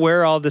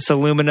 where all this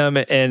aluminum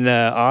and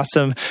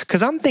awesome.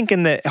 Because I'm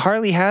thinking that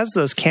Harley has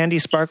those candy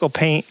sparkle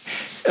paint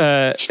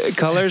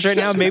colors right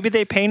now. Maybe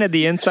they painted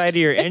the inside of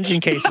your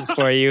engine cases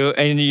for you,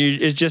 and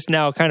it's just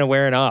now kind of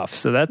wearing off.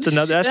 So that's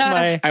another.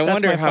 I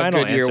wonder how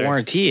good answer. Your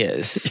warranty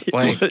is.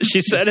 Like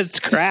she said, it's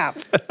crap.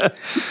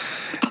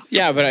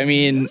 Yeah, but I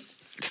mean,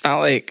 it's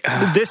not like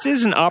this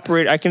is an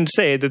operator. I can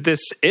say that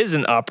this is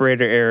an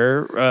operator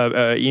error.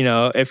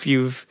 If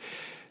you've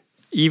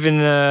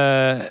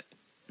even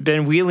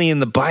been wheeling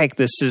the bike,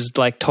 this is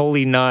like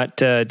totally not.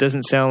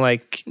 Doesn't sound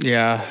like.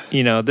 Yeah.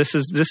 This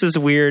is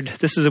weird.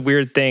 This is a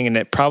weird thing, and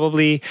it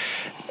probably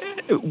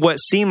what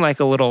seemed like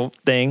a little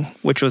thing,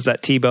 which was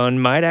that T-bone,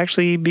 might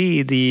actually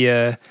be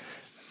the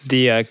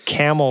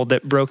camel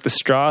that broke the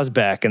straws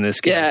back in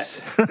this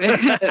case.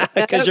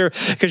 Because you're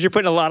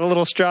putting a lot of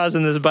little straws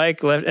in this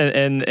bike left.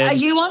 And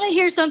you want to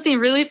hear something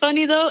really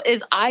funny though?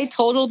 Is I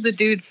totaled the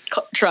dude's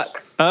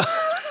truck.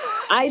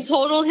 I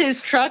totaled his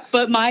truck,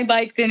 but my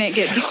bike didn't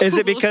get totaled. Is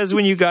it because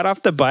when you got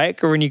off the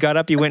bike or when you got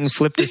up, you went and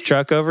flipped his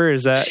truck over?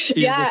 Is that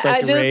just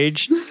like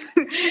rage?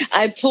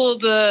 I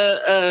pulled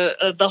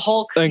the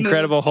Hulk, the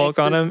Incredible Hulk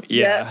on him.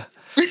 Yeah.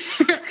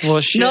 Well,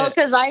 shit. No,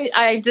 because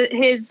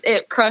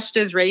it crushed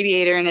his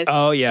radiator, and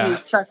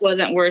his truck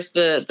wasn't worth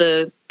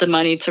the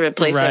money to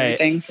replace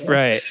everything. So.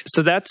 Right.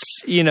 So that's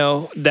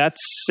that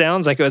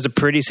sounds like it was a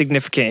pretty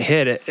significant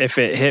hit if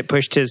it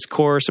pushed his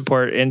core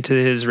support into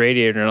his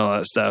radiator and all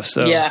that stuff.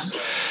 So yeah.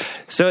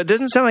 So it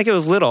doesn't sound like it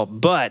was little,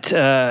 but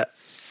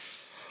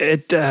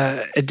it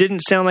didn't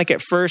sound like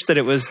at first that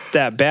it was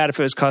that bad if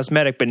it was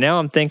cosmetic, but now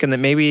I'm thinking that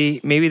maybe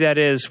that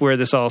is where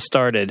this all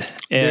started.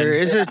 And there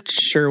is a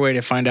sure way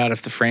to find out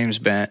if the frame's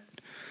bent.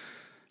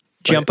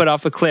 Jump it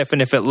off a cliff,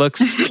 and if it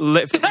looks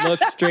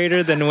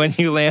straighter than when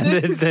you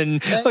landed, then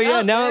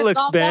now it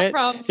looks bent.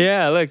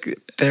 Yeah, look,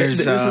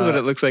 this is what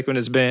it looks like when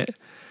it's bent.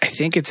 I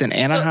think it's in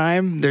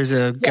Anaheim. There's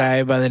a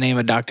guy by the name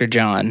of Dr.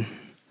 John.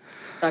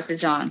 Dr.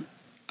 John?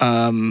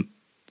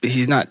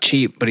 He's not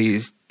cheap, but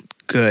he's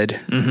good.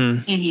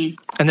 And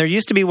there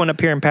used to be one up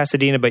here in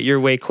Pasadena, but you're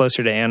way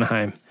closer to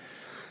Anaheim.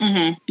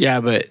 Yeah,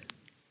 but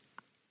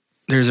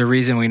there's a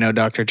reason we know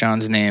Dr.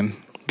 John's name.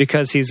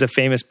 Because he's a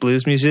famous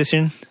blues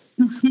musician?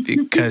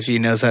 Because he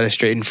knows how to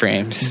straighten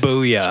frames.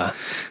 Booyah.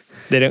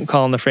 They didn't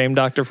call him the frame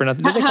doctor for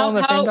nothing. Did they call him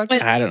the frame doctor?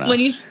 I don't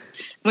know.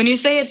 When you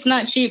say it's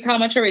not cheap, how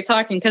much are we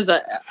talking? Because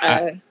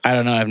I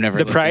don't know. I've never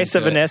the price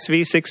of an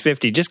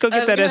SV650. Just go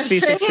get that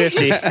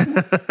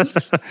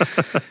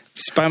SV650.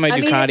 Just buy my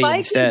Ducati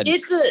instead.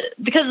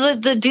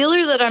 Because the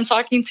dealer that I'm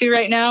talking to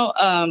right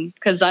now,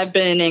 because I've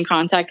been in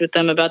contact with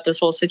them about this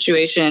whole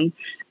situation,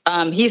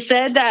 he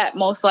said that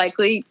most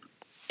likely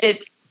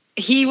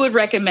he would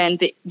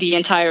recommend the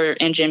entire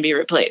engine be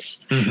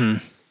replaced.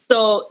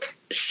 So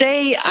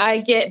say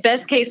I get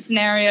best case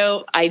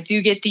scenario, I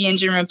do get the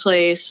engine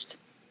replaced.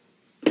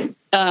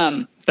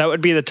 That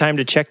would be the time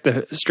to check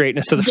the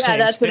straightness of the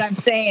frames. That's what I'm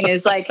saying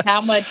is like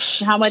how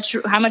much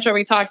are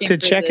we talking to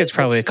check? It's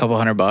probably a couple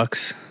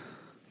 $100,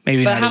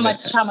 maybe. But how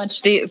much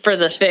for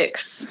the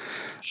fix?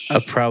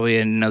 Probably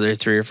another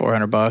 $300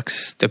 or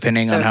 $400,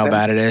 depending on how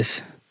bad it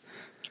is.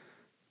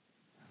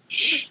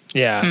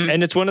 Yeah,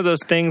 and it's one of those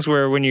things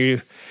where when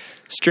you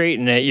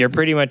straighten it, you're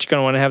pretty much going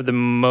to want to have the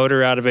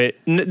motor out of it.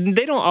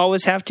 They don't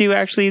always have to,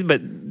 actually, but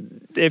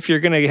if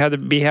you're going to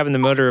be having the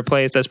motor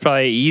replaced, that's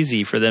probably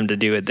easy for them to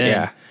do it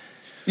then.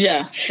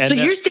 Yeah. And so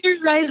you're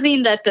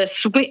theorizing that the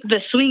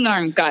swing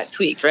arm got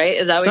tweaked, right?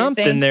 Is that what you're saying?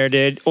 Something there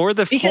did, or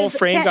the whole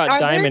frame got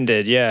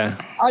diamonded.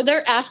 Are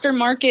there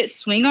aftermarket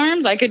swing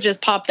arms? I could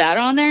just pop that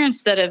on there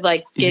instead of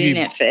like getting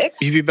it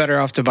fixed. You'd be better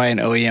off to buy an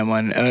OEM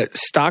one.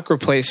 Stock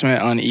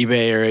replacement on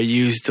eBay or a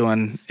used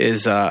one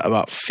is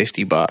about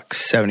 $50,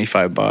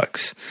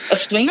 $75. A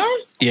swing arm?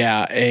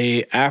 Yeah,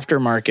 a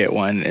aftermarket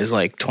one is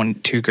like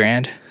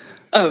 $22,000.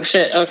 Oh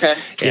shit! Okay.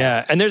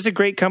 Yeah, and there's a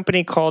great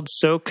company called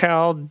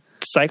SoCal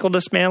Cycle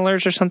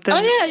Dismantlers or something. Oh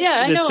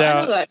yeah, I know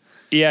that.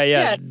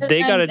 Yeah.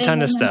 They got a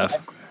ton of stuff.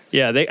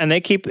 Yeah,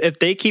 they keep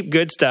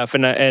good stuff,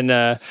 and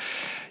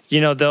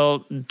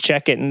they'll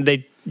check it, and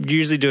they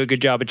usually do a good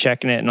job of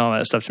checking it and all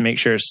that stuff to make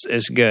sure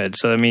it's good.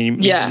 So I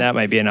mean, that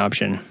might be an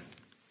option.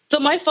 So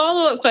my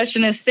follow-up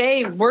question is: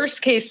 say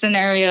worst case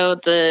scenario,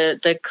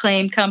 the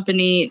claim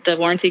company, the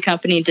warranty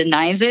company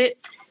denies it.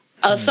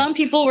 Some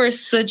people were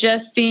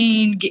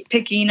suggesting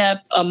picking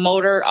up a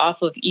motor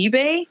off of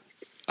eBay.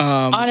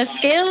 On a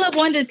scale of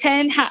 1 to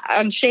 10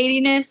 on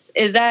shadiness,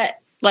 is that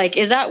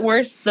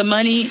worth the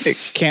money? It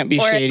can't be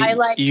shady.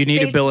 You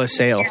need a bill of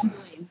sale.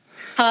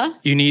 Huh?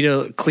 You need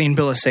a clean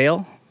bill of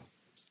sale.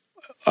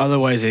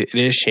 Otherwise, it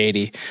is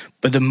shady.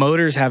 But the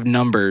motors have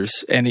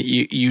numbers, and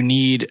you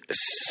need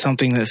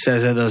something that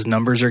says that those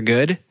numbers are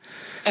good.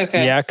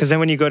 Okay. Yeah, because then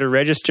when you go to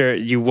register,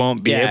 you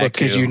won't be able to.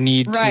 Because you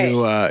need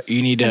to.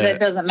 You need to. That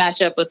doesn't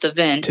match up with the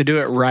VIN. To do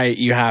it right,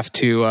 you have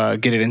to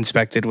get it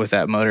inspected with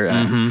that motor.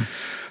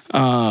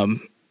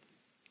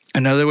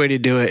 Another way to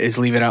do it is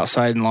leave it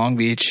outside in Long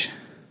Beach.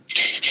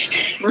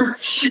 We're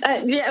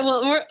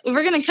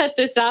gonna cut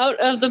this out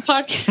of the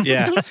podcast.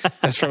 Yeah,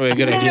 that's probably a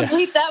good idea. I'm gonna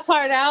bleep that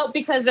part out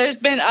because there's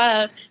been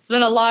a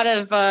lot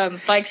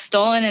of bikes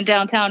stolen in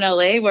downtown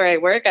LA where I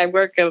work. I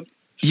work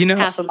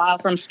half a mile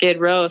from Skid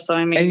Row, so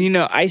I mean, and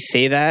I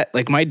say that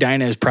like my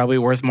Dyna is probably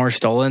worth more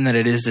stolen than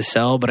it is to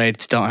sell, but I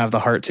just don't have the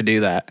heart to do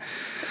that.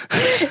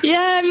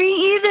 Yeah,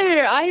 me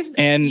either.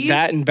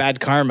 That and bad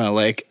karma,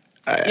 like.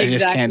 I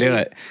just can't do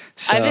it.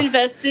 So. I've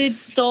invested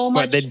so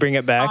much. What, they'd bring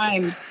it back?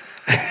 They're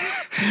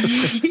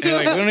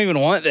like, we don't even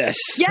want this.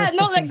 Yeah,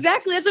 no,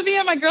 exactly. That's what me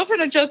and my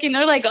girlfriend are joking.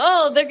 They're like,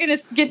 oh, they're going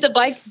to get the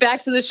bike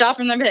back to the shop,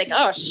 and they're like,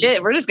 oh,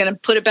 shit, we're just going to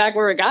put it back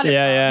where we got it.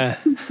 Yeah.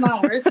 It's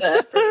not worth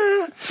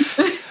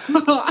it.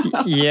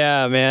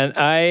 Yeah, man.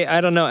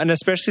 I don't know. And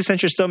especially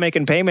since you're still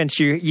making payments,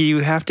 you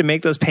have to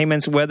make those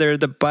payments whether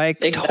the bike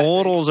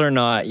totals or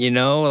not,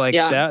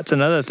 that's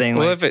another thing.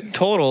 Well, if it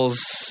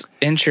totals,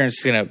 insurance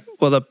is going to...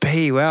 Well, they'll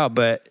pay you out,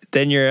 but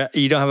then you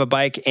don't have a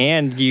bike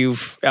and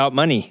you've out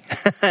money.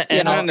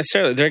 And not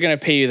necessarily. They're going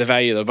to pay you the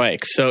value of the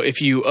bike. So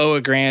if you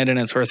owe $1,000 and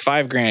it's worth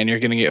 $5,000, you're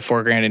going to get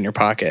 $4,000 in your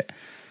pocket.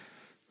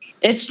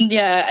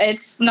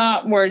 It's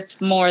not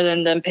worth more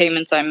than the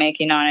payments I'm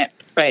making on it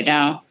right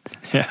now.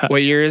 Yeah.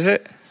 What year is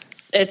it?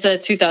 It's a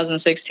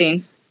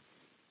 2016.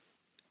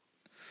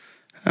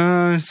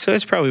 So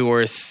it's probably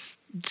worth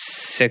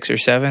 $600 or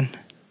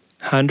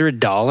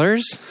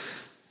 $700.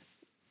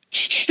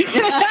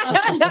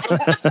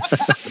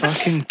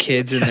 Fucking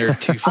kids in their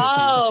 250s.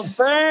 Oh,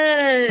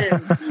 burn.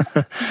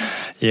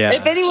 Yeah.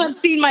 If anyone's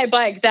seen my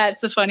bike,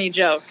 that's a funny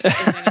joke. You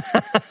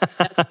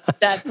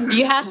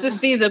have to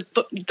see the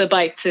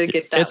bike to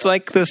get that. It's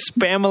like the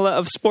Spamula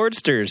of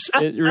Sportsters.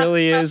 It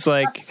really is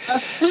like,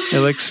 it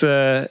looks,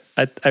 I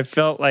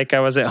felt like I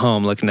was at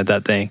home looking at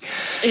that thing.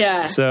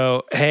 Yeah.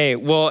 So, hey,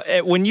 well,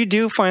 when you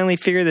do finally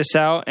figure this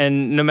out,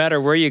 and no matter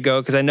where you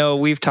go, because I know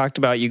we've talked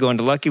about you going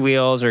to Lucky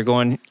Wheels or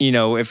going,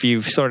 if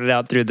you've sorted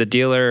out through the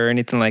dealer or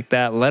anything like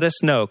that, let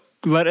us know.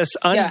 Let us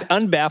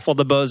unbaffle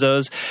the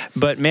bozos.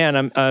 But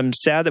man, I'm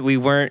sad that we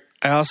weren't.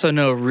 I also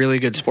know a really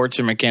good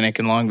Sportster mechanic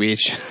in Long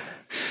Beach.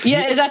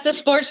 Yeah, is that the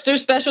Sportster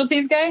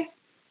Specialties guy?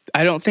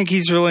 I don't think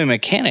he's really a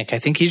mechanic. I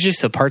think he's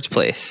just a parts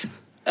place.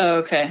 Oh,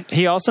 okay.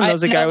 He also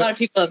knows a guy. A lot of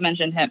people have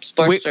mentioned him.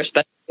 Sportster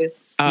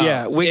Specialties.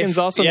 Yeah, Wiggins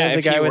also knows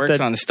a guy with works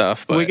on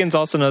stuff. But. Wiggins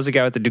also knows a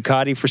guy with the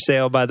Ducati for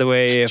sale. By the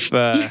way, if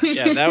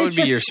yeah, that would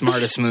be your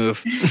smartest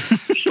move.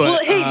 But, well,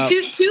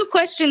 hey, two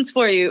questions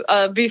for you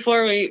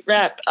before we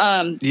wrap.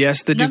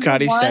 Yes, the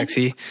Ducati's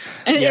sexy.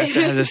 Yes,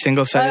 it has a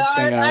single-sided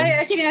swing arm.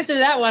 I can answer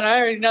that one. I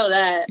already know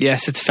that.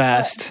 Yes, it's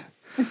fast.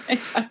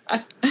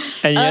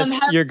 And yes,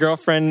 your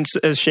girlfriend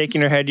is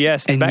shaking her head.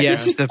 Yes, and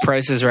yes, the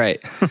price is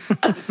right.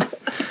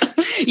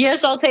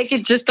 Yes, I'll take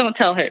it. Just don't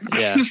tell her.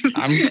 Yeah,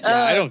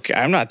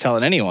 I'm not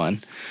telling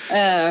anyone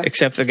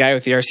except the guy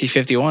with the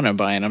RC51 I'm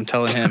buying. I'm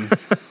telling him.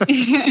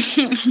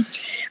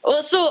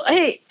 Well, so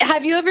hey,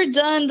 have you ever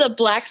done the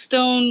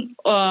Blackstone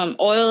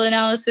oil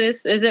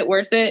analysis? Is it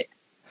worth it?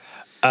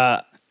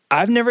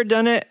 I've never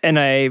done it,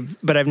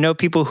 but I've known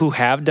people who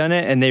have done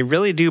it, and they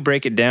really do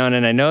break it down.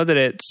 And I know that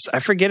it's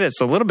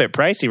a little bit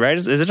pricey, right?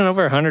 Is it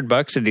over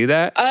 $100 to do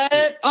that?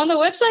 On the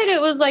website, it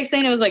was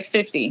saying it was like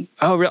 50.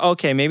 Oh,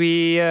 okay.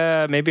 Maybe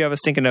I was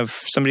thinking of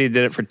somebody who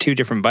did it for two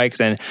different bikes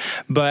then,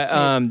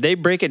 but they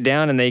break it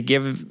down and they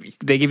give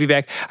you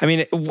back. I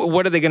mean,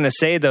 what are they going to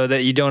say though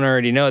that you don't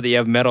already know, that you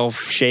have metal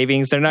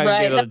shavings? They're not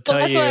going to be able to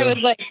tell you.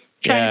 That's why I was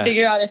trying to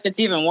figure out if it's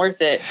even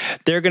worth it.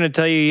 They're going to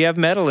tell you have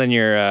metal in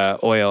your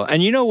oil.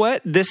 And you know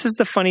what? This is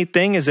the funny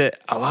thing, is that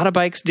a lot of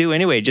bikes do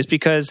anyway, just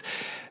because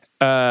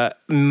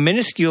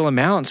minuscule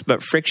amounts,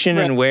 but friction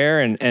and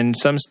wear and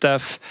some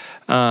stuff,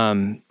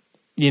 I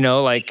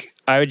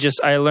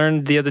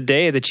learned the other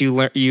day that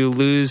you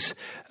lose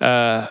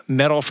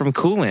metal from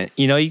coolant.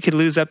 You could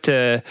lose up to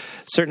a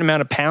certain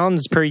amount of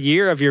pounds per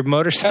year of your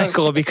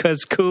motorcycle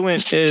because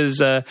coolant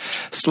is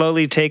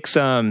slowly takes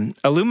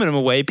aluminum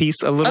away,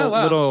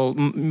 little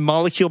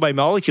molecule by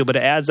molecule, but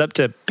it adds up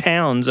to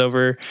pounds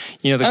over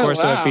the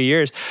course of a few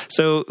years.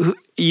 So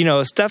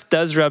stuff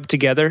does rub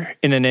together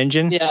in an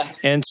engine. Yeah.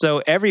 And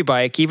so every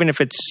bike, even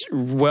if it's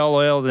well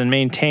oiled and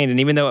maintained, and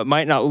even though it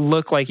might not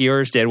look like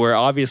yours did, where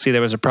obviously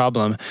there was a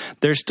problem,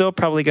 there's still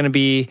probably going to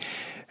be,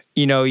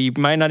 you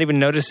might not even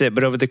notice it,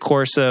 but over the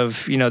course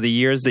of, the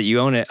years that you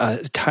own it,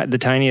 the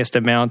tiniest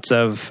amounts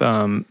of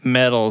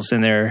metals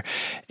in there.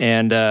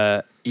 And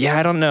I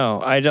don't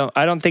know. I don't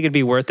think it'd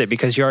be worth it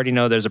because you already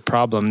know there's a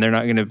problem. They're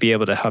not going to be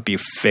able to help you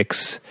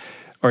fix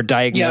or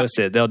diagnose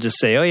it. They'll just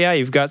say, oh yeah,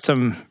 you've got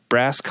some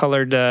brass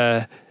colored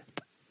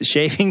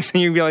shavings,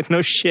 and you'd be like,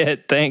 no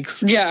shit,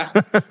 thanks. Yeah.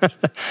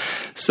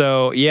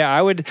 So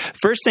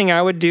first thing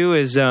I would do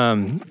is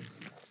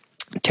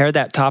tear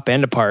that top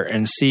end apart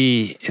and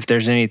see if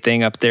there's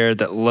anything up there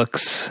that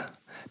looks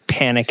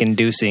panic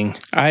inducing.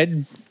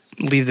 I'd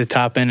leave the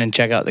top end and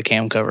check out the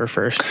cam cover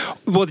first.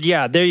 Well,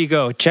 yeah, there you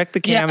go. Check the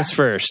cams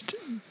first.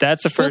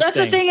 That's the first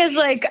thing. The thing is,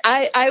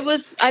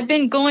 I've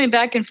been going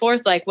back and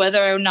forth,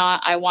 whether or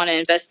not I want to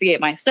investigate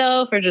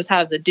myself or just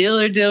have the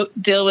dealer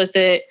deal with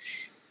it.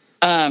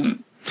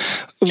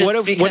 What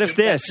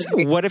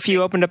if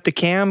you opened up the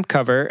cam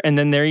cover and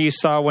then there you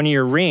saw one of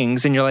your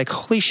rings and you're like,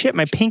 holy shit,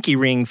 my pinky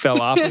ring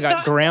fell off and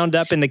got ground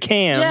up in the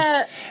cams.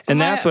 Yeah, and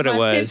that's what it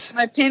was.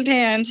 My pimp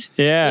hand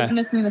was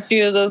missing a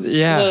few of those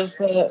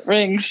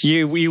rings.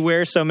 You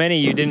wear so many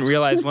you didn't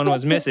realize one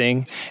was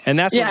missing, and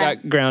that's what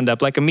got ground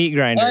up like a meat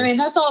grinder. Well, I mean,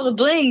 that's all the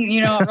bling,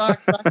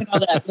 rocking all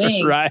that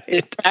bling. Right.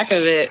 The back of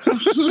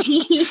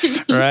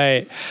it.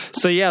 Right.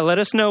 So let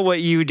us know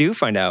what you do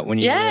find out when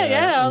you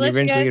I'll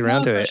eventually get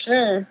around to it.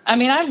 Sure. I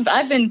mean,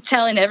 I've been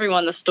telling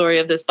everyone the story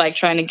of this bike,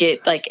 trying to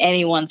get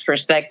anyone's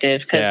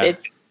perspective, because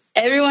it's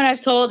everyone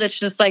I've told, it's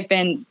just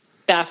been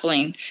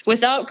baffling.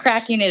 Without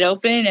cracking it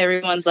open,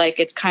 everyone's like,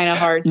 it's kind of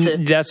hard to.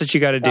 That's what you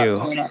got to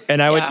do.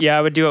 And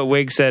I would do what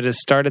Wig said: is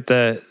start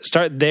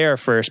there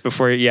first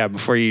before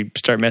you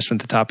start messing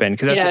with the top end,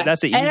 because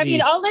that's the easy. And I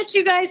mean, I'll let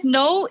you guys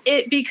know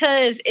it,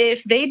 because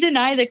if they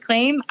deny the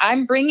claim,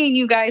 I'm bringing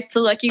you guys to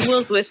Lucky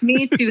Wheels with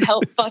me to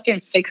help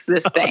fucking fix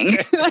this thing.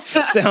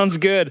 Sounds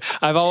good.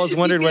 I've always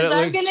wondered what it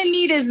looks. I'm gonna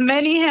need as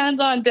many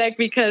hands on deck,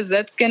 because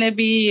that's gonna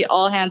be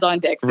all hands on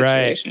deck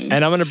situation. Right.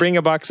 And I'm gonna bring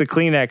a box of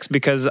Kleenex,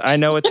 because I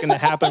know it's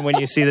gonna happen when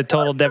you see the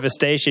total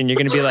devastation. You're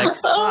going to be like,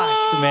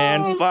 fuck,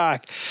 man,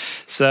 fuck.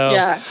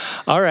 So,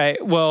 all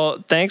right.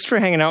 Well, thanks for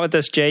hanging out with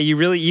us, Jay.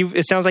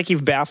 It sounds like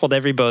you've baffled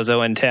every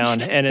bozo in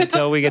town. And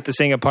until we get this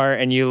thing apart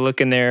and you look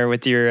in there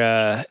with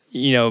your,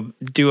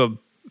 do a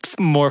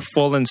more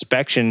full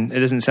inspection, it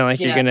doesn't sound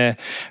like you're going to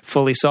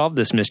fully solve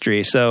this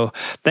mystery. So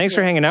thanks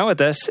for hanging out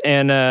with us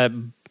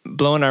and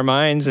blowing our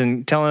minds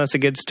and telling us a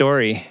good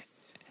story.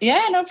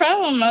 Yeah, no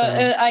problem. So.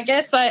 I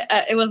guess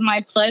it was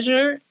my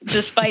pleasure,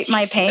 despite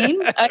my pain,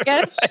 I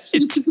guess.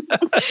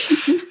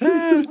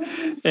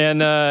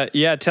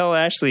 And tell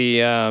Ashley,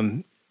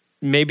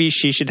 maybe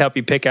she should help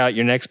you pick out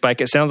your next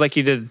bike. It sounds like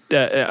you did.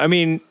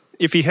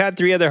 If you had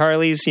 3 other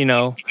Harleys,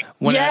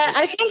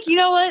 I think, you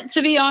know what,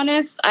 to be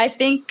honest, I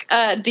think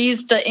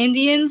the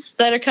Indians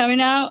that are coming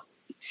out,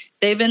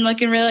 They've been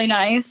looking really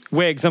nice.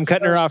 Wiggs, I'm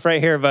cutting her off right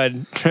here,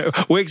 bud.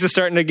 Wiggs is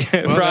starting to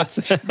get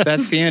frost.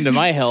 That's the end of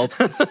my help.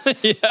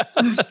 Wait,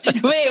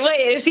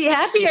 is he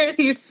happy or is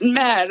he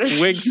mad?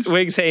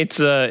 Wiggs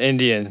hates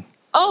Indian.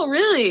 Oh,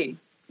 really?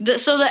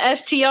 So the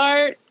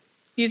FTR,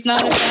 he's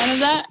not a fan of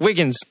that?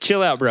 Wiggins,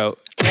 chill out, bro.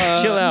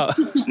 Chill out.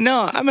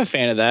 No, I'm a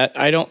fan of that.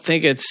 I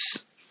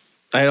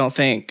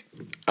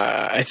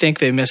think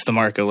they missed the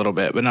mark a little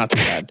bit, but not too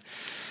bad.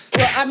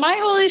 Well, my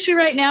whole issue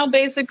right now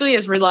basically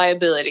is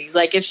reliability.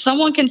 Like, if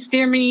someone can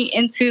steer me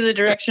into the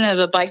direction of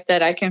a bike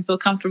that I can feel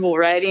comfortable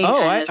riding.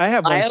 Oh, I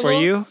have one for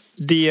you.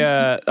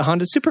 The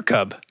Honda Super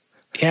Cub.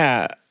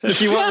 Yeah.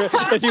 If you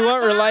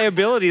want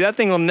reliability, that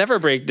thing will never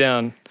break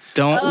down.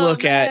 Don't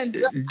look at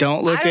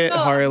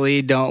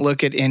Harley. Don't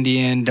look at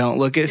Indian. Don't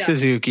look at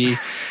Suzuki.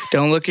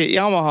 Don't look at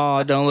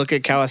Yamaha. Don't look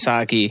at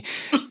Kawasaki.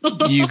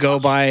 You go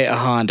buy a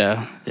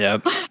Honda.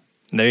 Yep.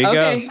 There you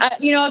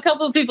go. A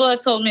couple of people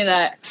have told me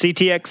that.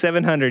 CTX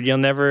 700. You'll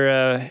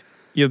never,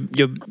 you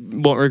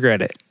won't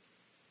regret it.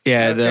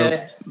 Yeah,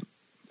 the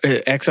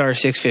XR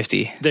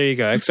 650. There you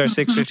go, XR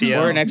 650.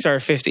 Or an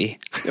XR 50.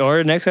 Or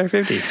an XR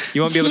 50.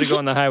 You won't be able to go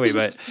on the highway,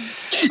 but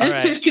all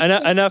right.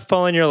 Enough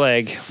pulling your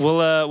leg. We'll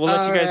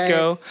let you guys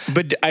go.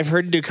 But I've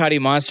heard Ducati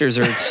Monsters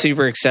are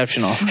super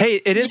exceptional.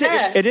 Hey, it is.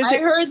 Yeah, it is. I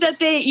heard that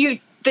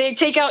they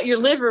take out your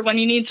liver when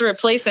you need to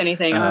replace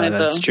anything on it.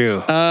 That's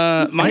true.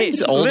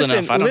 Mine's old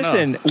enough. I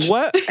don't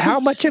know. How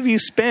much have you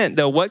spent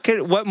though? What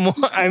more?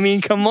 I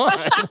mean, come on.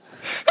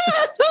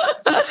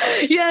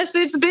 Yes,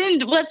 it's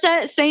been, what's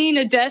that saying?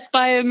 A death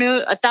by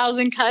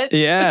 1,000 cuts.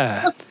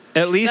 Yeah.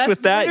 At least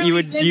with that, you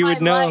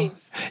would know.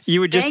 Life. You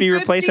would just be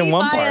replacing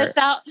one part.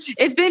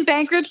 It's been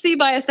bankruptcy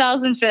by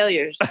 1,000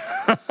 failures.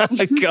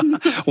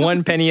 God,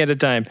 1 penny at a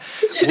time.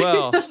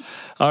 Well.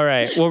 All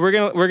right. Well, we're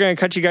gonna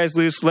cut you guys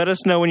loose. Let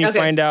us know when you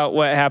find out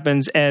what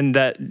happens, and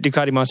that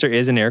Ducati Monster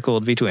is an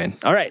air-cooled V-twin.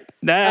 All right.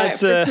 That's.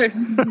 Sure.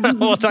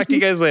 We'll talk to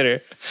you guys later.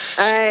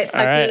 All right.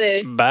 All right.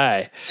 Later.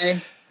 Bye.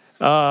 Bye.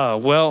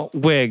 Well,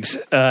 Wiggs,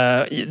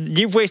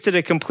 you've wasted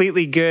a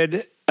completely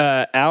good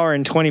hour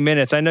and 20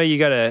 minutes. I know we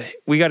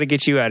gotta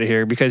get you out of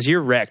here because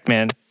you're wrecked,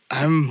 man.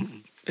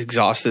 I'm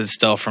exhausted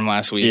still from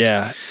last week.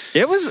 Yeah,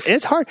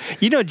 it's hard.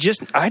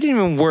 I didn't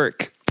even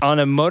work on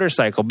a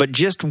motorcycle, but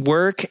just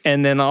work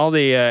and then all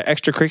the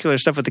extracurricular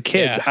stuff with the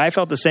kids. Yeah. I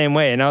felt the same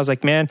way, and I was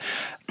like, man,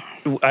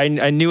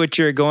 I knew what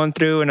you were going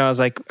through, and I was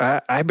like,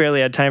 I barely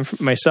had time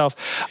for myself.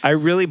 I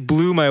really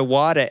blew my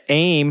wad at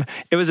AIM.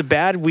 It was a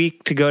bad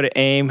week to go to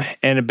AIM,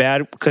 and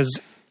because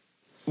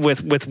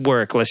with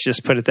work, let's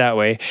just put it that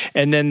way.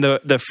 And then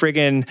the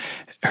friggin'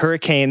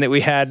 hurricane that we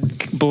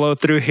had blow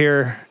through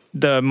here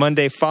the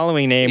Monday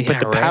following AIM put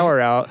the power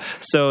out.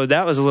 So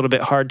that was a little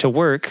bit hard to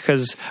work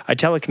because I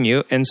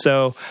telecommute. And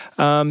so,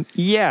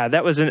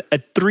 that was a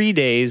 3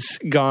 days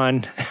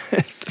gone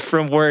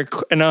from work.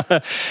 And,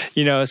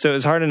 so it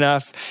was hard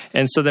enough.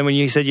 And so then when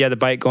you said you had the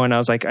bike going, I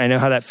was like, I know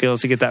how that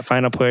feels to get that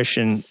final push.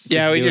 And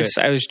I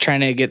was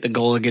trying to get the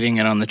goal of getting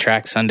it on the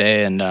track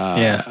Sunday, and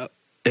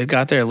it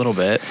got there a little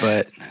bit.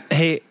 But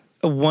hey,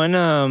 one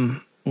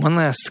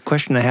last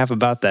question I have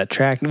about that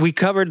track. We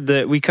covered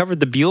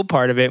the Buell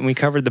part of it, and we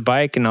covered the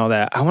bike and all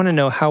that. I want to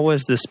know, how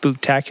was the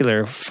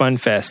Spooktacular Fun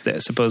Fest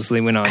that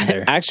supposedly went on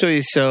there?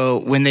 Actually, so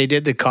when they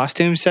did the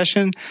costume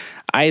session,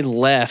 I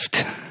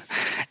left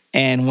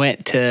and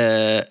went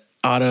to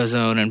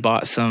AutoZone and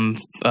bought some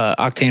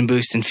octane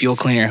boost and fuel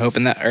cleaner,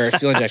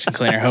 fuel injection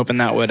cleaner, hoping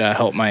that would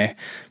help my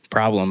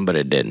problem, but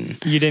it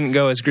didn't. You didn't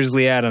go as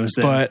Grizzly Adams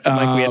then, like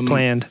we had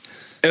planned.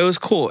 It was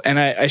cool, and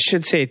I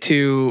should say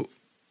too.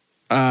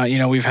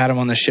 We've had him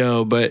on the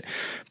show, but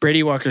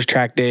Brady Walker's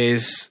track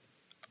days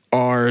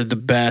are the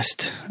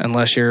best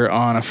unless you're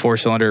on a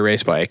 4-cylinder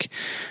race bike.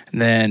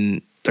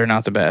 Then they're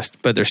not the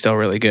best, but they're still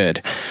really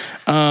good.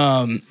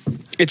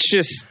 It's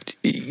just,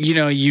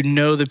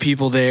 the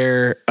people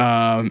there.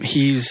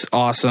 He's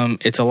awesome.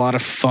 It's a lot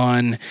of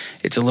fun.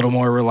 It's a little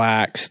more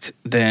relaxed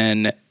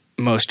than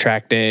most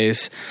track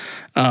days.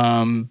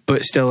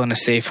 But still in a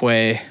safe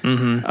way.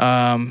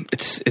 Mm-hmm.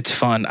 It's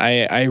fun.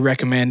 I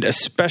recommend,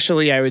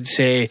 especially if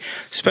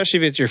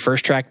it's your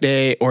first track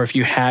day, or if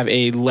you have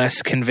a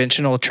less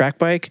conventional track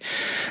bike,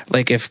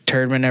 like if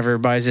Turdman ever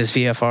buys his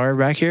VFR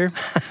back here.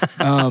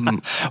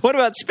 What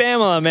about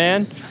Spamela,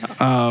 man?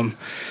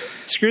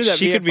 Screw that.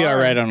 She VFR. could be all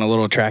right on a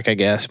little track, I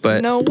guess.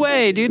 But no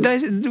way, dude.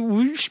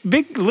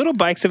 Big little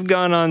bikes have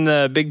gone on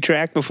the big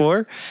track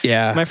before.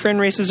 Yeah, my friend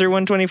races her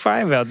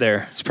 125 out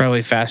there. It's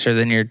probably faster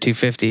than your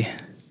 250.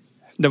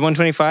 The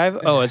 125?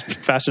 Oh, it's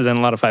faster than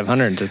a lot of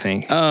 500s, I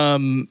think.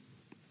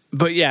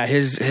 But yeah,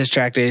 his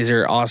track days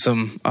are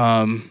awesome.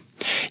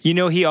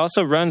 He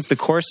also runs the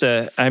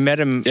Corsa. I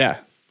met him. Yeah.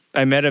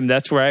 I met him.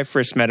 That's where I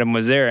first met him,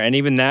 was there. And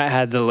even that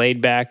had the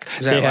laid back.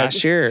 Was that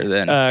last year or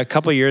then? A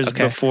couple years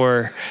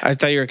before. I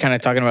thought you were kind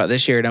of talking about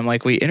this year, and I'm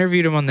like, we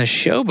interviewed him on the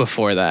show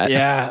before that.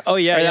 Yeah. Oh,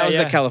 yeah. That was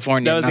the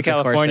California. That was the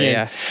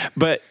California.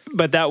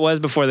 But that was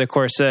before the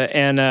Corsa.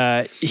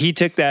 And he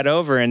took that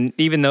over, and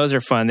even those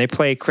are fun. They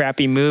play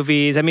crappy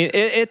movies. I mean,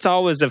 it's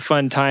always a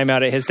fun time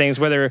out at his things.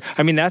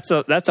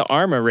 That's an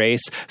ARMA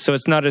race, so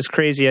it's not as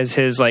crazy as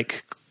his,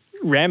 like,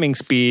 ramming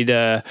speed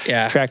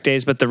track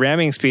days, but the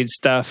ramming speed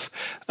stuff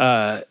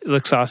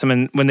looks awesome.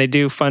 And when they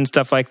do fun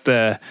stuff like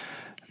the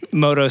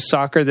Moto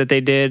Soccer that they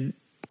did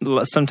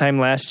sometime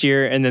last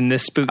year, and then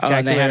this Spooktacular,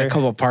 and they had a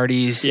couple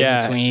parties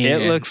in between.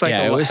 It looks like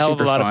a hell of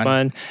a lot of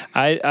fun.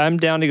 I'm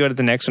down to go to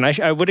the next one.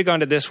 I would have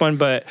gone to this one,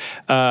 but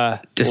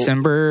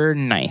December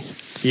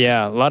 9th.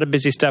 Yeah, a lot of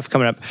busy stuff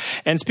coming up.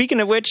 And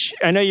speaking of which,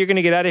 I know you're going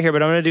to get out of here,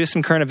 but I'm going to do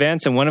some current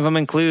events, and one of them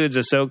includes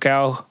a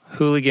SoCal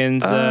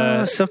Hooligans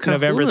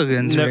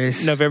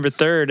race. November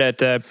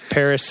 3rd at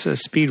Paris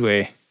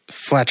Speedway.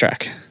 Flat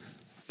track.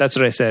 That's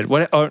what I said.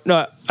 What? Oh,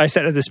 no, I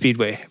said at the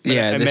Speedway.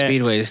 Yeah, the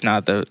Speedway is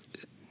not the...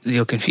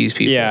 You'll confuse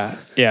people.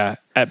 Yeah.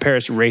 At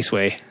Paris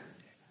Raceway.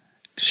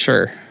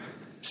 Sure.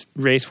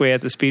 Raceway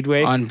at the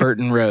Speedway on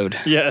Burton Road.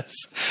 Yes,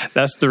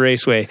 that's the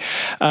Raceway.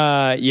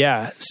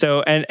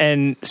 So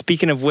and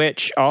speaking of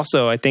which,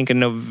 also I think in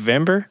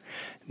November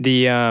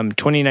the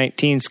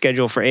 2019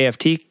 schedule for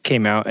AFT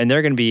came out, and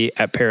they're going to be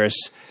at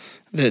Paris.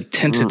 The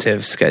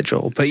tentative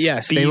schedule, but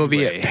yes, Speedway. They will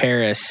be at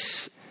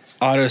Paris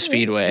Auto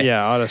Speedway.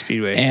 Yeah, Auto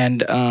Speedway.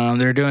 And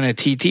they're doing a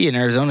TT in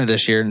Arizona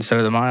this year instead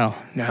of the mile.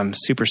 I'm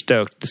super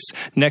stoked. This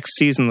next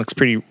season looks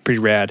pretty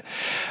rad.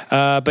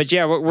 But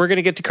yeah, we're going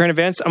to get to current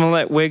events. I'm going to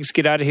let Wiggs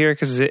get out of here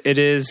because it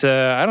is,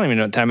 I don't even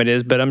know what time it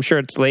is, but I'm sure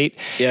it's late.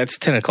 Yeah, it's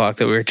 10 o'clock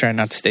that we were trying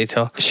not to stay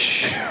till. All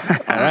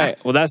right.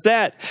 Well, that's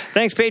that.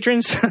 Thanks,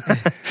 patrons.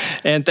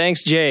 And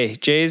thanks, Jay.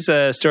 Jay's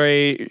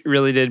story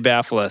really did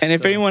baffle us. And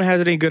if anyone has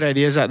any good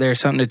ideas out there,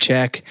 something to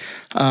check,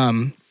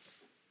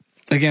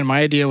 again,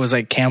 my idea was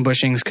like cam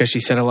bushings because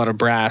she said a lot of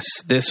brass.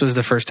 This was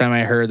the first time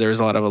I heard there was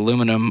a lot of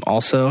aluminum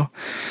also.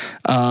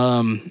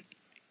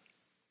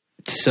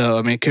 So,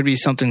 I mean, it could be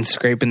something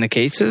scraping the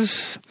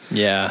cases.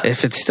 Yeah.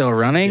 If it's still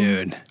running.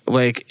 Dude.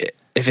 Like,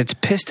 if it's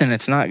piston,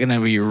 it's not going to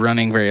be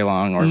running very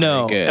long or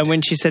very good. And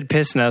when she said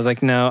piston, I was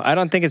like, no, I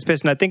don't think it's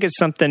piston. I think it's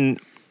something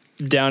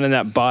down in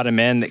that bottom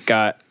end that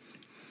got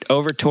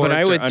over-torqued. But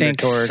I would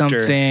think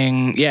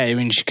something,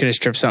 she could have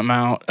stripped something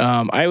out.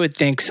 I would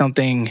think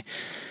something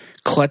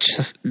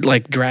clutch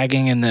like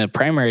dragging in the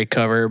primary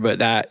cover, but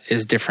that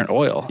is different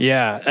oil.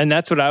 Yeah, and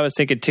that's what I was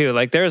thinking too.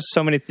 Like there's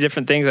so many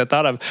different things I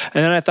thought of,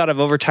 and then I thought of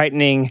over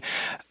tightening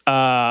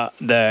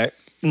the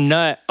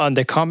nut on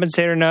the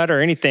compensator nut or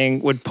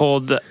anything would pull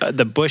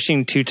the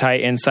bushing too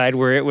tight inside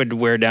where it would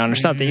wear down or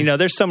something. You know,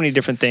 there's so many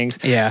different things.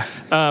 Yeah.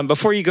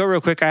 Before you go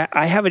real quick,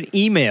 I have an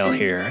email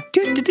here.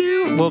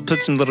 We'll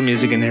put some little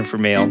music in there for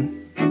mail.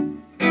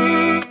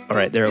 All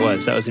right, there it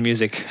was. That was the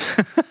music.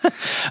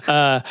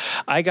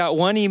 I got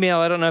one email.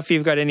 I don't know if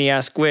you've got any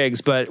Ask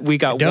Wiggs, but we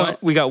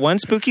got one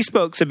Spooky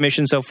Spoke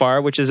submission so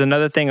far, which is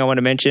another thing I want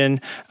to mention.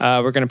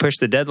 We're going to push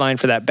the deadline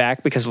for that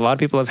back because a lot of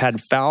people have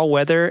had foul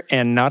weather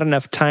and not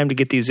enough time to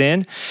get these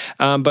in.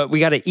 But we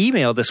got an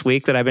email this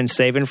week that I've been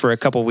saving for a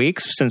couple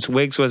weeks since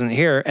Wiggs wasn't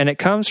here, and it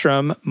comes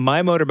from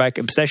My Motorbike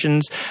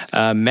Obsessions,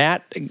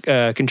 Matt,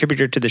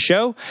 contributor to the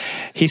show.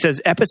 He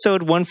says,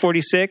 episode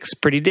 146,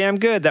 pretty damn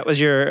good. That was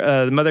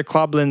your Mother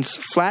Cloblin's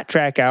flat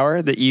track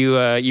hour that you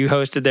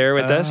hosted there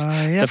with us,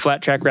 the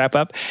flat track wrap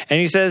up. And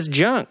he says,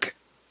 Junk,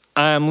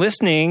 I'm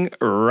listening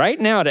right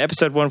now to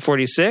episode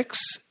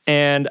 146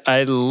 and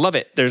I love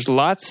it. There's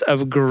lots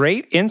of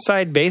great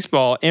inside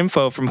baseball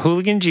info from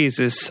Hooligan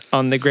Jesus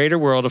on the greater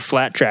world of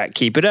flat track.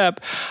 Keep it up.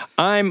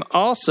 I'm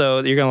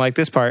also, you're going to like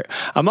this part,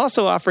 I'm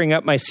also offering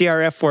up my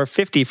CRF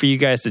 450 for you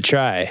guys to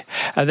try.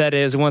 That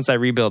is, once I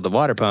rebuild the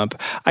water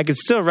pump. I could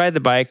still ride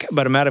the bike,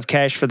 but I'm out of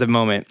cash for the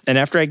moment. And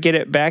after I get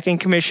it back in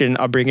commission,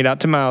 I'll bring it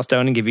out to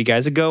Milestone and give you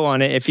guys a go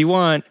on it if you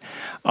want.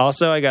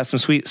 Also, I got some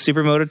sweet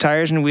Supermoto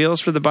tires and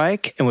wheels for the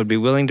bike and would be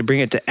willing to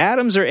bring it to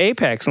Adams or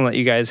Apex and let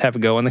you guys have a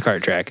go on the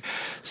kart track.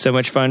 So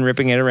much fun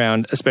ripping it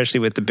around, especially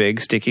with the big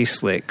sticky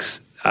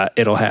slicks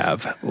it'll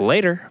have.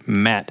 Later,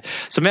 Matt.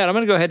 So, Matt, I'm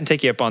going to go ahead and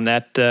take you up on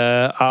that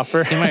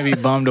offer. He might be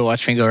bummed to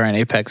watch me go around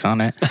Apex on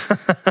it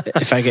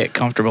if I get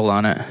comfortable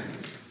on it.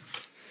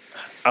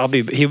 He'll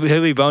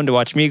be bummed to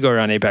watch me go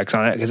around Apex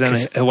on it because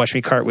then he'll watch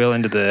me cartwheel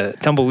into the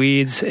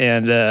tumbleweeds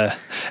and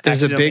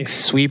there's a big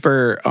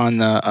sweeper on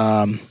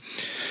the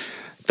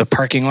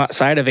parking lot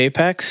side of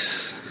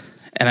Apex,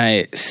 and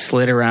I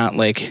slid around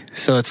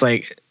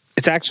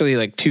it's actually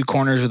like two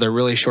corners with a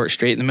really short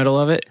straight in the middle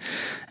of it,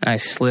 and I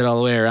slid all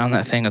the way around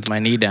that thing with my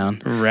knee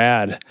down.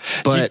 Rad.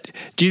 But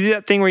do you do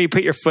that thing where you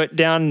put your foot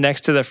down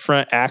next to the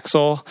front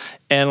axle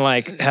and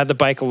like have the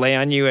bike lay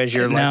on you as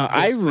you're like? No,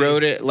 I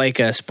rode it like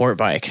a sport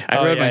bike.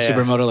 I rode my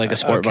Supermoto like a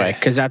sport bike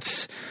because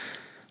that's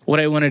what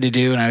I wanted to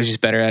do, and I was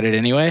just better at it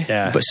anyway.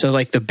 Yeah. But so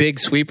like the big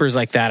sweepers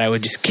like that, I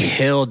would just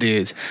kill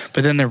dudes.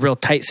 But then the real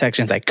tight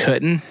sections, I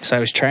couldn't. So I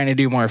was trying to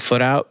do more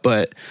foot out,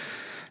 but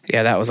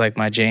Yeah, that was like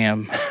my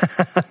jam.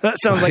 That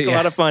sounds like a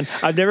lot of fun.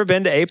 I've never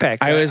been to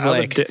Apex. I was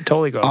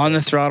totally go on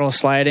the throttle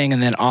sliding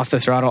and then off the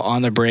throttle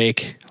on the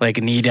brake, like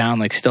knee down,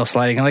 like still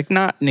sliding, and like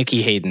not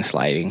Nikki Hayden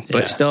sliding,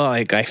 but still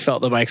like I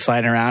felt the bike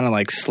sliding around and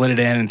like slid it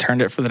in and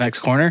turned it for the next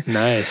corner.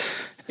 Nice.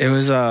 It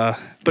was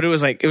but it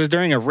was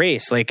during a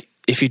race. Like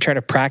if you try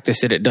to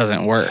practice it, it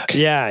doesn't work.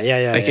 Yeah.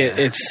 Like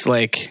it's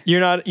like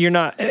you're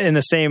not in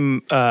the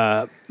same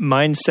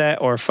mindset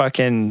or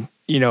fucking.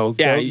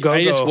 I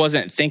just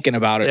wasn't thinking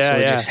about it, so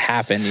it just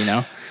happened,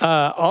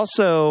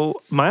 Also,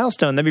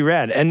 Milestone, that'd be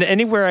rad. And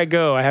anywhere I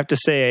go, I have to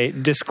say a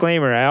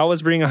disclaimer. I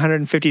always bring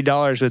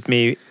 $150 with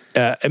me,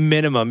 a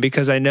minimum,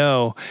 because I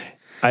know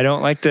I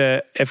don't like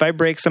to, if I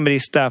break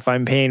somebody's stuff,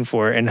 I'm paying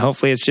for it. And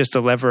hopefully it's just a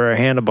lever or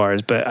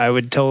handlebars, but I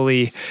would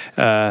totally,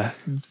 I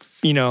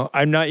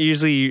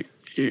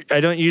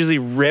don't usually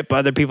rip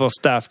other people's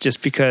stuff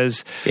just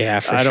because I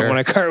don't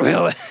want to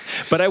cartwheel it.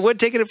 But I would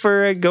take it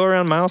for a go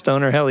around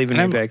Milestone or hell, even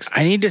Apex.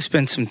 I need to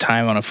spend some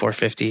time on a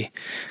 450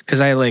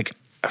 because I'm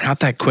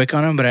not that quick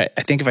on them, but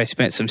I think if I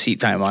spent some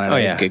seat time on it,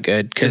 I'd get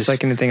good. Just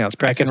like anything else.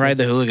 I can ride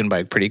the hooligan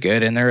bike pretty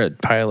good, and they're a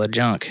pile of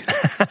junk.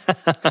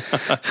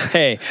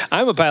 Hey,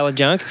 I'm a pile of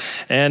junk,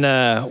 and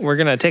we're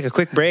going to take a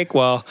quick break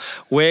while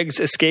Wiggs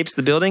escapes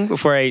the building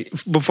before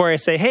I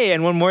say, hey,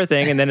 and one more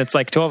thing, and then it's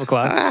like 12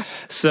 o'clock.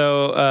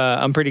 So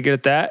I'm pretty good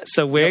at that.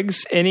 So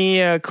Wiggs,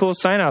 any cool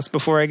sign-offs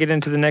before I get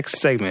into the next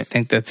segment? I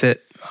think that's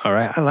it. All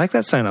right. I like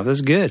that sign-off. That's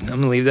good. I'm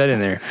going to leave that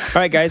in there.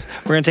 All right, guys,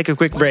 we're going to take a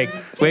quick break.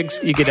 Wiggs,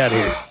 you get out of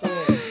here.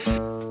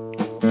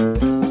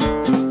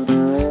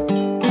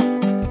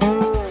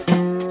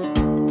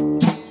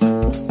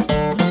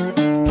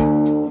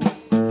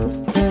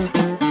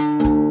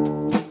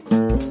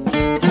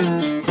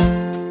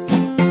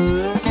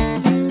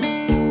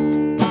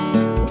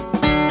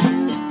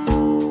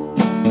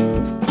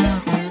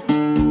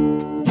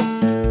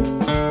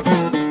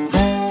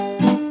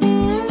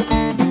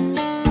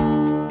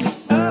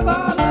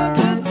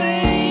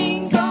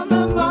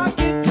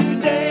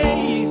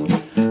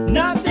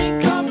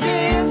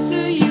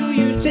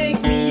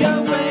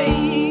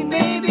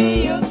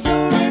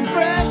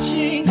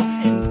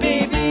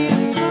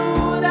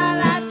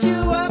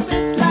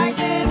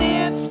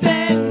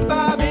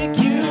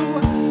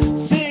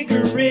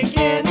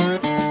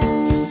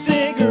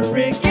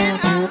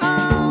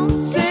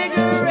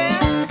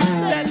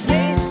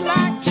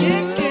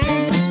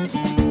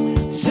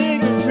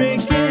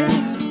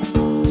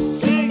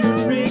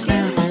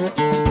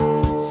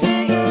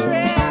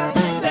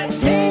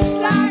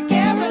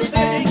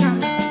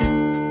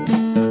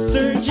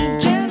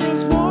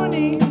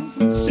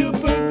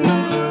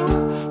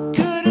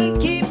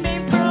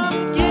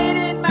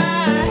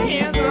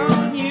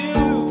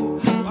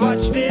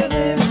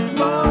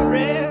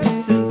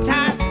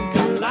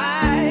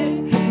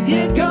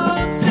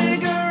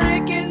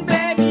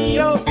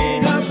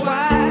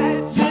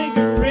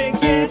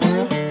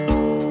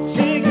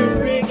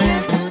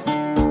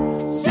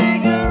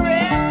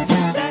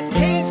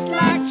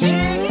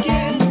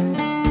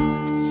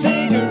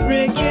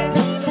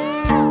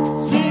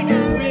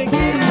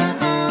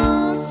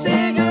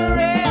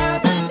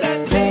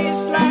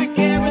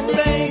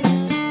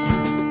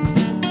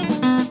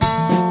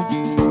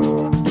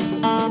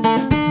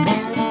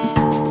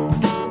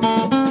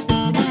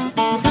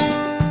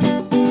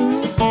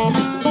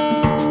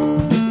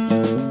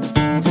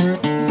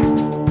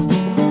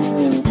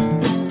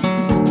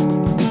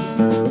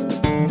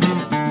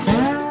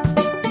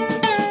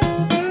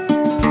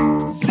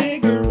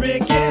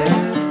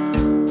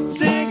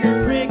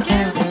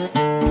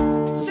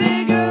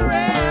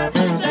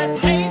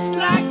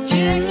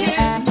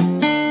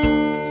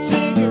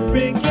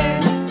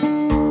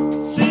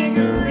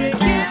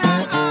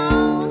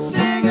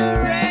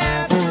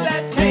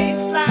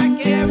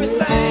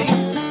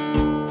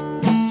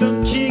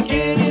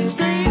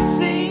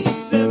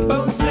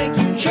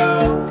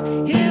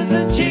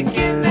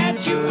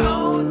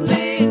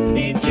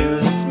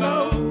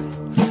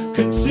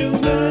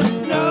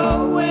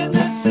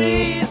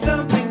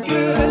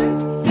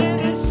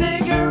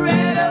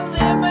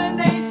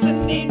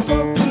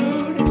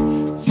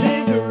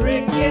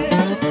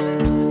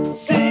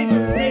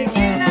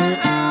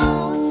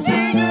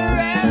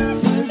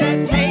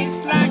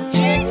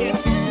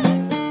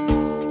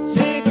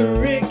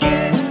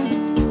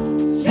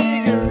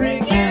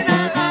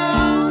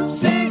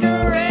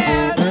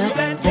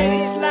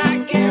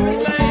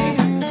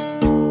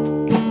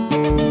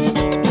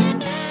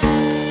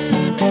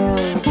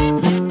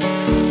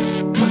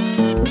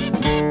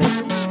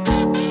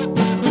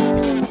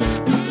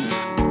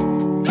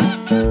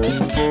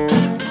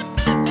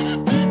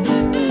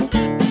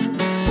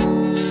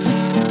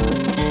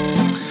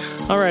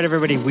 right,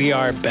 everybody, we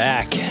are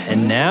back.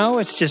 And now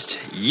it's just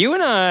you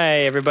and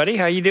I, everybody.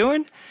 How you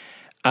doing?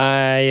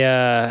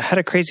 I had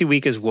a crazy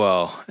week as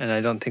well, and I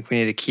don't think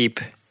we need to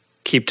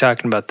keep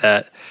talking about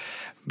that.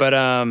 But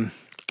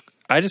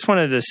I just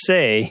wanted to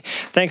say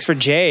thanks for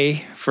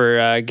Jay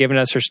for giving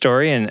us her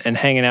story and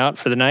hanging out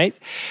for the night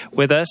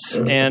with us.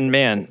 And,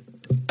 man,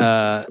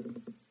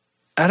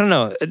 I don't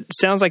know. It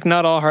sounds like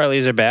not all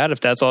Harleys are bad if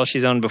that's all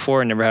she's owned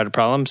before and never had a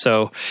problem.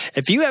 So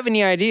if you have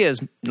any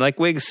ideas, like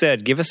Wiggs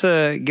said, give us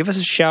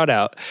a shout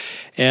out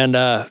and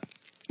let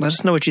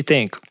us know what you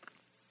think.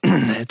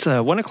 It's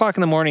 1 o'clock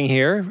in the morning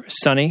here,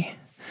 sunny.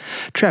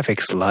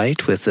 Traffic's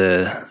light with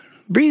a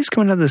breeze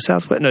coming out of the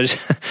southwest. No,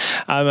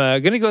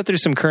 I'm going to go through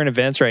some current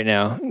events right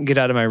now, get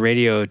out of my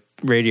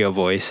radio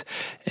voice,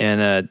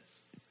 and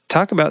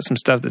talk about some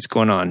stuff that's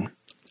going on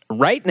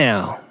right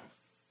now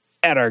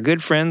at our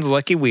good friends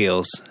Lucky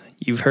Wheels.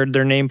 You've heard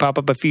their name pop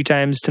up a few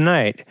times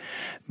tonight,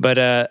 but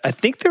I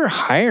think they're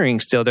hiring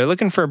still. They're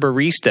looking for a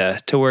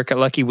barista to work at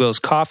Lucky Wheels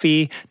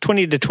Coffee,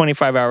 20 to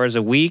 25 hours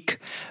a week.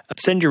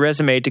 Send your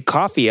resume to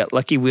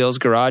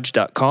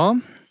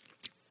coffee@luckywheelsgarage.com,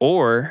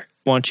 or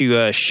why don't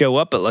you show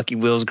up at Lucky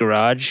Wheels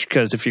Garage,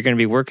 because if you're going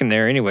to be working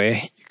there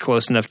anyway, you're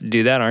close enough to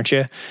do that, aren't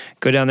you?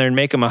 Go down there and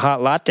make them a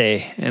hot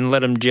latte and let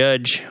them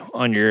judge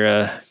on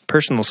your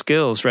personal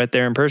skills right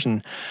there in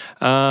person.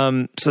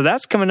 So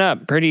that's coming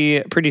up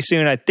pretty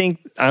soon. I think,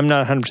 I'm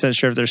not 100%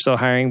 sure if they're still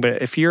hiring, but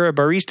if you're a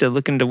barista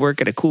looking to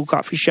work at a cool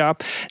coffee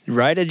shop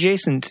right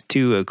adjacent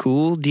to a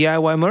cool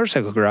DIY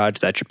motorcycle garage,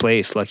 that's your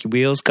place, Lucky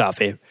Wheels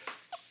Coffee.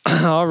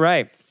 All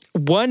right.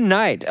 One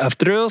night of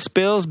thrills,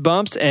 spills,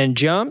 bumps, and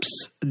jumps.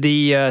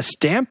 The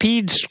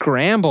Stampede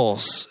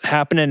Scrambles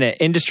happening at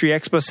Industry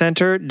Expo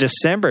Center,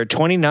 December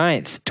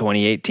 29th,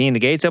 2018. The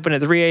gates open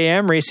at 3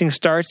 a.m. Racing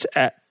starts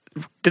at...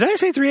 Did I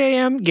say 3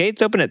 a.m.?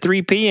 Gates open at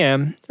 3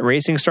 p.m.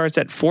 Racing starts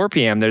at 4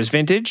 p.m. There's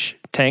vintage,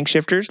 tank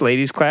shifters,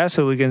 ladies class,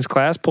 hooligans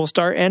class,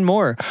 Polestar, and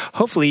more.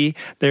 Hopefully,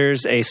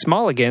 there's a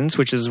Smalligans,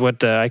 which is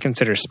what I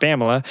consider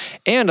Spamula,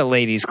 and a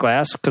ladies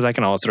class, because I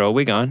can always throw a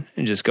wig on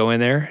and just go in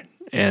there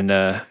and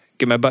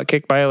get my butt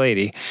kicked by a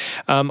lady.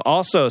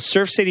 Also,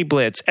 Surf City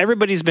Blitz.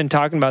 Everybody's been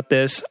talking about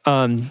this.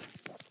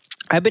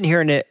 I've been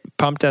hearing it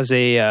pumped as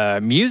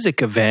a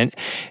music event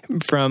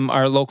from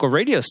our local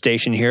radio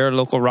station here, our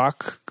local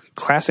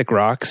classic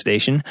rock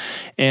station.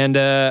 And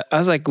I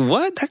was like,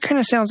 what? That kind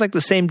of sounds like the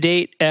same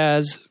date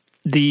as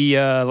the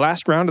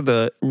last round of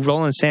the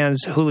Roland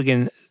Sands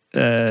Hooligan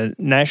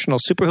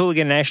Super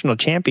Hooligan National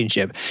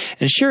Championship.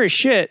 And sure as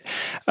shit,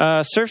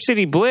 Surf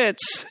City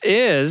Blitz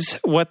is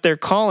what they're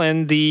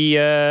calling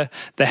the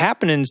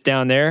happenings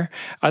down there.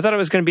 I thought it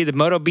was going to be the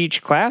Moto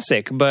Beach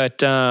Classic,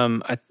 but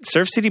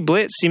Surf City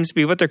Blitz seems to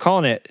be what they're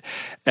calling it.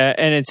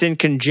 And it's in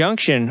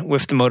conjunction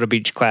with the Moto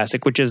Beach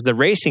Classic, which is the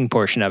racing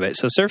portion of it.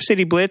 So Surf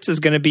City Blitz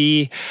is going to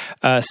be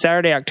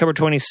Saturday, October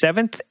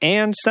 27th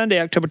and Sunday,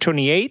 October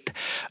 28th.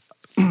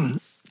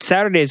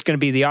 Saturday is going to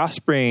be The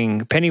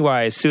Offspring,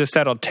 Pennywise,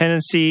 Suicidal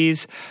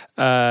Tendencies,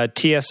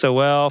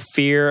 TSOL,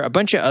 Fear, a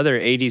bunch of other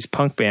 80s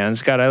punk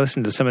bands. God, I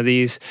listened to some of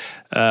these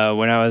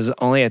when I was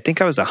I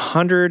think I was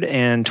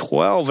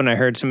 112 when I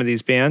heard some of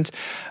these bands.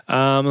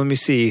 Let me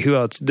see, who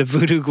else? The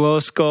Voodoo Glow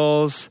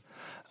Skulls,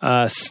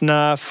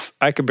 Snuff.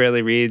 I could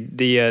barely read.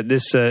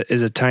 This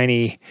is a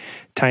tiny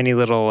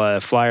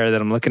little flyer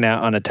that I'm looking at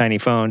on a tiny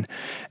phone.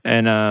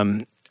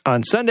 And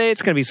on Sunday,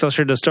 it's going to be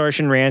Social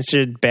Distortion,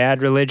 Rancid,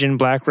 Bad Religion,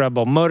 Black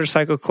Rebel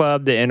Motorcycle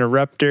Club, The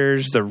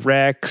Interrupters, The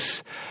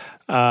Rex.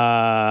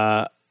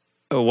 What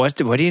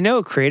do you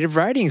know? Creative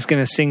Writing is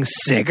going to sing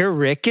Sigur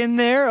Rік in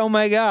there. Oh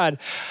my God.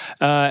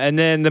 And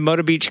then the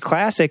Moto Beach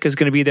Classic is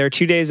going to be there.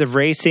 2 days of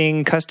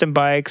racing, custom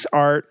bikes,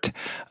 art,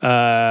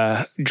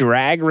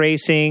 drag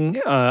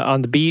racing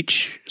on the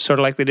beach, sort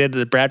of like they did at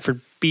the Bradford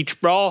Beach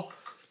Brawl,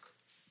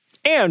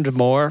 and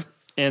more.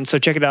 And so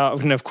check it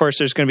out. And of course,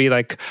 there's probably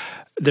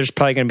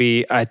going to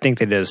be, I think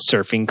they did a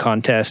surfing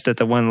contest at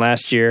the one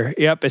last year.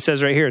 Yep, it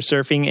says right here,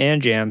 surfing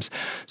and jams.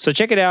 So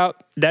check it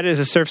out. That is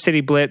a Surf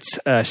City Blitz,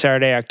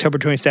 Saturday, October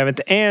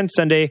 27th, and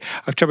Sunday,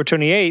 October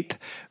 28th,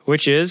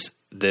 which is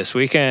this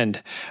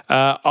weekend.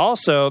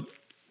 Also,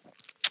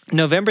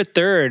 November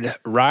 3rd,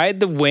 Ride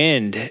the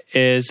Wind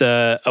is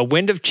a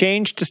wind of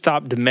change to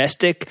stop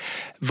domestic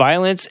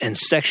violence and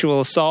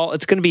sexual assault.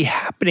 It's going to be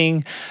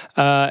happening.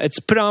 It's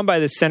put on by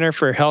the Center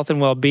for Health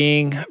and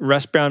Wellbeing,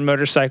 Russ Brown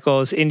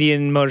Motorcycles,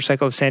 Indian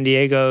Motorcycle of San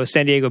Diego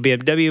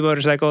BMW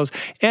Motorcycles,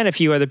 and a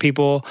few other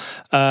people.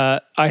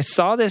 I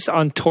saw this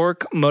on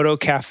Torque Moto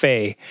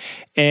Cafe.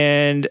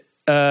 And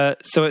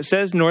so it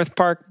says North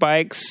Park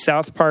Bikes,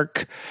 South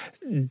Park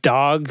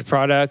Dog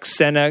Products,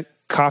 Senna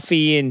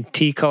Coffee and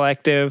Tea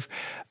Collective.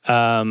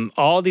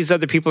 All these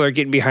other people are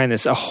getting behind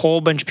this. A whole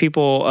bunch of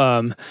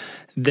people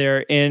there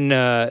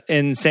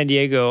in San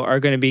Diego are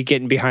going to be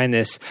getting behind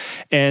this.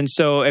 And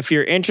so if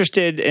you're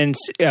interested in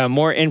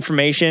more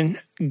information,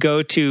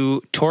 go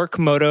to Torque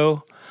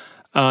Moto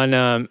on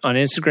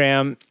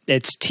Instagram.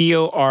 It's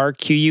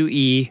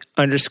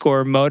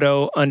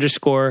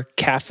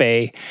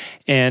TORQUE_moto_cafe.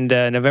 And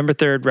November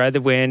 3rd, Ride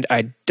the Wind.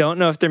 I don't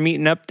know if they're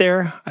meeting up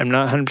there. I'm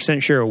not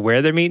 100% sure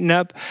where they're meeting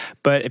up.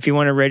 But if you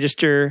want to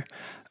register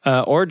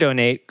or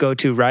donate, go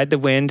to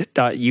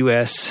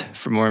ridethewind.us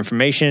for more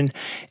information.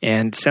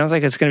 And it sounds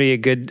like it's going to be a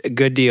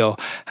good deal.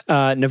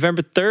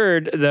 November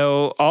 3rd,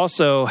 though,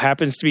 also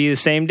happens to be the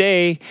same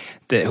day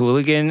that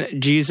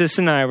Hooligan Jesus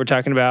and I were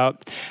talking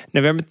about.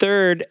 November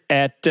 3rd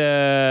at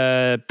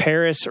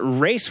Paris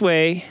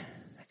Raceway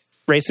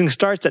Racing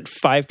starts at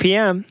 5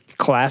 p.m.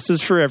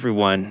 Classes for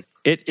everyone.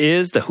 It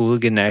is the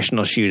Hooligan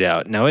National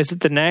Shootout. Now, is it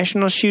the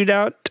National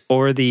Shootout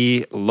or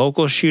the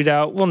local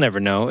shootout? We'll never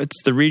know.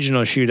 It's the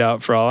regional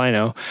shootout for all I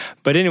know.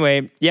 But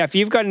anyway, yeah, if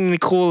you've got any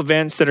cool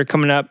events that are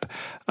coming up,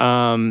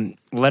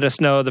 let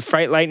us know. The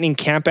Fright Lightning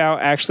Campout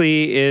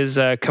actually is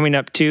coming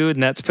up too,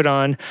 and that's put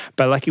on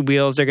by Lucky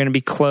Wheels. They're going to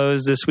be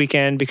closed this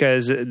weekend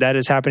because that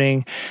is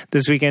happening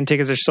this weekend.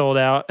 Tickets are sold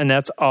out, and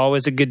that's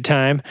always a good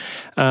time.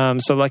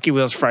 So Lucky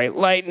Wheels Fright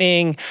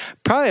Lightning,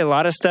 probably a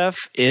lot of stuff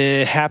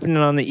happening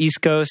on the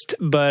East Coast,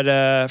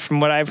 but from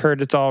what I've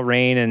heard, it's all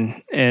rain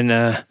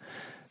and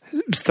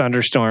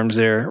thunderstorms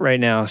there right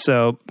now.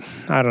 So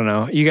I don't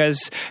know. You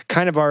guys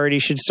kind of already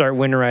should start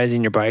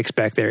winterizing your bikes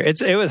back there.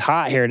 It was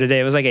hot here today.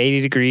 It was like 80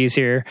 degrees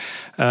here.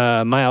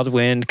 Mild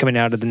wind coming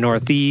out of the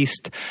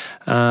northeast.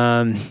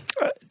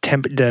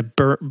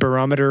 The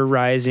barometer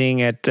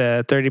rising at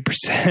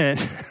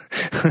 30%.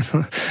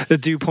 The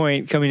dew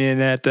point coming in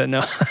at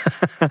no.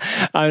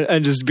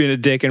 I'm just being a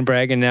dick and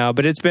bragging now,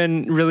 but it's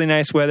been really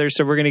nice weather,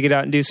 so we're going to get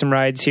out and do some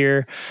rides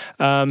here.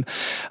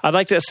 I'd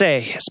like to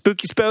say,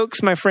 Spooky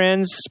Spokes, my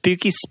friends,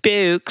 Spooky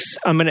Spooks,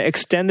 I'm going to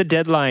extend the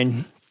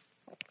deadline.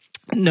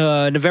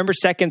 No, November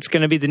 2nd is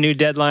going to be the new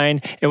deadline.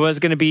 It was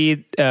going to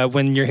be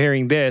when you're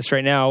hearing this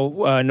right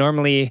now.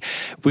 Normally,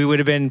 we would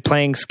have been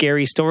playing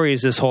scary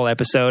stories this whole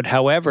episode.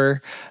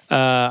 However,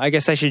 I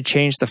guess I should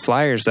change the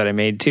flyers that I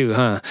made too,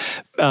 huh?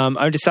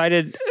 I've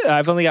decided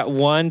I've only got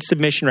one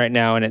submission right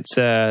now, and it's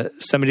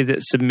somebody that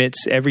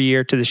submits every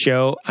year to the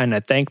show, and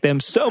I thank them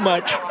so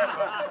much.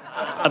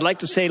 I'd like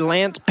to say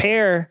Lance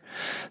Pear,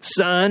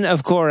 son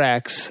of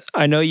Corax.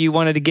 I know you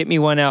wanted to get me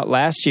one out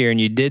last year,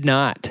 and you did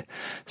not.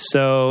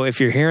 So if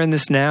you're hearing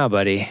this now,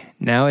 buddy,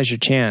 now is your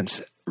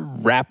chance.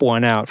 Wrap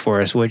one out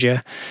for us, would you?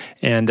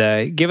 And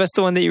give us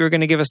the one that you were going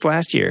to give us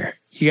last year.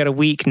 You got a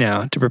week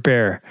now to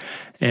prepare,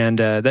 and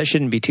that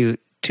shouldn't be too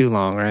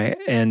long, right?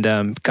 And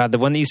God, the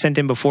one that you sent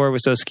in before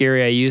was so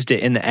scary, I used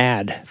it in the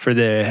ad for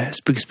the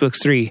Spooky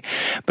Spooks 3.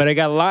 But I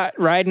got a lot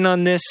riding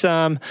on this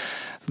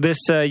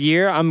this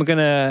year. I've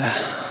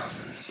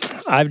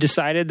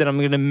decided that I'm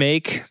going to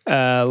make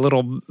a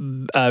little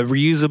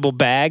reusable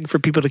bag for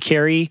people to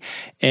carry,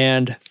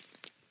 and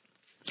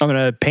I'm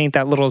going to paint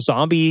that little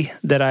zombie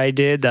that I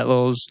did, that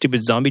little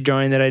stupid zombie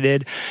drawing that I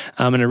did.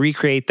 I'm going to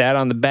recreate that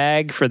on the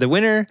bag for the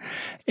winter,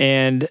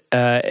 and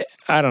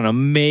I don't know,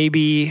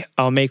 maybe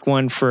I'll make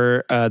one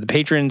for the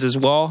patrons as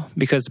well,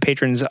 because the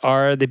patrons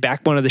are the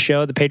backbone of the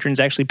show. The patrons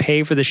actually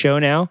pay for the show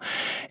now,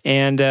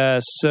 and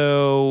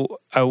so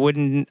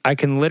I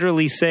can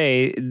literally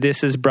say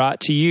this is brought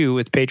to you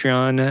with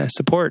Patreon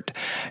support,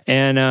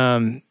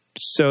 and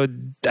so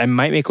I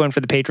might make one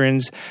for the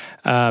patrons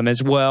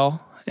as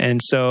well.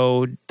 And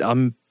so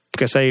I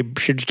guess I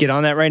should get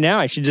on that right now.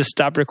 I should just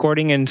stop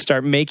recording and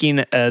start making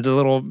the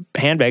little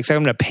handbags.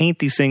 I'm going to paint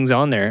these things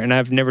on there, and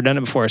I've never done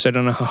it before, so I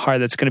don't know how hard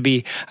that's going to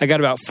be. I got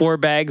about 4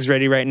 bags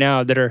ready right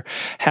now that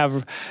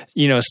have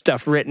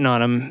stuff written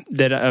on them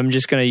that I'm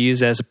just going to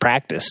use as a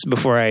practice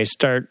before I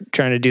start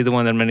trying to do the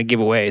one that I'm going to give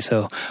away.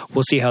 So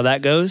we'll see how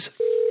that goes.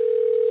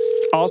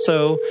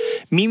 Also,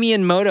 Mimi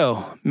and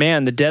Moto,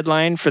 man, the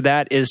deadline for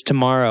that is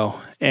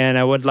tomorrow. And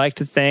I would like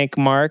to thank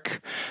Mark,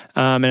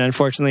 and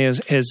unfortunately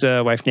his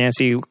wife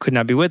Nancy could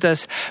not be with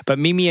us, but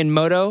Mimi and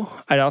Moto,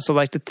 I'd also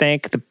like to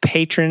thank the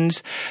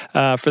patrons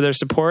for their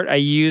support. I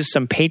used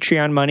some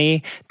Patreon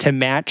money to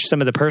match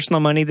some of the personal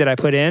money that I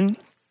put in,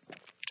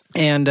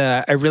 and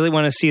I really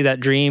want to see that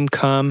dream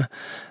come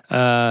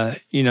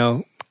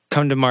to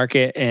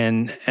market,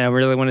 and I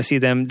really want to see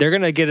them. They're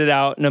going to get it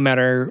out no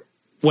matter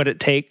what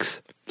it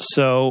takes.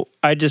 So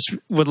I just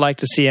would like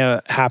to see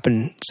it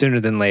happen sooner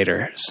than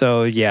later.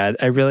 So yeah,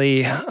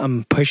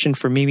 I'm pushing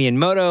for Mimi and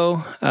Moto.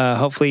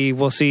 Hopefully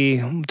we'll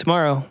see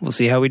tomorrow. We'll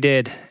see how we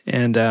did.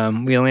 And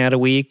we only had a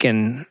week,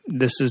 and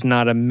this is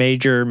not a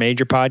major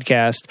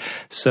podcast.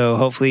 So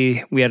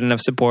hopefully we had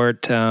enough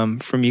support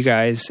from you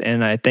guys.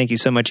 And I thank you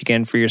so much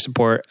again for your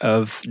support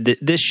of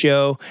this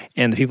show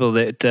and the people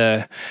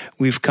that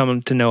we've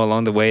come to know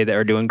along the way that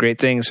are doing great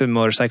things for the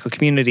motorcycle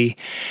community.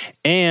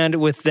 And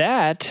with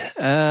that,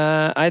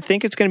 I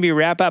think it's going to be a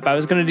wrap up. I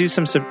was going to do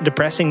some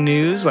depressing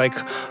news like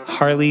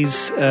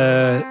Harley's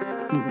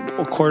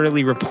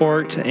quarterly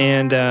report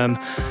and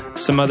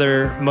some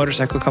other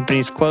motorcycle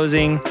companies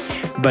closing,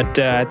 but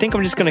I think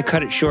I'm just going to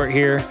cut it short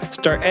here,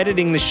 start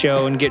editing the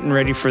show and getting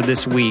ready for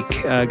this week.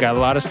 Got a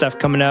lot of stuff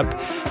coming up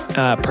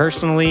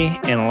personally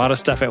and a lot of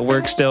stuff at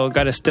work still.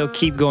 Got to still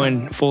keep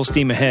going full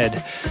steam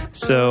ahead.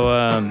 So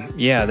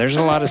there's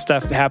a lot of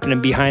stuff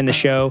happening behind the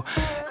show,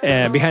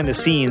 behind the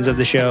scenes of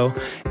the show,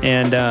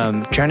 and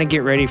trying to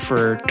get ready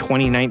for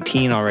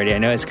 2019 already. I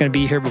know it's going to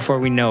be here before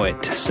we know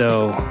it.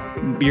 So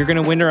you're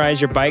going to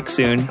winterize your bike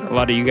soon, a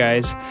lot of you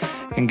guys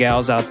and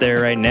gals out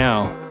there right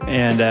now.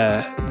 And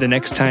the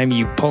next time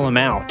you pull them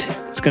out,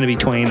 it's going to be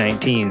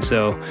 2019.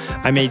 So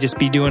I may just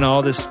be doing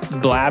all this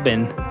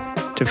blabbing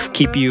to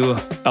keep you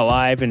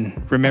alive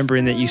and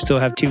remembering that you still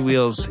have 2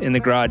 wheels in the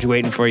garage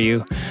waiting for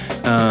you.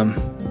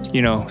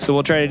 So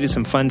we'll try to do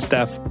some fun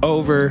stuff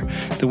over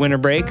the winter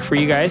break for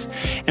you guys.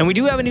 And we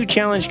do have a new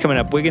challenge coming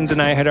up. Wiggins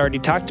and I had already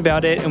talked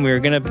about it, and we were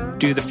going to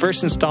do the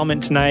first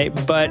installment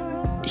tonight, but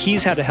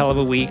he's had a hell of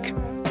a week.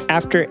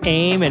 After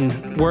AIM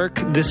and work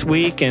this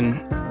week, and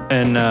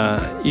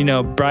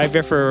Bri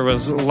Viffer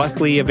was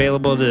luckily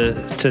available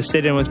to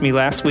sit in with me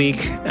last week.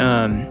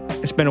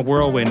 It's been a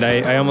whirlwind.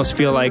 I almost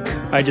feel like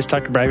I just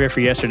talked to Bri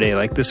Viffer yesterday.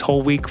 Like, this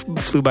whole week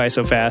flew by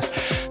so fast.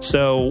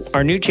 So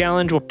our new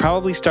challenge will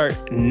probably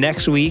start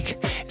next week.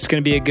 It's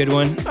going to be a good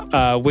one.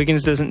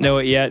 Wiggins doesn't know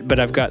it yet, but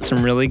I've got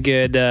some really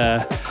good...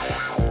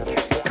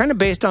 kind of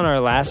based on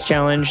our last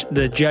challenge,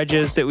 the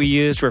judges that we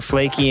used were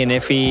flaky and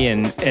iffy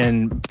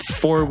and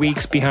 4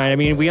 weeks behind. I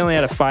mean, we only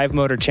had a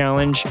 5-motor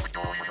challenge,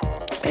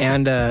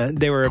 and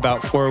they were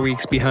about 4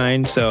 weeks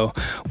behind. So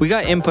we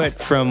got input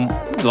from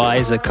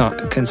Liza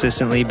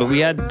consistently, but we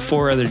had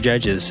 4 other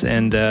judges,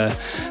 and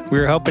we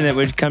were hoping it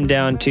would come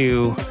down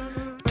to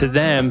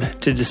them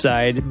to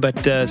decide.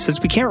 But since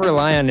we can't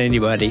rely on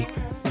anybody,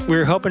 we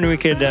were hoping we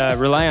could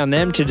rely on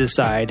them to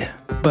decide.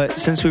 But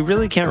since we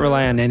really can't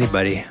rely on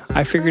anybody,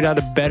 I figured out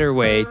a better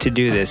way to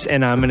do this.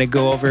 And I'm going to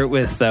go over it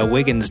with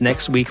Wiggins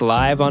next week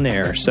live on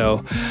air.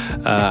 So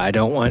I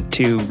don't want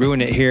to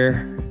ruin it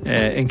here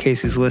in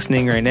case he's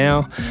listening right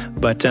now.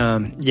 But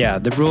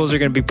the rules are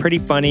going to be pretty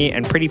funny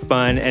and pretty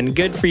fun and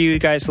good for you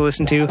guys to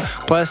listen to.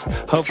 Plus,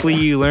 hopefully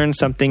you learn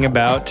something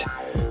about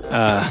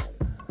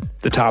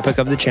the topic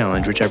of the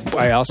challenge, which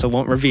I also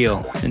won't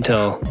reveal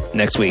until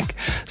next week.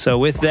 So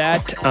with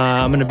that,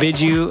 I'm going to bid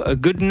you a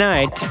good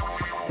night.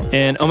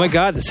 And oh my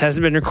God, this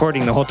hasn't been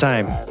recording the whole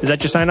time. Is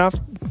that your sign off?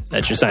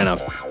 That's your sign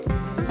off.